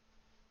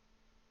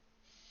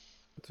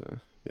 but,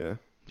 yeah,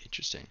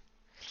 Interesting.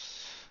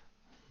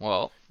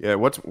 Well, yeah.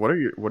 What are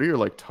your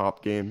like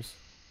top games?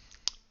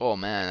 oh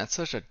man, that's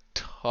such a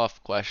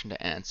tough question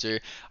to answer.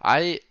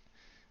 I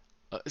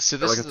so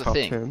Or this like is a the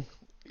top thing. 10?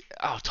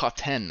 Oh, top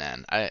 10,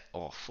 man.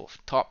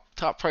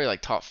 Top probably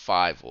like top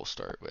 5 we'll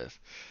start with.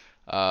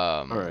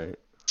 All Um right.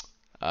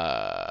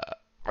 uh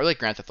I like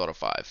Grand Theft Auto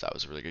 5. That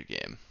was a really good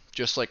game.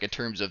 Just like in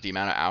terms of the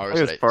amount of hours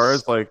Like, that as far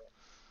as like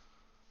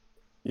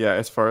yeah,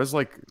 as far as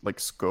like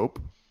scope,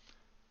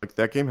 like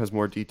that game has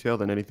more detail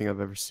than anything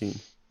I've ever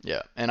seen.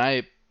 yeah, and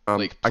I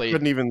like I played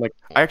couldn't even like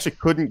oh, I actually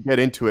couldn't get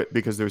into it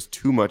because there was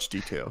too much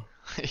detail.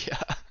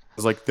 yeah.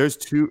 It's like there's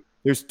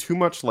too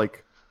much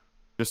like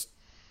just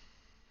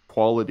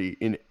quality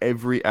in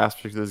every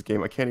aspect of this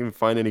game. I can't even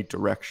find any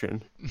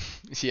direction.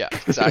 Yeah,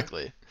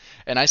 exactly.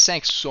 And I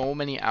sank so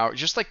many hours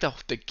just like the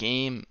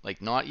game,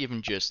 like not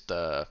even just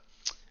the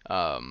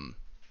um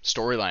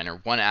storyline or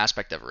one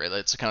aspect of it, right?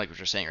 It's kind of like what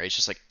you're saying, right? It's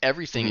just like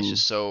everything is Mhm.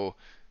 just so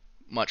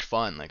much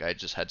fun. Like I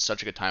just had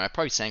such a good time. I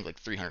probably sank like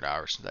 300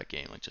 hours into that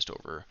game, like just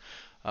over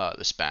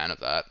the span of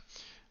that.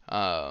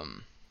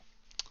 Um,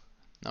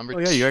 number Oh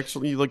yeah, you two,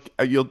 actually like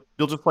you'll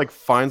just like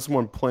find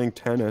someone playing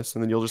tennis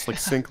and then you'll just like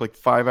sink like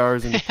 5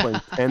 hours into yeah,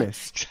 playing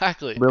tennis.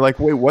 exactly. They're like,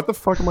 wait, what the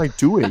fuck am I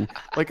doing?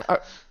 Like I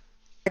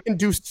can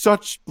do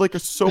such like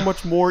so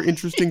much more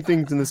interesting Yeah.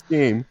 things in this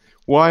game.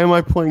 Why am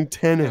I playing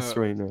tennis Uh,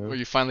 right or now?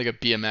 you find like a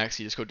BMX,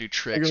 you just go do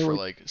I tricks go for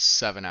like like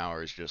 7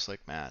 hours, just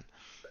like man.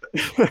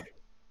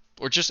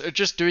 Or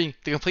just doing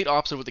the complete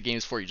opposite of what the game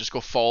is for. You just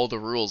go follow the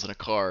rules in a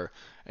car,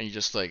 and you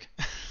just like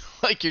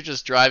like you're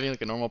just driving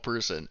like a normal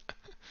person.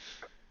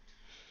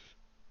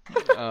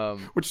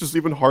 Um, which is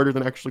even harder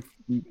than actually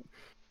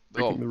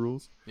breaking oh the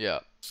rules. yeah.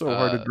 So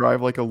hard to Uh,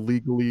 drive like a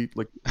legally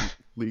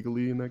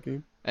in that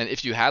game. and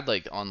if you had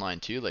like online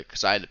too, like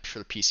because I had it for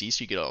the PC,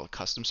 so you get all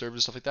custom servers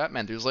and stuff like that.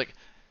 Man, there's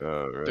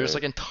Right.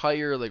 like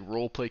entire like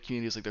role play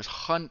communities. Like there's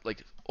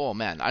like oh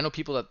man, I know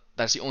people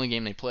that's the only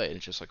game they play. And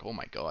it's just like oh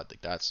my god,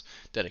 like that's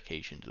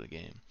dedication to the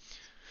game.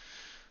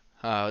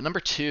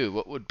 Number two,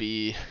 what would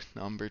be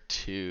number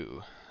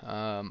two?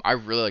 I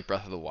really like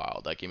Breath of the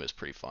Wild. That game is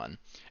pretty fun,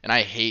 and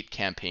I hate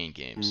campaign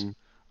games. Mm,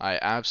 I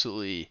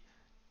absolutely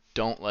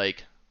don't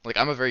like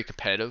I'm a very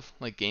competitive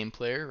like game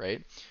player,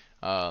 right?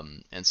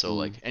 And so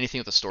like mm. anything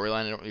with the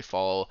storyline, I don't really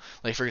follow.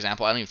 Like for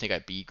example, I don't even think I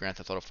beat Grand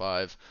Theft Auto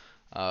 5.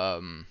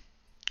 Um,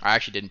 I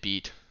actually didn't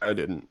beat. I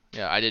didn't.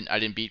 Yeah, I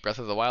didn't beat Breath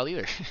of the Wild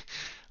either.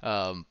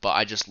 But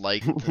I just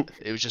like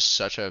it was just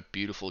such a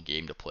beautiful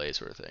game to play,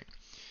 sort of thing.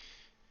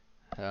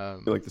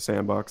 You Um, like the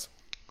sandbox.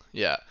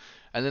 yeah,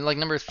 and then like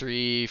number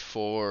three,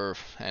 four,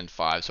 and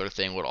five, sort of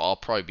thing would all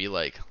probably be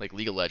like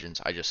League of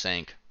Legends. I just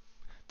sank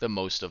the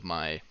most of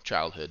my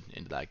childhood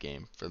into that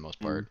game for the most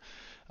Mm, part.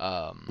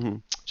 Um,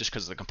 mhm, just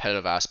because of the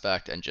competitive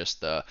aspect and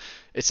just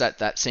it's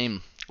that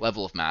same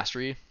level of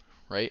mastery,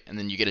 right? And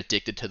then you get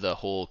addicted to the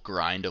whole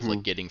grind of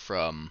like mhm. getting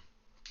from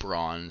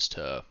bronze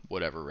to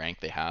whatever rank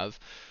they have.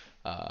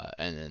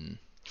 And then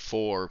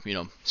four,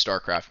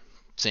 StarCraft,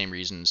 same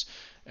reasons.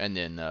 And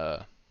then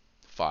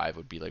five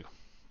would be like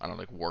I don't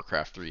know, like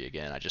Warcraft 3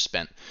 again. I just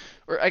spent,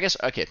 or I guess,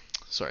 okay,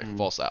 sorry, Mm,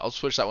 false that. I'll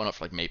switch that one up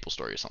for like Maple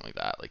Story or something like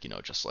that. Like,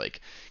 just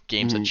like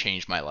games that mhm.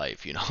 changed my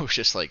life,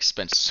 just like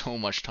spent so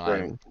much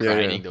time Right. Yeah,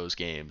 yeah. grinding those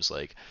games.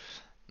 Like,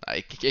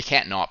 it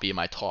can't not be in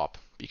my top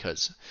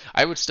because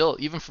I would still,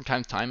 even from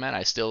time to time, man,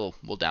 I still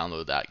will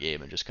download that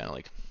game and just kind of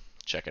like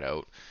check it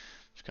out,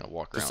 just kind of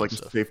walk Just around and like a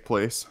stuff. safe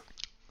place.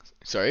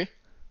 Sorry?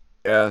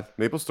 Yeah,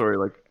 Maple Story,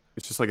 like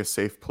it's just like a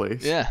safe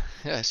place. Yeah,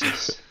 yeah, it's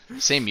just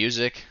same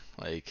music.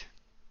 Like,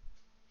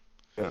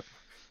 Yeah.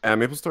 And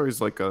Maple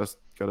Story's like got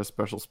a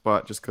special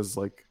spot just because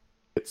like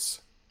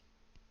it's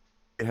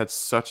it had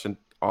such an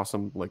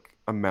awesome like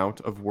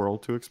amount of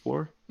world to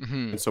explore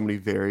hmm in so many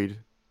varied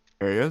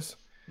areas.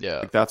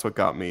 yeah, Like that's what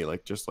got me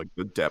like just like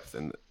the depth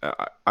and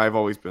I've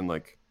always been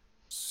like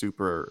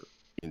super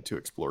into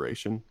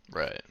exploration.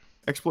 right.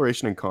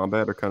 Exploration and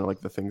combat are kind of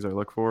like the things I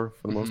look for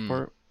the most hmm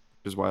part,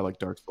 which is why I like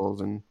Dark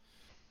Souls and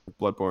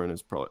Bloodborne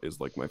is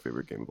like my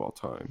favorite game of all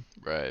time.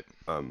 right.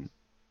 Um,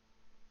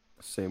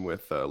 Same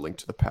with Link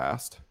to the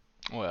Past.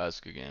 Oh, yeah, that's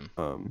a good game.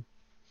 Um,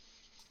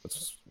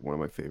 that's one of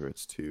my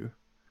favorites too.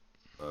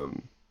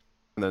 Um,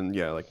 and then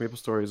yeah, like Maple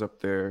Story is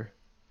up there.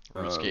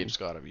 RuneScape's Um,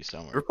 gotta be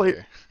somewhere ever up played?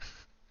 there.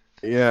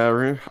 Yeah,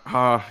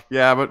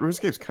 yeah, but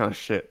RuneScape's kind of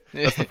shit.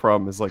 That's the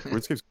problem. Is like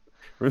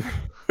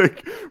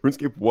like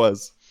RuneScape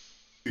was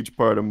a huge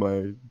part of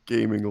my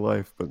gaming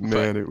life, but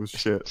Right. man, it was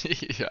shit.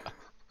 Yeah.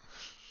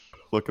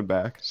 looking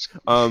back.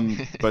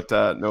 But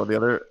no, the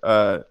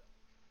other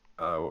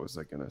what was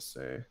I gonna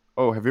say?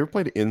 Oh, have you ever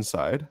played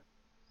Inside?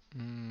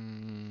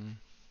 Mm,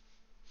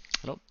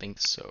 I don't think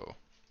so.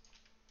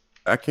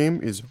 That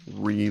game is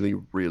really,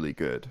 really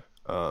good.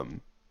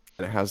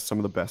 And it has some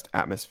of the best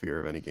atmosphere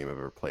of any game I've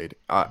ever played.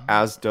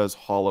 As does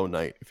Hollow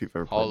Knight, if you've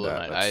ever played Hollow that.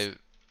 Knight. I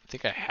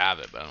think I have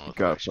it, but I don't know You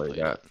if I've gotta actually play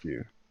played it. that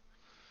too.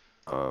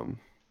 Um,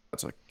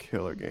 that's a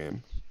killer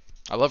game.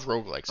 I love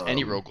roguelikes.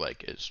 Any Um,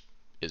 roguelike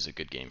is a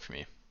good game for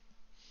me.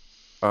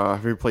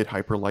 have you ever played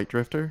Hyper Light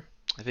Drifter?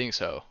 I think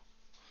so.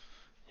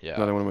 Yeah.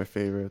 Another one of my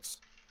favorites.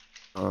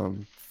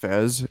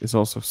 Fez is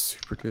also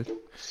super good.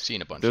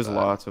 Seen a bunch of There's that.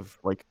 lots of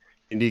like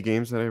indie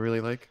games that I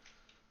really like.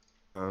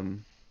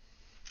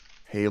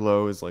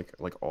 Halo is like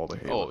all the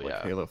Halo. Oh Like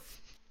yeah. Halo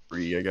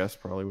 3, I guess,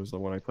 probably was the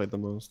one I played the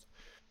most.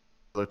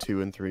 Halo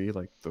 2 and 3,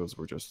 like those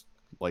were just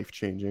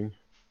life-changing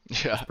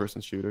Yeah.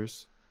 first-person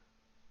shooters.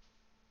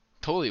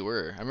 Totally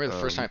were. I remember the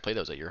first time I Um, played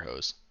those at your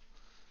house.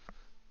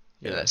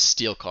 Yeah, yeah. that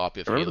steel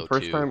copy of I remember Halo the first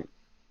 2. time.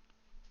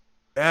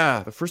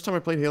 Yeah, the first time I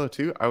played Halo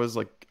 2, I was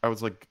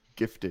like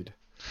gifted.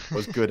 I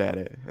was good at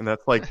it, and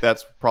that's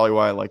probably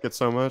why I like it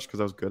so much because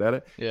I was good at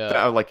it. But Yeah.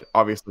 I like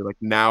obviously like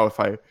now if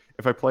I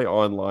play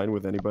online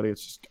with anybody,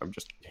 I'm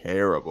just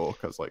terrible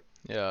because like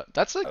Yeah.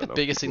 That's like I the don't know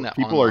biggest thing that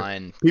people are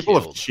online people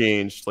have killed.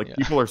 changed. Like Yeah.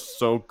 people are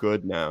so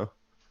good now.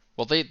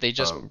 Well, they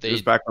just It was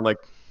they back when like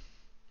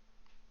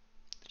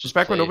just just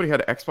back when play. nobody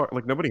had Xbox,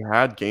 like nobody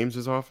had games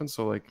as often.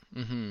 So like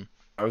Mm-hmm.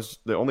 I was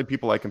the only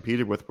people I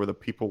competed with were the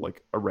people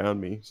like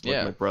around me, so, like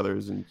Yeah. my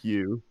brothers and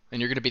you.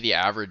 And you're gonna be the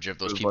average of It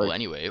those was people like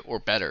anyway, or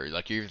better.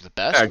 Like you're the yeah,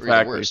 best or you're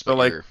the exactly. worst, So but like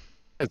you're.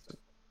 it's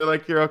they're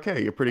like you're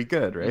okay, you're pretty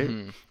good, right?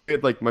 Mm-hmm.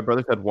 Like my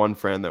brothers had one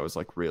friend that was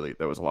like really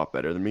that was a lot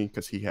better than me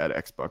because he had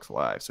Xbox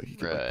Live, so he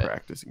could like Right.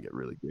 practice and get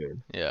really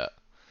good. Yeah.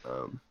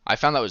 Um, I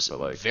found that was but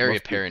like very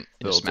most people apparent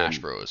in the still Smash didn't.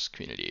 Bros.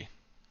 Community.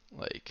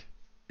 Like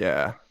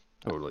Yeah,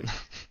 totally.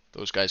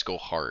 those guys go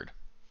hard.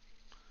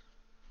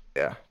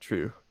 Yeah,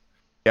 true.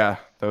 Yeah,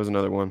 that was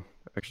another one.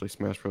 Actually,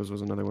 Smash Bros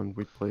was another one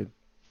we played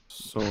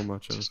so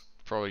much of. It Just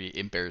probably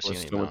embarrassing was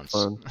the so much amounts.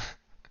 fun.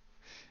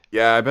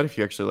 Yeah, I bet if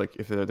you actually like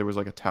if there was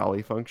like a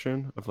tally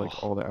function of like Oh,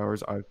 all the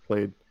hours I've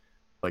played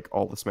like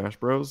all the Smash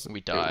Bros,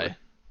 we it die. would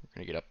We're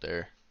gonna get up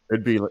there.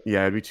 it'd be like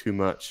yeah, it'd be too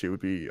much. It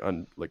would be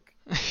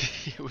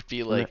It would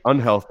be like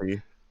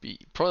unhealthy.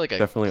 probably like a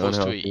Definitely close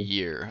to a unhealthy.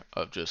 year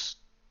of just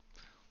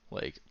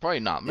like probably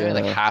not maybe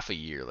like Yeah. half a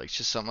year like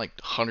just something like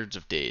hundreds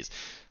of days.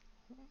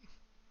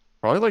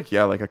 Probably like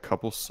yeah, like a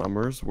couple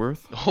summers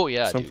worth Oh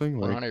yeah, dude, something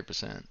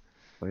 100%.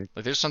 like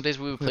Like there's some days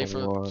we would probably play a for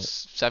lot.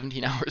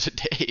 17 hours a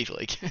day.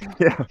 Like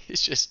Yeah.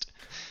 it's just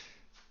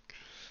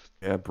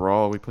Yeah,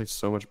 Brawl. We played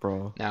so much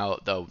Brawl. now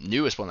the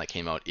newest one that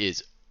came out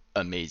is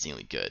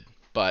amazingly good,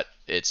 but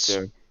it's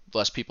Yeah.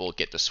 less people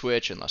get the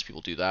Switch and less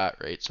people do that,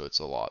 right? So it's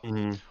a lot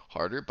hmm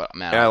harder. But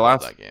man, I Yeah, love last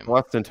that game.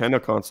 last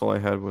Nintendo console I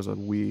had was a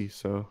Wii,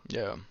 so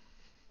Yeah.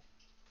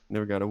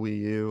 never got a Wii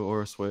U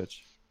or a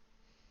Switch.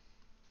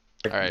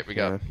 All right, we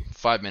got Yeah.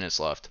 5 minutes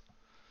left,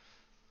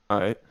 All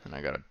right. and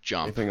I gotta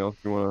jump. Anything else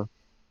you wanna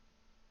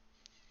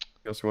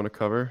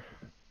cover?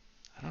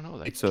 I don't know,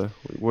 like Pizza.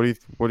 What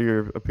are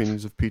your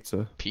opinions of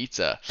pizza?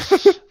 pizza.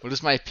 What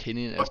is my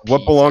opinion of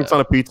What belongs pizza?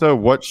 on a pizza?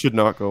 What should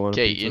not go on a Okay,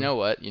 pizza? you know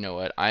what? You know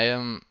what? I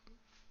am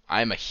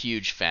a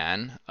huge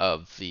fan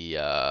of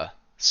the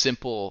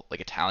simple like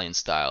Italian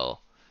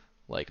style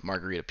like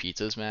margarita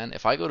pizzas, man.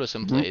 If I go to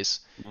some hmm place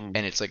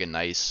and it's like a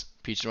nice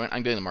pizza joint,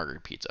 I'm getting the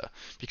margarita pizza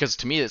because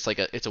to me it's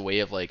a way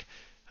of like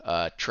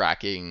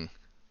tracking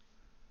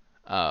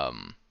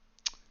um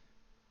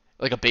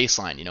like a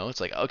baseline, you know? It's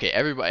like okay,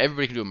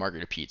 everybody can do a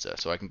margarita pizza,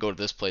 so I can go to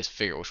this place,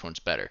 figure out which one's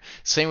better.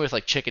 Same with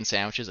like chicken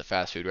sandwiches at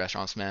fast food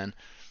restaurants, man.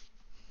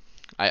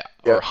 I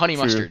Yeah, or honey true,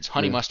 mustards,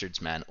 honey true.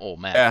 mustards, man. Oh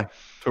man, Yeah,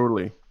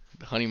 totally.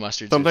 the honey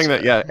mustards are Something just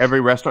that yeah,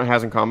 every restaurant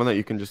has in common that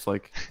you can just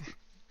like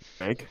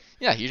make.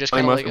 yeah, you just Honey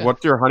kind of like mustard. a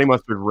What's your honey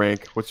mustard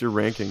rank? What's your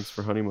rankings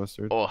for honey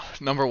mustard? oh,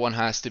 number one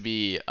has to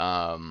be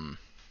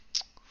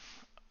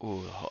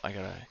ooh, I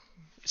gotta.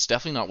 It's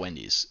definitely not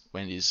Wendy's.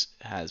 Wendy's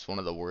has one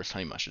of the worst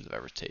honey mustards I've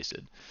ever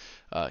tasted.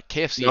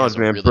 KFC No, has a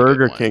man, really good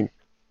Burger one. King.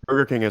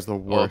 Burger King is the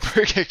Oh, worst.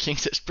 Burger King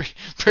is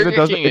 'Cause Burger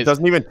King it is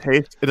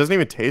doesn't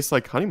even taste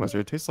like honey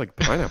mustard. It tastes like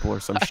pineapple or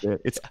some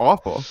shit. It's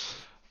awful.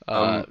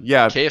 uh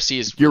Yeah, KFC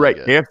is you're really right.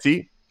 good.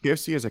 KFC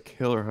is a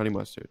killer honey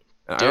mustard.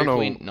 And I don't Dairy know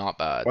Queen not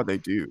bad. what they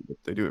do, but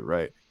they do it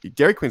right.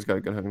 Dairy Queen's got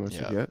a good honey mustard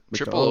Yeah. yet. Triple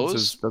McDonald's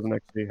O's doesn't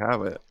actually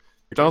have it.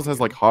 pretty McDonald's has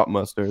like good. hot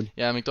mustard,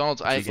 Yeah,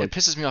 McDonald's which I is it like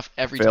pisses me off a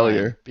every time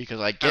failure.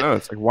 because I I get know.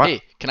 It's like what?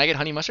 hey, can I get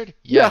honey mustard?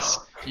 Yeah, Yes,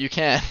 you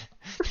can.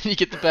 You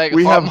get the bag of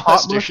we hot have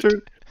hot mustard.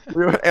 mustard,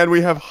 and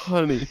we have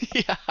honey.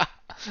 Yeah.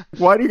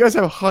 Why do you guys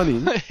have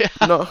honey, Yeah.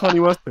 not honey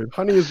mustard?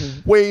 Honey is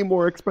way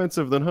more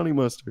expensive than honey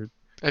mustard.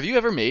 Have you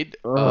ever made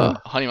Uh,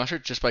 honey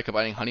mustard just by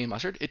combining honey and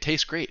mustard? It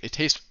tastes great. It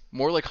tastes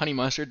more like honey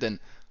mustard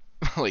than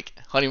like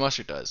honey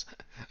mustard does.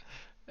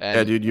 yeah,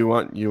 And dude, you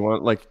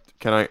want like,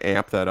 can I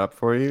amp that up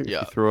for you? If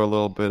yeah. you throw a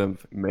little bit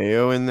of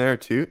mayo in there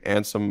too,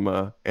 and some,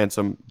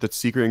 the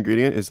secret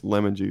ingredient is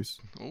lemon juice.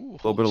 Ooh,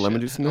 A little holy bit of lemon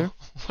shit. juice in there.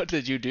 What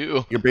did you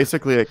do? You're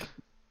basically like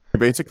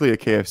basically a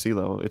KFC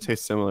level. It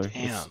tastes similar.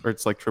 Damn,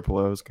 It's like triple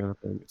O's kind of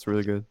thing. It's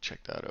really good.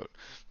 check that out.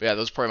 But yeah,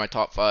 those are probably my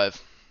top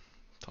five.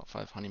 Top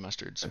five honey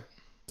mustards. Yeah.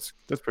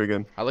 That's pretty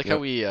good. I like how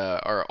Yep. we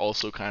are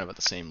also kind of at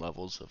the same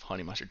levels of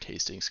honey mustard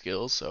tasting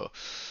skills, so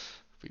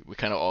we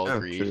kind of all Yeah,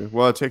 agree. true.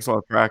 Well, it takes a lot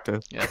of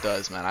practice. Yeah, it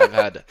does, man. I've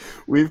had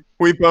We've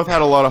both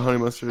had a lot of honey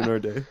mustard in our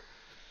day.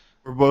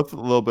 We're both a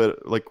little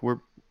bit like we're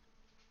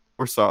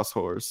sauce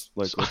whores.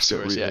 Like let's sauce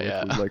get source. Yeah, real.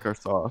 Like yeah. we like our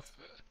sauce.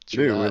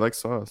 True Dude, we that. like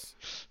sauce.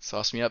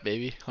 Sauce me up,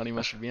 baby. Honey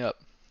mustard me up.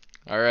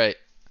 All right.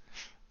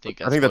 Think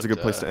I that's think that's about a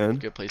good place to a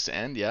end. good place to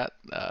end. Yeah.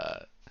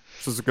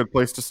 This is a good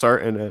place to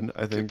start and end.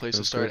 I Good think place to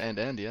that's start good. and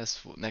end. Yes.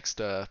 Next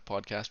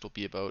podcast will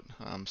be about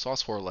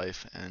sauce whore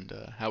life and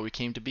how we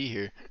came to be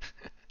here.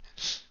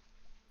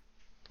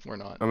 We're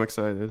not. I'm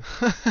excited.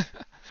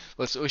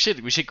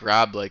 We should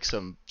grab like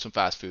some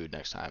fast food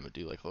next time and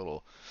do like a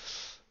little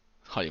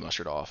honey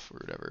mustard off or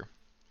whatever.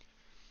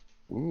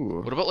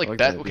 Ooh, What about I like like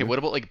that best? Okay, idea. what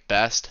about like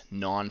best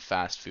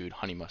non-fast food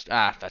honey mustard?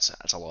 Ah, that's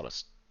a lot of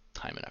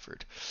time and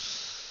effort.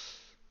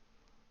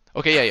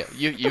 Okay, yeah,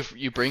 yeah.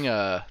 You bring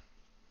a.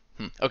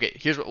 Okay,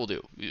 here's what we'll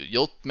do.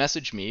 You'll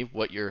message me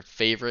what your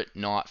favorite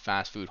not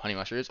fast food honey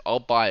mustard is. I'll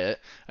buy it,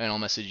 and I'll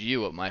message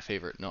you what my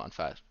favorite non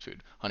fast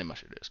food honey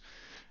mustard is,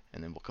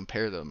 and then we'll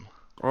compare them.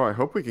 Oh, I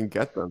hope we can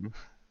get them.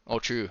 Oh,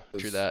 true,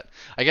 true 'Cause- that.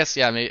 I guess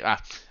yeah, maybe.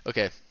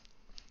 Okay.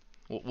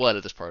 We'll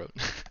edit this part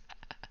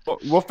out.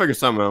 we'll figure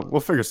something out.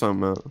 We'll figure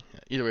something out.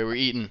 Either way, we're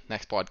eating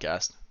next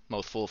podcast.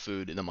 Mouthful of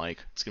food in the mic.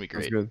 It's gonna be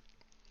That's great. good.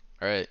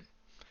 All right,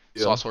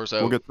 Yeah. sauce horse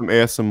We'll out. get some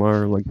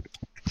ASMR like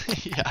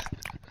Yeah.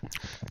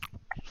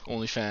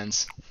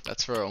 OnlyFans.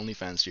 That's for our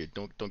OnlyFans, dude.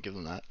 Don't give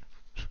them that.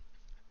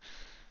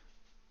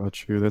 oh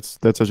true. That's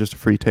just a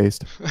free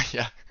taste.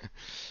 Yeah.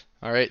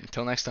 All right.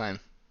 Until next time.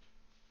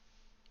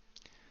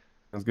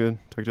 Sounds good.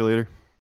 Talk to you later.